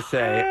sorry to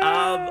say.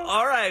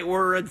 All right,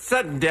 we're at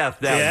sudden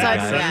death now.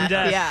 Yeah, sudden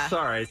death. Yeah.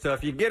 Sorry, so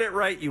if you get it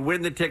right, you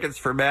win the tickets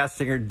for Mass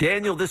Singer.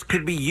 Daniel, this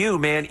could be you,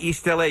 man.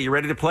 East LA, you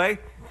ready to play?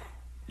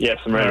 Yes,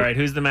 I'm ready. All right,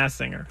 who's the mass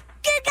singer?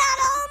 Good God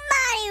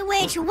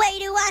Almighty, which way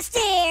do I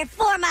steer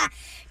for my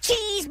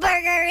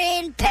cheeseburger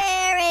in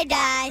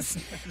paradise?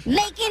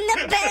 Making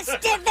the best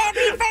of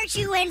every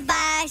virtue and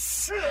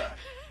vice.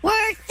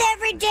 Worth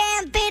every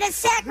damn bit of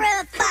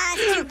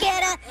sacrifice to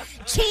get a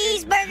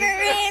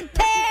cheeseburger in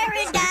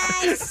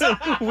paradise. The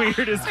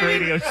weirdest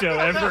radio show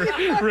ever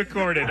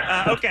recorded.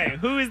 Okay,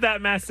 who is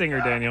that mass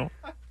singer, Daniel?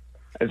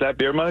 Is that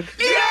Beer Mug?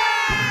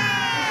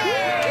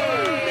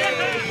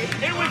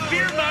 It was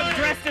Beer Mug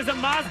dressed as a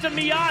Mazda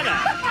Miata.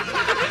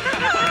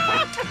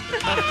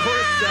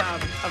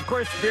 Of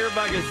course, Beer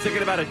Mug is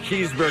thinking about a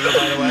cheeseburger,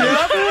 by the way.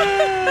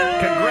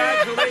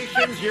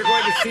 Congratulations, you're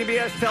going to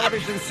CBS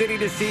Television City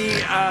to see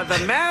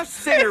The Masked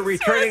Singer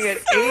returning at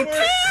 8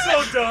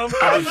 So dumb.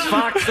 on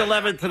Fox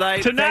 11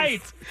 tonight.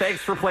 Tonight.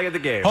 Thanks for playing the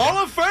game. Hall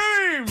of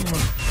Fame!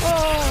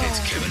 It's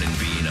Kevin and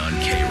Bean on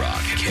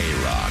K-Rock.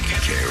 K-Rock.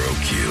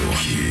 K-R-O-Q.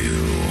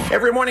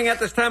 Every morning at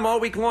this time, all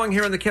week long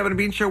here on the Kevin and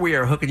Bean Show, we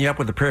are hooking you up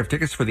with a pair of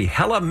tickets for the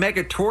Hella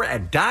Mega Tour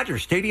at Dodger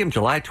Stadium,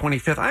 July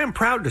 25th. I am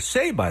proud to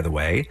say, by the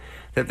way,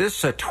 that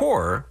this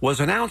tour was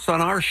announced on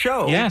our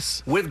show.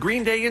 Yes. With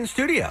Green Day in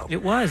studio.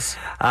 It was.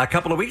 A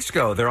couple of weeks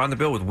ago, they're on the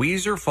bill with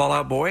Weezer, Fall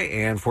Out Boy,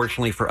 and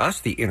fortunately for us,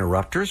 the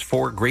Interrupters.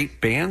 4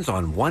 great bands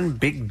on one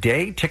big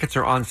day. Tickets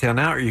are on sale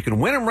now, or you can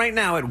win them right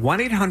now at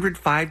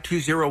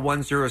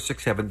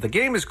 1-800-520-1067. The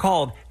game is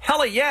called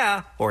Hella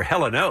Yeah or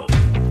Hella No.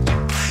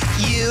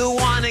 You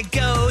wanna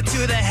go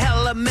to the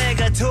Hella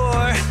Mega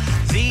Tour?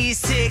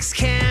 These tickets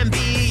can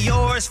be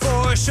yours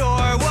for sure.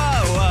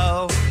 Whoa,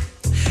 whoa.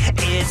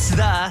 It's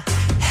the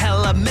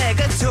Hella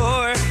Mega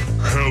Tour.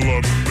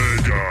 Hella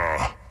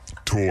Mega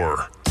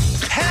Tour.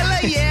 Hella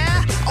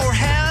yeah or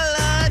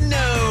hella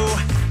no.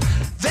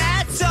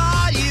 That's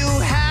all you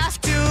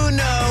have to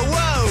know.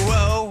 Whoa,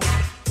 whoa.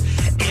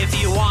 If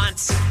you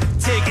want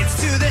tickets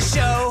to the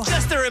show,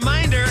 just a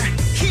reminder,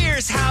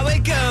 here's how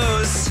it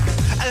goes.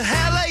 A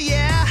hella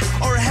yeah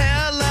or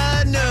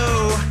hella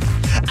no.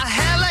 A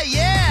hella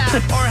yeah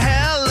or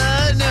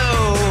hella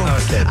no.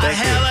 Okay, a thank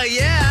you. hella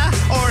yeah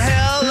or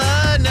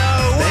hella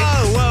no.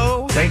 Whoa,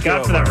 whoa. Thank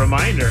God for that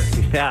reminder.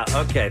 Yeah,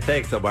 okay.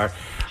 Thanks, Omar.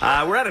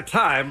 We're out of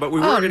time, but we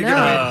were Oh, going to no.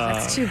 get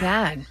That's too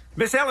bad.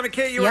 Miss Alan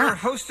McKay, you are our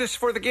hostess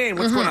for the game.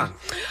 What's going on?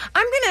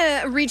 I'm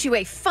going to read you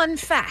a fun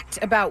fact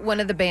about one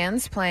of the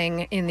bands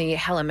playing in the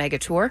Hella Mega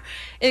Tour.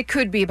 It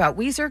could be about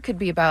Weezer, could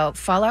be about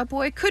Fall Out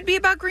Boy, could be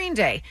about Green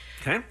Day.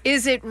 Okay.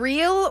 Is it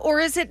real or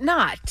is it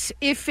not?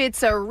 If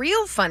it's a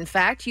real fun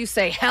fact, you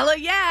say hella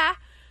yeah.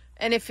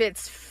 And if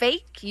it's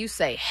fake, you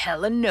say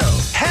hella no.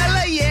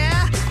 Hella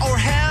yeah or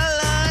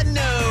hella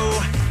no.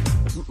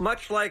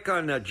 Much like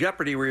on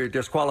Jeopardy, where you're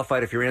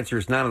disqualified if your answer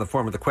is not in the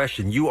form of the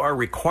question, you are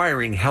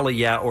requiring hella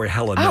yeah or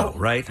hella no,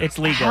 right? It's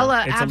legal.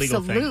 Hella it's a legal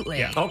thing. absolutely.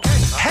 Yeah. Okay.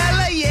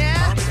 Hella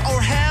yeah or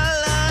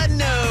hella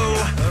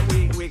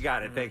no. We got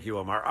got it. Thank you,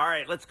 Omar. All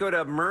right, let's go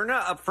to Myrna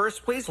up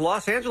first, please.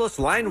 Los Angeles,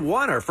 line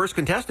 1, our first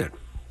contestant.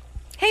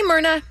 Hey,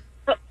 Myrna.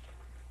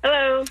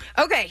 Hello.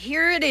 Okay,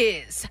 here it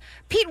is.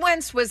 Pete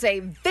Wentz was a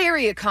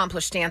very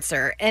accomplished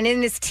dancer, and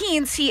in his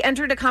teens, he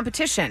entered a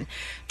competition.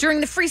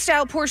 During the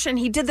freestyle portion,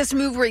 he did this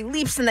move where he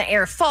leaps in the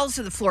air, falls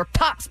to the floor,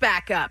 pops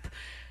back up.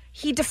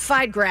 He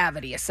defied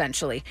gravity,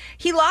 essentially.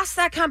 He lost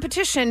that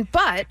competition,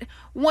 but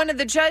one of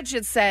the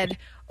judges said,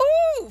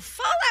 "Ooh,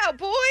 Fallout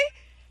Boy!"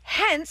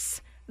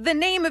 Hence, the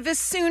name of his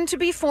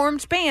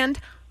soon-to-be-formed band,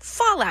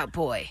 Fallout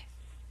Boy.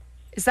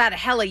 Is that a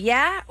hella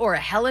yeah or a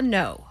hella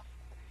no?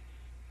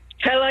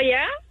 Hella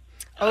yeah?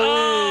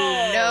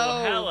 Oh,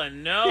 no. Hella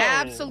no.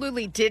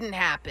 Absolutely didn't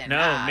happen.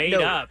 No, made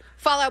up.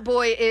 Fallout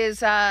Boy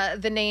is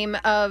the name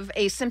of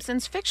a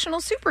Simpsons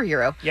fictional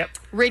superhero. Yep.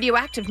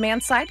 Radioactive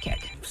Man's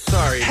sidekick.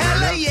 Sorry,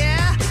 Hella Myrna.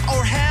 yeah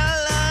or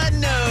hella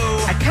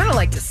no? I'd kind of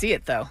like to see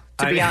it, though,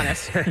 to be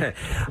honest.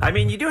 I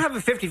mean, you do have a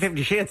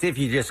 50-50 chance if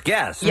you just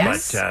guess.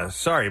 Yes. But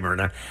sorry,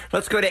 Myrna.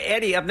 Let's go to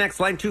Eddie up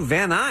next, line 2,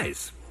 Van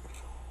Nuys.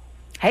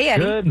 Hey,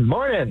 Eddie. Good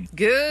morning.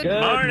 Good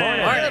morning.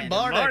 Good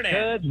morning.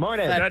 Good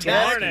morning.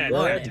 Fantastic.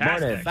 Good Fantastic.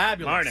 morning.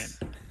 Fabulous.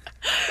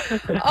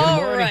 All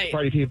morning, right.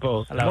 party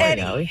people. Hello. Good morning,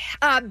 Eddie,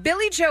 Allie.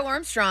 Billy Joe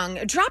Armstrong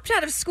dropped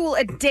out of school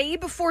a day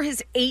before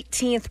his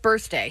 18th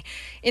birthday.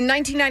 In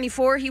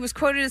 1994, he was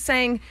quoted as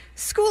saying,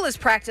 "School is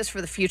practice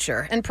for the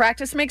future, and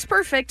practice makes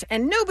perfect,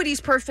 and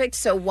nobody's perfect,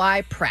 so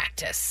why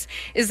practice?"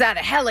 Is that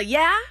a hella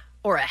yeah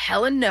or a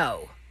hella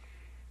no?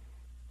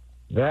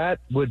 That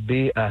would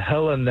be a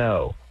hella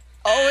no.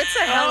 Oh, it's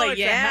a hella it's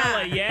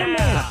yeah. a hella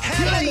yeah.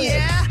 Hella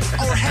yeah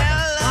or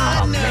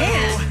hella Oh, no?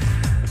 man.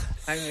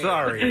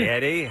 Sorry,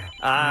 Eddie.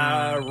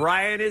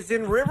 Ryan is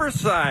in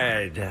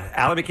Riverside.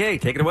 Allie McKay,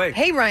 take it away.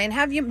 Hey, Ryan, how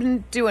have you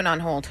been doing on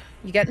hold?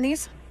 You getting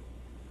these?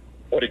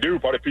 What do you do,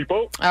 party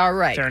people? All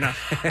right. Fair enough.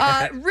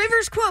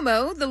 Rivers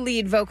Cuomo, the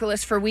lead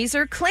vocalist for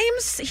Weezer,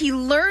 claims he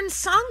learned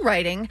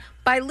songwriting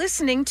by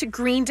listening to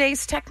Green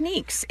Day's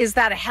techniques. Is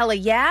that a hella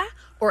yeah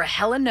or a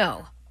hella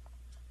no?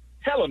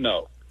 Hella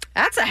no.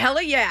 That's a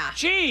hella yeah.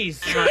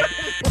 Jeez.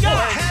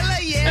 Hella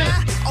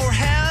yeah or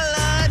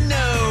hella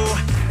no?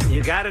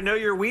 You got to know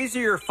your Weezer,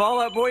 your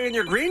Fallout Boy, and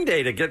your Green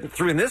Day to get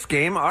through in this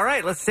game. All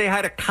right, let's say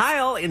hi to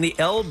Kyle in the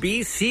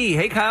LBC.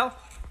 Hey, Kyle.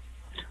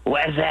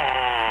 What's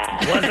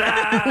that? What's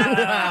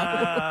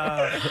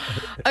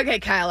up? Okay,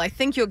 Kyle, I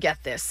think you'll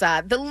get this.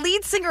 The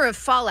lead singer of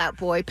Fallout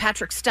Boy,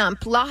 Patrick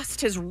Stump, lost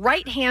his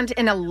right hand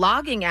in a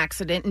logging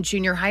accident in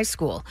junior high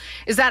school.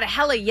 Is that a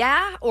hella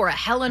yeah or a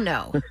hella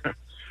no?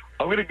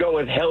 I'm going to go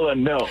with hella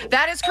no.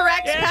 That is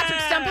correct. Yeah. Patrick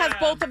Stump has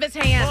both of his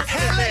hands.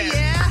 Hella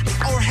yeah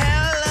or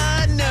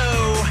hella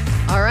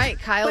no? All right,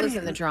 Kyle is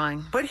in the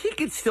drawing. But he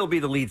could still be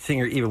the lead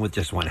singer even with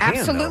just one hand,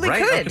 Absolutely though,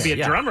 right? could. Could be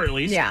a drummer at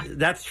least. Yeah.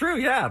 That's true,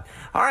 yeah.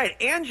 All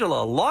right,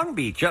 Angela, Long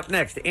Beach, up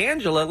next.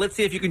 Angela, let's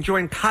see if you can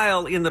join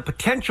Kyle in the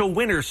potential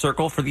winner's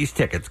circle for these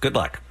tickets. Good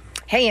luck.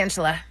 Hey,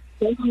 Angela.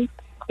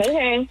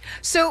 Hey.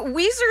 So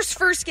Weezer's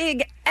first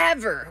gig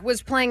ever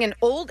was playing an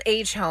old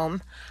age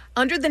home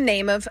under the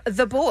name of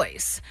The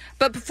Boys.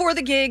 But before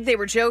the gig, they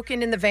were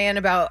joking in the van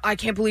about, I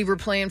can't believe we're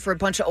playing for a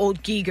bunch of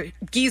old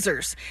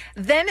geezers.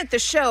 Then at the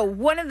show,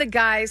 one of the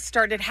guys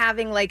started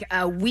having like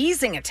a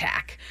wheezing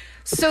attack.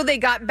 So they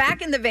got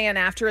back in the van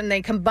after and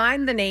they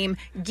combined the name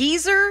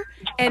Geezer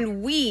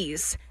and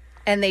Wheeze.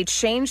 And they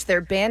changed their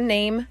band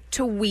name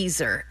to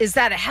Weezer. Is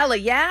that a hella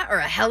yeah or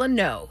a hella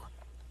no?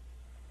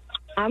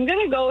 I'm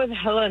going to go with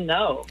hella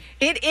no.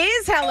 It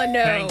is hella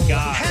no. Thank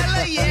God.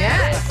 Hella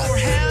yeah or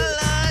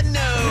hella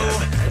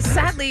no?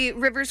 Sadly,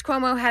 Rivers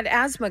Cuomo had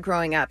asthma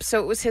growing up, so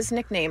it was his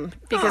nickname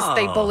because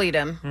they bullied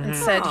him and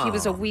said he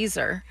was a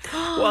Weezer.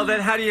 Well,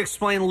 then how do you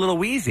explain Little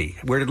Wheezy?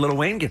 Where did Little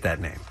Wayne get that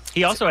name?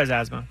 He also has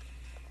asthma.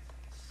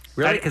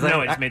 Really?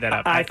 I just made that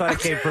up. I thought it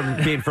came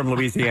from being from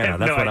Louisiana.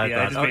 That's no what idea.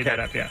 I I thought. just made that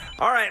up, yeah.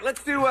 All right,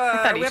 let's do. I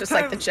thought he we was have just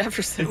like time- the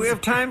Jeffersons. We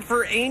have time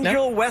for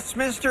Angel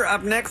Westminster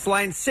up next,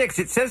 line 6.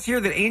 It says here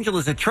that Angel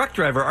is a truck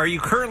driver. Are you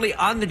currently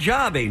on the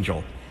job,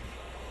 Angel?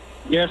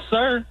 Yes,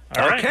 sir.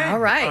 All right. Okay. All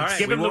right.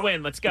 Give We him the won't-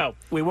 win. Let's go.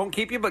 We won't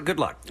keep you, but good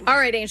luck. All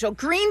right, Angel.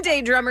 Green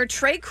Day drummer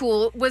Trey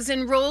Cool was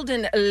enrolled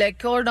in Le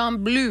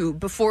Cordon Bleu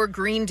before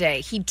Green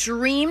Day. He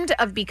dreamed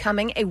of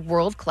becoming a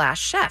world-class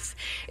chef.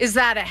 Is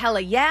that a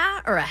hella yeah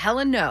or a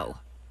hella no?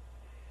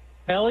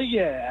 Hell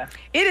yeah.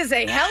 It is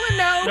a hella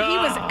no. He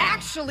was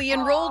actually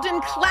enrolled in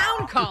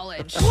clown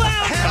college.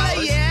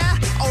 Hella yeah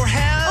or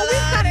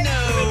hella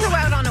Can we go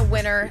out on a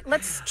winner?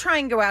 Let's try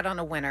and go out on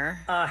a winner.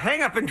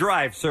 Hang up and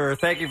drive, sir.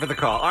 Thank you for the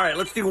call. All right,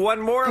 let's do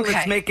one more. Okay.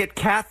 Let's make it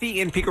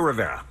Kathy in Pico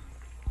Rivera.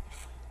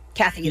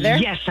 Kathy, you there?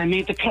 Yes, I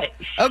made the cut.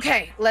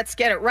 Okay, let's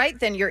get it right.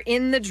 Then you're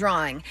in the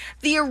drawing.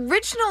 The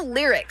original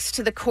lyrics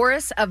to the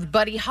chorus of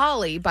Buddy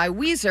Holly by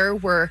Weezer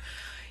were,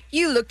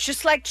 "You look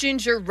just like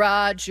Ginger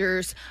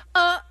Rogers.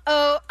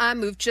 Uh-oh, I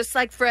move just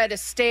like Fred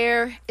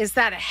Astaire." Is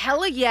that a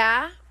hella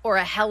yeah or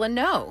a hella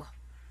no?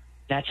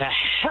 That's a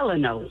hella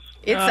no.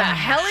 It's a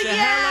hella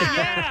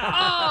yeah.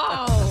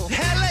 Oh.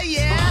 Hella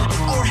yeah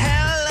or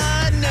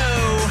hella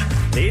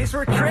no? These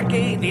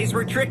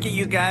were tricky,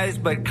 you guys,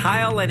 but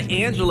Kyle and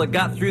Angela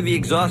got through the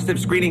exhaustive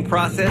screening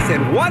process,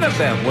 and one of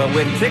them will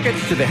win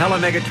tickets to the Hella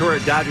Mega Tour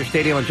at Dodger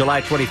Stadium on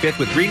July 25th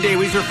with Green Day,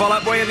 Weezer, Fall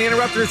Out Boy, and the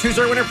Interrupters. Who's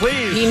our winner,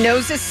 please? He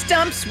knows his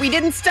stumps. We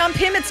didn't stump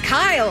him. It's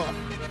Kyle.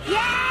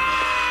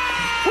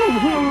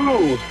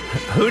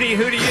 Hooty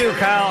you,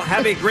 Kyle.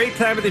 Have a great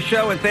time at the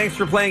show, and thanks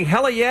for playing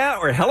Hella Yeah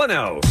or Hella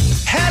No.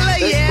 Hella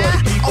yeah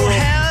or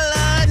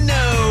hella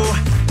no.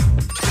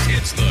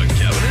 It's the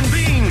Kevin and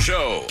Bean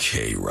Show.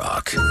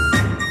 K-Rock.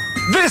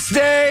 This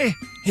day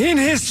in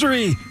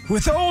history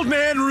with Old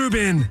Man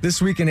Reuben.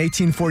 This week in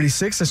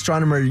 1846,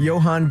 astronomer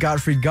Johann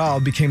Gottfried Galle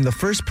became the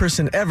first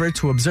person ever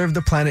to observe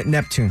the planet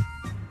Neptune.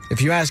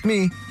 If you ask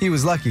me, he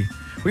was lucky.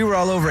 We were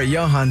all over at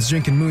Johann's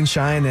drinking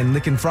moonshine and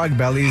licking frog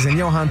bellies, and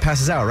Johann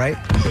passes out,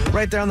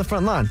 right there on the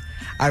front lawn.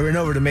 I ran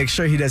over to make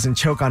sure he doesn't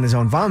choke on his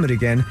own vomit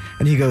again,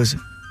 and he goes,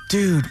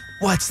 "Dude,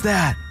 what's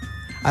that?"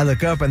 I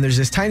look up and there's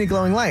this tiny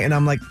glowing light, and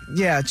I'm like,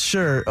 "Yeah,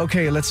 sure,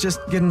 okay, let's just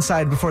get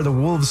inside before the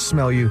wolves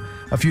smell you."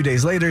 A few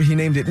days later, he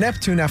named it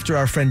Neptune after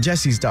our friend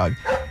Jesse's dog.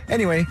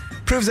 Anyway,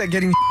 proves that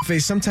getting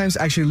faced sometimes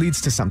actually leads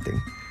to something.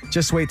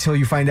 Just wait till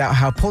you find out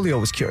how polio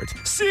was cured.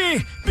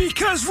 See,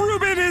 because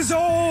Reuben is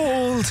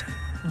old.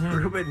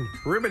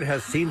 Reuben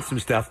has seen some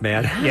stuff,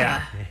 man.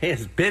 Yeah. He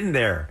has been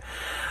there.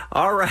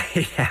 All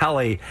right,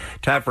 Allie,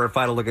 time for a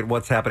final look at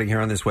what's happening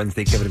here on this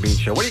Wednesday Kevin and Bean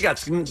Show. What do you got?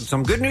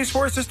 Some good news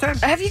for us this time?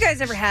 Have you guys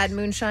ever had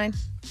moonshine?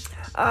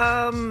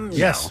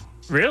 Yes. No.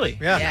 Really?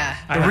 Yeah.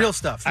 Yeah. The real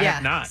stuff. I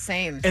have not.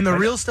 Same. And the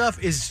real stuff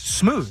is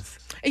smooth.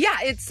 Yeah,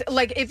 it's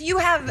like if you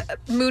have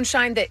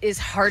moonshine that is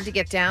hard to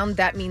get down,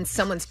 that means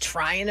someone's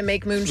trying to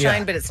make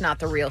moonshine, but it's not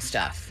the real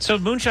stuff. So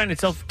moonshine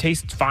itself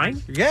tastes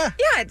fine? Yeah.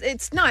 Yeah,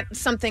 it's not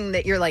something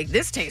that you're like,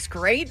 this tastes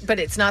great,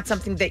 but it's not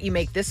something that you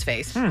make this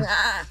face.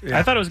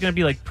 I thought it was going to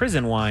be like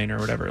prison wine or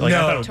whatever. Like, No.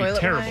 I thought it would Toilet be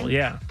terrible. wine?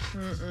 Yeah.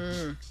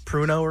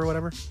 Pruno or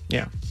whatever.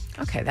 Yeah.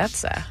 Okay,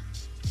 that's a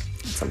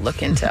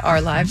look into our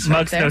lives right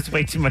Muggs there. knows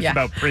way too much Yeah.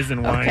 about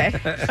prison wine.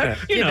 Okay.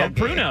 You know,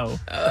 Give it me. Pruno.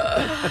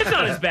 It's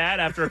not as bad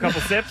after a couple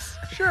sips.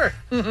 Sure.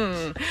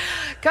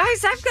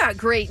 Guys, I've got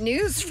great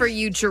news for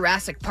you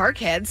Jurassic Park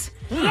heads.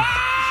 The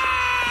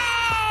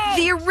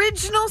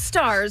original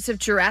stars of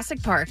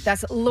Jurassic Park,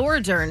 that's Laura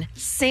Dern,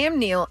 Sam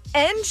Neill,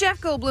 and Jeff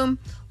Goldblum,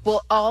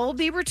 will all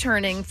be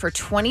returning for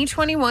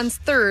 2021's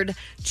third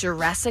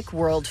Jurassic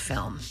World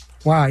film.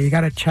 Wow, you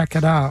got to check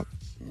it out.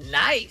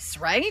 Nice,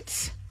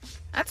 right?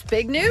 That's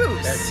big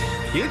news. That's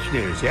huge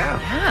news, yeah.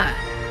 Yeah.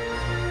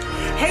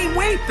 Hey,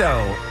 wait,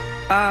 though.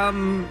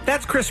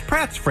 That's Chris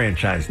Pratt's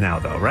franchise now,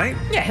 though, right?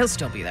 Yeah, he'll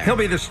still be there. He'll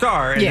be the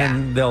star, and Yeah.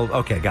 then they'll...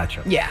 Okay,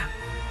 gotcha. Yeah.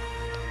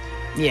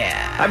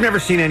 Yeah. I've never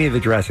seen any of the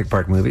Jurassic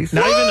Park movies.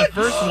 Not even the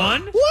first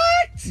one?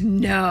 What?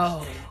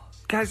 No.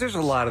 Guys, there's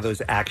a lot of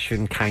those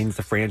action kinds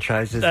of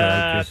franchises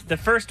that I just... The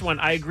first one,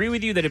 I agree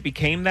with you that it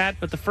became that,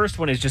 but the first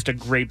one is just a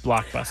great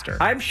blockbuster.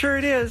 I'm sure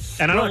it is.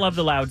 And I Look. don't love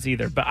the Louds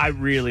either, but I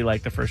really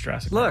like the first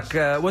Jurassic Park. Look,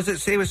 it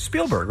was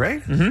Spielberg,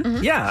 right?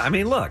 Mm-hmm. Yeah, I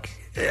mean, look,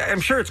 I'm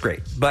sure it's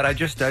great, but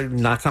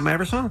not something I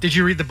ever saw. Did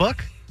you read the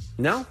book?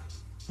 No.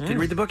 Didn't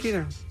read the book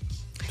either.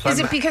 So Is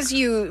it because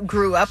you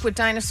grew up with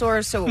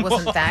dinosaurs, so it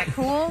wasn't that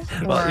cool?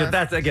 Well, Or-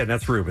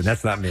 that's Reuben.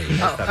 That's not me.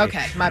 That's not me.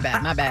 okay. My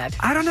bad.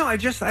 I don't know.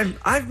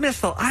 I've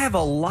missed. I have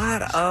a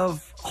lot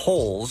of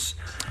holes.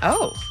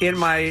 In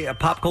my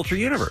pop culture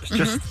universe,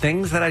 just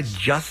things that I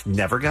just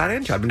never got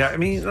into. I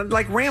mean,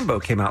 like Rambo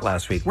came out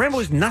last week. Rambo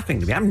is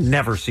nothing to me. I've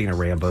never seen a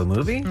Rambo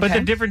movie. But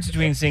the difference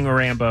between seeing a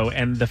Rambo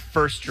and the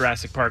first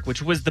Jurassic Park,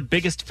 which was the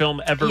biggest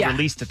film ever Yeah.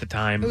 released at the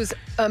time. It was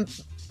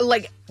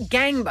like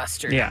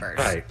gangbuster numbers.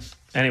 Right.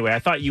 Anyway, I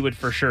thought you would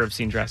for sure have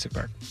seen Jurassic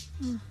Park.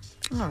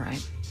 All right.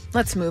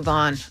 Let's move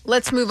on.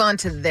 Let's move on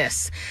to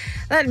this.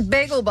 That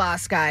Bagel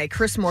Boss guy,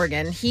 Chris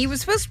Morgan, he was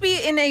supposed to be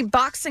in a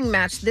boxing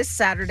match this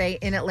Saturday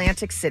in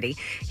Atlantic City.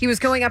 He was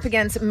going up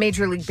against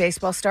Major League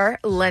Baseball star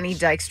Lenny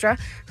Dykstra,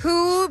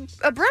 who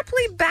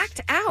abruptly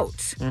backed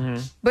out.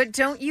 But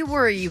don't you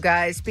worry, you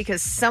guys,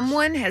 because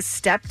someone has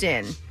stepped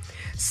in.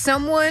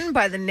 Someone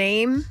by the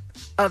name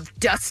of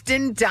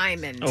Dustin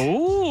Diamond.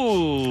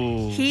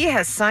 Oh. He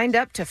has signed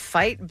up to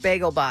fight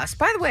Bagel Boss.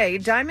 By the way,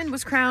 Diamond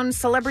was crowned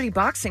celebrity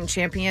boxing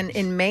champion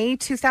in May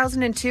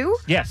 2002.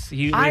 Yes,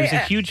 it was a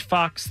huge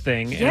Fox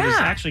thing, and it was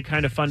actually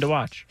kind of fun to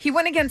watch. He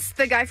went against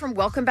the guy from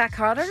Welcome Back,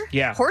 Kotter?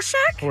 Yeah.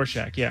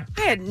 Horshack? Yeah.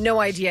 I had no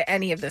idea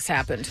any of this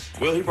happened.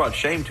 Well, he brought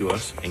shame to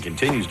us and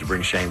continues to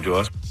bring shame to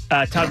us.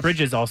 Todd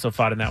Bridges also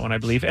fought in that one, I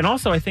believe. And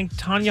also, I think,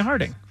 Tanya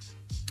Harding.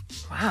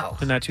 Wow.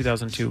 In that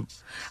 2002.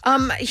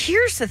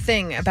 Here's the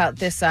thing about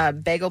this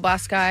Bagel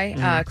Boss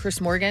guy, Chris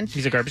Morgan.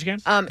 He's a garbage can?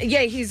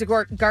 Yeah, he's a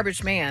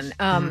garbage man.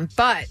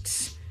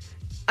 But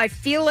I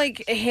feel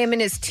like him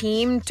and his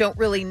team don't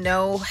really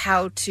know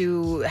how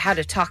to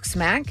talk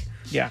smack.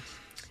 Yeah.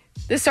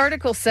 This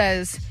article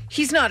says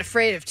he's not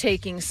afraid of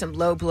taking some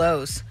low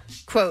blows.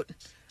 Quote,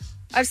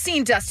 I've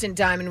seen Dustin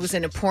Diamond was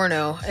in a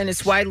porno, and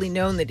it's widely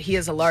known that he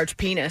has a large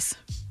penis.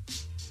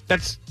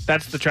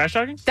 That's the trash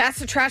talking? That's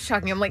the trash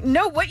talking. I'm like,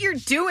 no, what you're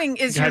doing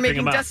is You're you're hyping making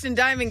him up. Dustin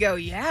Diamond go,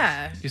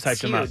 yeah. You hyped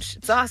it's him up. huge.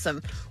 It's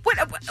awesome.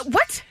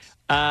 What?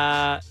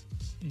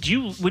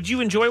 Would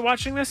you enjoy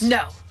watching this?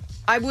 No,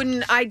 I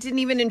wouldn't. I didn't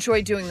even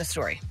enjoy doing the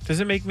story. Does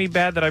it make me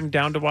bad that I'm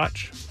down to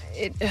watch?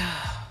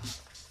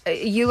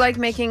 You like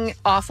making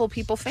awful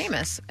people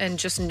famous, and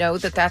just know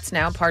that that's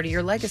now part of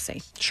your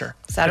legacy. Sure.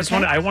 Is that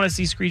okay? I want to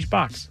see Screech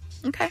Box.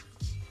 Okay.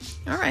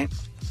 All right.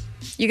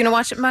 You gonna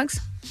watch it, Muggs?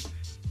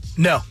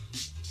 No.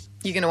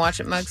 You gonna watch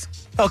it, Muggs?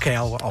 Okay,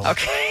 I'll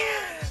Okay.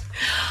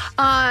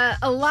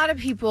 A lot of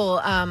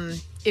people,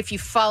 if you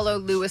follow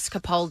Louis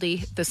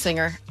Capaldi, the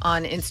singer,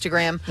 on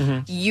Instagram,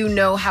 you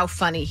know how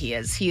funny he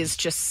is. He is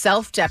just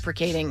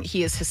self-deprecating.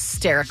 He is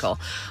hysterical.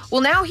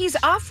 Well, now he's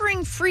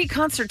offering free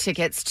concert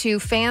tickets to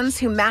fans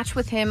who match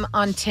with him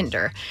on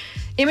Tinder.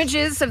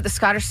 Images of the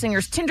Scottish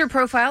singer's Tinder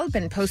profile have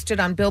been posted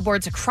on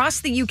billboards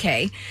across the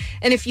UK.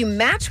 And if you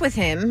match with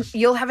him,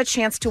 you'll have a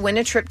chance to win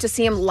a trip to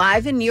see him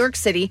live in New York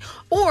City,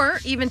 or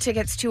even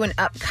tickets to an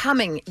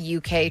upcoming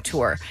UK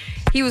tour.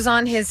 He was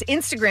on his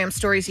Instagram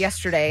stories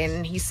yesterday,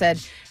 and he said,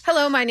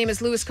 "Hello, my name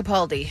is Louis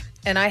Capaldi,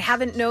 and I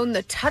haven't known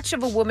the touch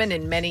of a woman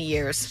in many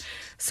years.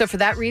 So for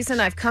that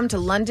reason, I've come to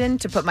London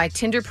to put my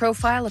Tinder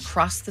profile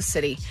across the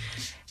city."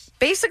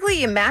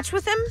 Basically, you match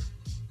with him,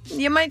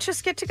 you might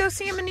just get to go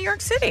see him in New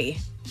York City.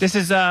 This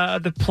is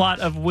the plot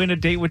of Win a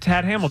Date with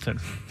Tad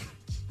Hamilton.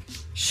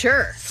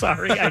 Sure.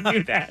 Sorry, I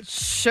knew that.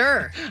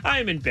 Sure.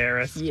 I'm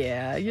embarrassed.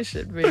 Yeah, you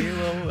should be a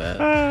little bit.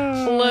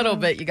 A little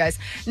bit, you guys.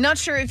 Not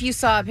sure if you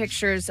saw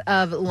pictures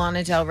of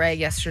Lana Del Rey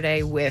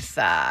yesterday with,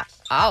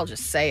 I'll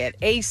just say it,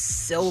 a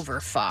silver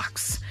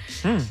fox.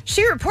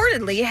 She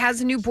reportedly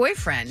has a new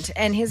boyfriend,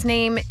 and his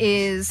name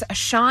is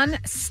Sean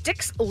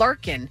Styx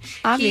Larkin.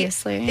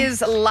 Obviously. He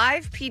is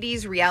Live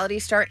PD's reality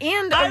star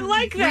and I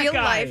like that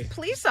real-life guy.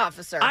 police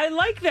officer. I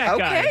like that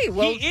guy. Okay,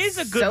 well, he is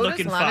a so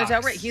good-looking does Lana fox.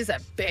 Del Rey. He's a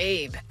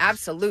babe.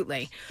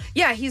 Absolutely.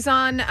 Yeah, he's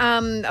on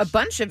a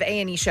bunch of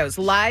A&E shows.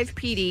 Live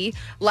PD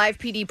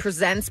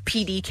presents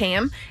PD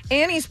Cam,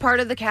 and he's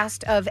part of the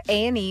cast of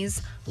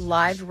A&E's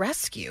Live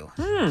Rescue.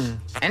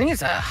 And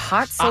he's a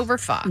hot silver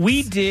fox.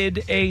 We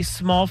did a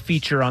small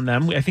feature on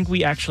them. I think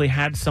we actually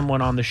had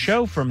someone on the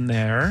show from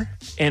there,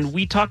 and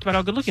we talked about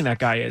how good looking that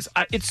guy is.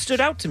 It stood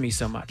out to me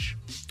so much.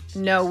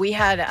 No, we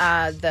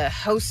had the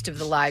host of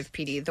the Live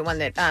PD, the one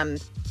that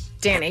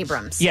Dan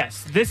Abrams.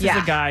 Yes, this is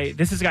a guy.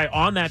 This is a guy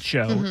on that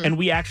show, and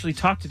we actually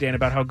talked to Dan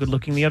about how good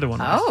looking the other one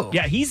was. Oh,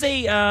 yeah, he's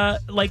a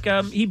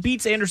he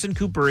beats Anderson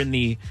Cooper in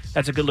the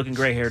that's a good looking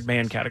gray haired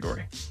man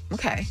category.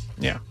 Okay.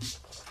 Yeah.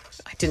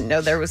 I didn't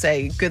know there was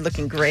a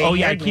good-looking gray. Oh,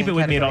 yeah, I keep it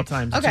with me at all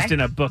times. Okay. Just in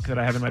a book that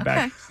I have in my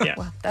bag. Okay. Yeah.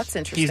 Well, that's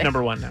interesting. He's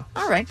number one now.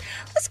 All right.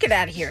 Let's get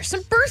out of here.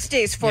 Some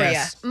birthdays for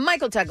Yes. you.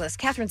 Michael Douglas,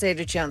 Catherine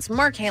Zeta-Jones,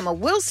 Mark Hamill,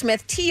 Will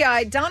Smith,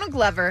 T.I., Donald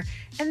Glover,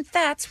 and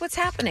that's what's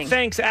happening.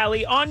 Thanks,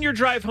 Allie. On your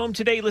drive home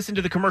today, listen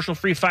to the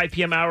commercial-free 5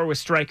 p.m. hour with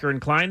Stryker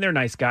and Klein. They're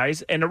nice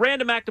guys. And a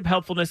random act of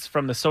helpfulness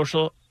from the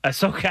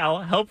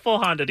SoCal Helpful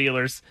Honda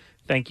dealers.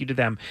 Thank you to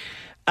them.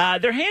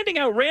 They're handing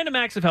out random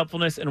acts of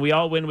helpfulness, and we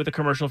all win with a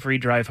commercial-free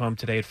drive home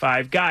today at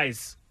 5.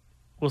 Guys,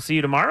 we'll see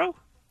you tomorrow?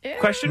 Yeah.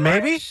 Question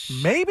mark?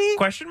 Maybe?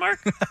 Question mark?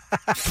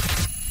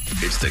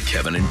 It's the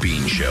Kevin and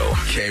Bean Show.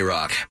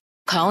 K-Rock.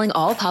 Calling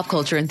all pop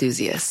culture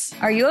enthusiasts.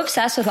 Are you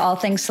obsessed with all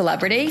things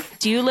celebrity?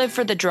 Do you live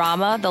for the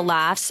drama, the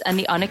laughs, and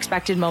the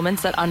unexpected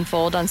moments that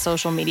unfold on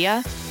social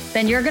media?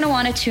 Then you're going to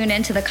want to tune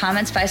in to the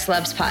Comments by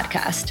Celebs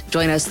podcast.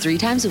 Join us 3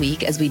 times a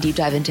week as we deep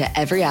dive into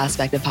every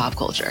aspect of pop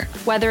culture.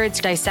 Whether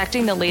it's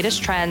dissecting the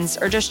latest trends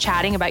or just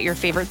chatting about your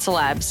favorite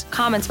celebs,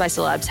 Comments by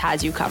Celebs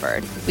has you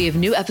covered. We have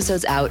new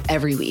episodes out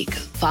every week.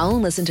 Follow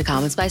and listen to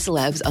Comments by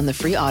Celebs on the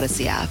free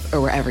Odyssey app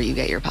or wherever you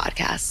get your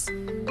podcasts.